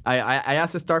highlights. I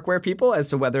asked the Starkware people as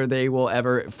to whether they will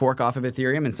ever fork off of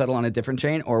Ethereum and settle on a different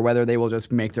chain, or whether they will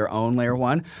just make their own layer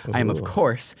 1. Ooh. I am of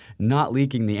course not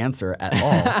leaking the answer at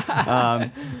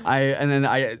all.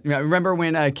 I remember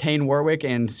when Kane Warwick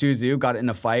and Suzu got in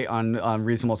a fight on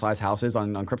reasonable size houses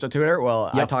on crypto Twitter.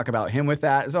 Well, yep. I talk about him with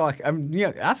that, so like I'm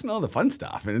asking all the fun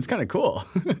stuff, and it's kind of cool.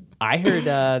 I heard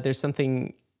there's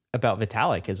something about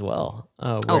Vitalik as well.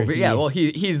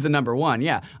 He's the number one.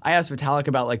 Yeah, I asked Vitalik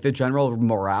about like the general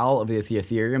morale of the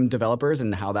Ethereum developers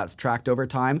and how that's tracked over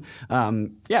time.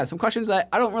 Some questions that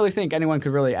I don't really think anyone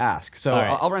could really ask. So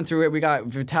right. I'll run through it. We got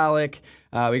Vitalik.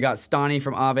 We got Stani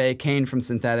from Aave, Kane from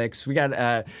Synthetics. We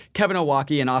got Kevin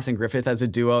Owocki and Austin Griffith as a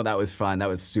duo. That was fun. That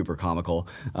was super comical.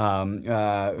 Evan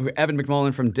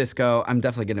McMullen from Disco. I'm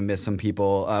definitely going to miss some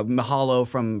people. Mahalo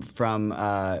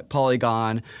from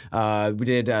Polygon. We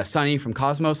did Sunny from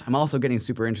Cosmos. I'm also getting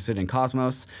super interested in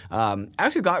Cosmos. I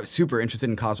actually got super interested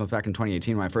in Cosmos back in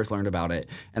 2018 when I first learned about it,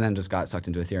 and then just got sucked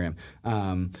into Ethereum.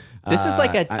 This is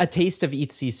like a taste of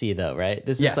ETHCC though, right?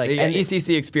 This is like an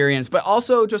ECC experience, but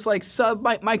also just like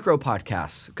micro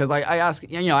podcasts, because I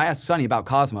asked Sunny about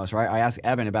Cosmos, right? I asked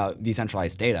Evan about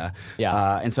decentralized data,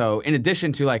 and so in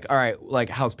addition to like, all right, like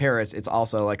how's Paris, it's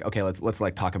also like, okay, let's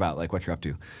like talk about like what you're up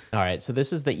to. All right, so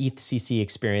this is the ETHCC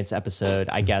experience episode,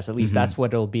 I guess. At least that's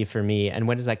what it'll be for me. And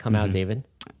when does that come out, David?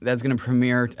 That's going to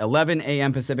premiere 11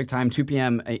 a.m. Pacific time, 2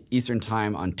 p.m. Eastern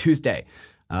time on Tuesday.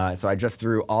 So I just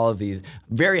threw all of these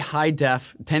very high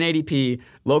def, 1080p,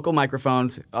 local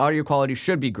microphones. Audio quality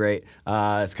should be great.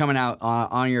 It's coming out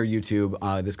on your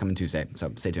YouTube this coming Tuesday.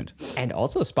 So stay tuned. And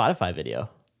also Spotify video.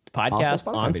 Podcast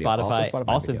on Spotify.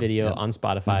 Also video on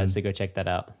Spotify. So go check that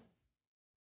out.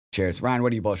 Cheers. Ryan,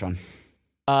 what are you bullish on?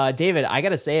 David, I got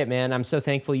to say it, man. I'm so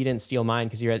thankful you didn't steal mine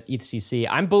because you're at ETHCC.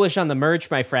 I'm bullish on the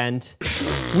merge, my friend.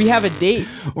 We have a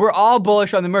date. We're all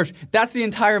bullish on the merge. That's the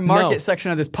entire market section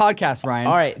of this podcast, Ryan.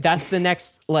 All right. That's the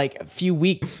next few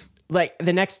weeks. Like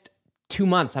the next 2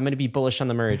 months, I'm going to be bullish on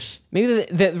the merge. Maybe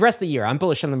the rest of the year, I'm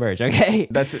bullish on the merge. Okay.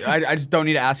 I just don't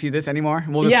need to ask you this anymore.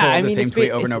 We'll just pull up the same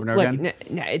tweet over and over again.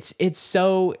 It's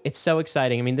so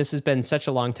exciting. I mean, this has been such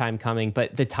a long time coming,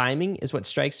 but the timing is what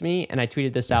strikes me. And I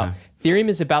tweeted this out. Ethereum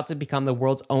is about to become the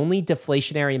world's only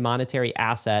deflationary monetary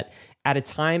asset at a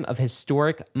time of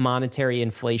historic monetary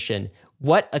inflation.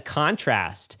 What a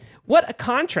contrast. What a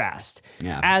contrast.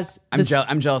 Yeah.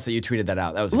 I'm jealous that you tweeted that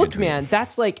out. That was a good tweet. Man,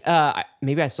 that's like,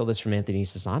 maybe I stole this from Anthony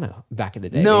Sassano back in the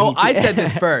day. No, I said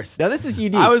this first. No, this is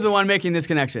unique. I was the one making this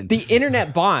connection. The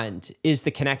internet bond is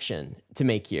the connection to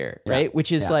make here, right?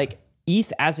 Which is like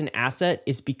ETH as an asset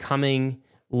is becoming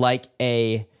like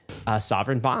a a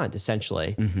sovereign bond,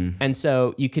 essentially. And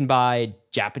so you can buy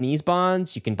Japanese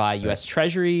bonds, you can buy US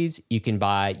treasuries, you can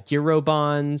buy Euro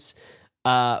bonds.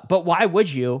 But why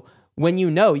would you when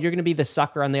you know you're going to be the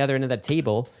sucker on the other end of that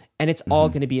table and it's all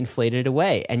going to be inflated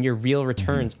away and your real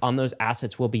returns on those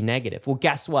assets will be negative? Well,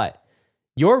 guess what?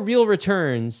 Your real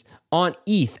returns on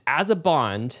ETH as a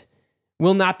bond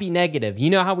will not be negative. You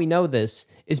know how we know this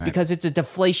is because it's a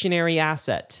deflationary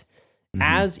asset.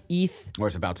 As ETH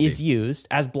is used,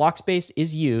 as block space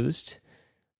is used,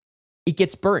 it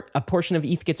gets burnt. A portion of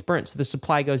ETH gets burnt, so the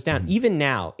supply goes down. Even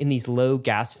now, in these low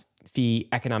gas fee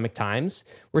economic times,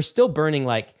 we're still burning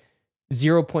like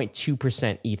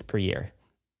 0.2% ETH per year.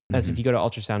 As if you go to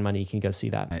Ultrasound Money, you can go see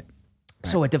that.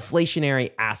 So a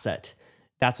deflationary asset.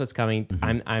 That's what's coming.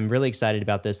 I'm really excited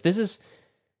about this. This is,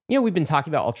 we've been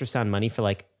talking about Ultrasound Money for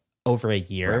like over a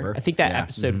year. Forever. I think that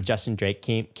episode with Justin Drake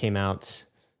came out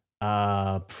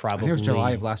probably. I think it was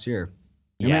July of last year.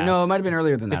 Yeah, no, it might have been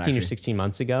earlier than 15 that. or 16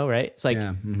 months ago, right? It's like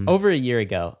over a year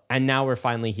ago. And now we're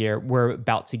finally here. We're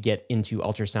about to get into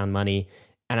Ultrasound Money.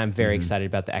 And I'm very excited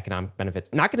about the economic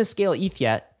benefits. Not going to scale ETH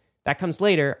yet. That comes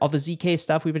later. All the ZK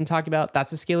stuff we've been talking about,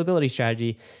 that's a scalability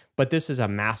strategy. But this is a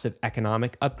massive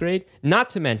economic upgrade. Not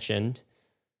to mention,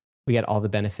 we get all the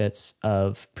benefits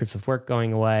of proof of work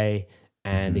going away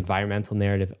and the environmental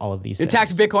narrative, all of these things.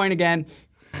 Attacked Bitcoin again.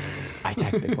 I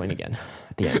attacked Bitcoin again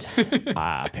at the end.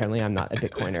 Apparently, I'm not a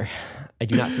Bitcoiner. I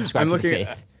do not subscribe to the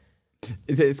faith.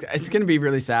 It's going to be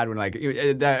really sad when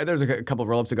there was a couple of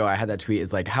roll-ups ago. I had that tweet.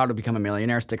 It's like how to become a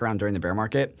millionaire, stick around during the bear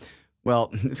market. Well,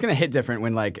 it's going to hit different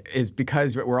when is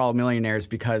because we're all millionaires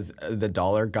because the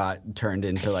dollar got turned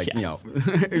into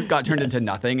it got turned into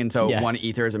nothing. And so one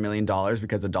Ether is $1 million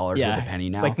because the dollar's worth a penny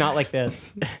now. Like not like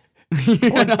this.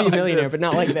 I want to be a millionaire, but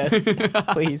not like this.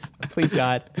 Please,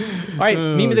 God. All right,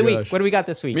 meme of the week. What do we got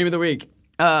this week? Meme of the week.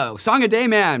 Song a Day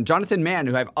Man, Jonathan Mann,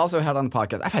 who I've also had on the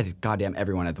podcast. I've had goddamn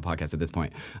everyone at the podcast at this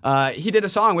point. He did a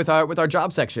song with our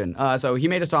job section. So he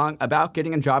made a song about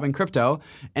getting a job in crypto,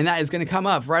 and that is going to come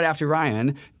up right after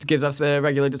Ryan gives us the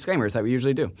regular disclaimers that we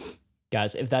usually do.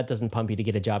 Guys, if that doesn't pump you to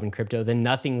get a job in crypto, then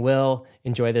nothing will.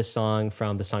 Enjoy this song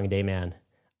from the Song a Day Man.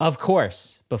 Of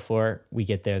course, before we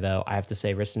get there, though, I have to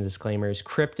say risks and disclaimers.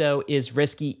 Crypto is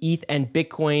risky. ETH and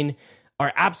Bitcoin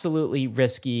are absolutely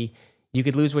risky. You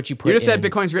could lose what you put in. You just said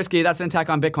Bitcoin's risky. That's an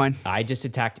attack on Bitcoin. I just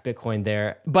attacked Bitcoin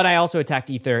there. But I also attacked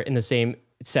Ether in the same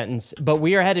sentence. But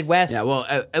we are headed west. Yeah, well,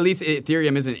 at least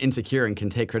Ethereum isn't insecure and can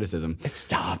take criticism.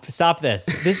 Stop this.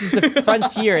 This is the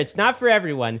frontier. It's not for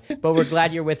everyone. But we're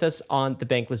glad you're with us on the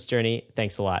Bankless journey.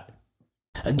 Thanks a lot.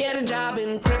 Get a job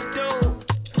in crypto.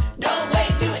 Don't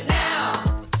wait to it.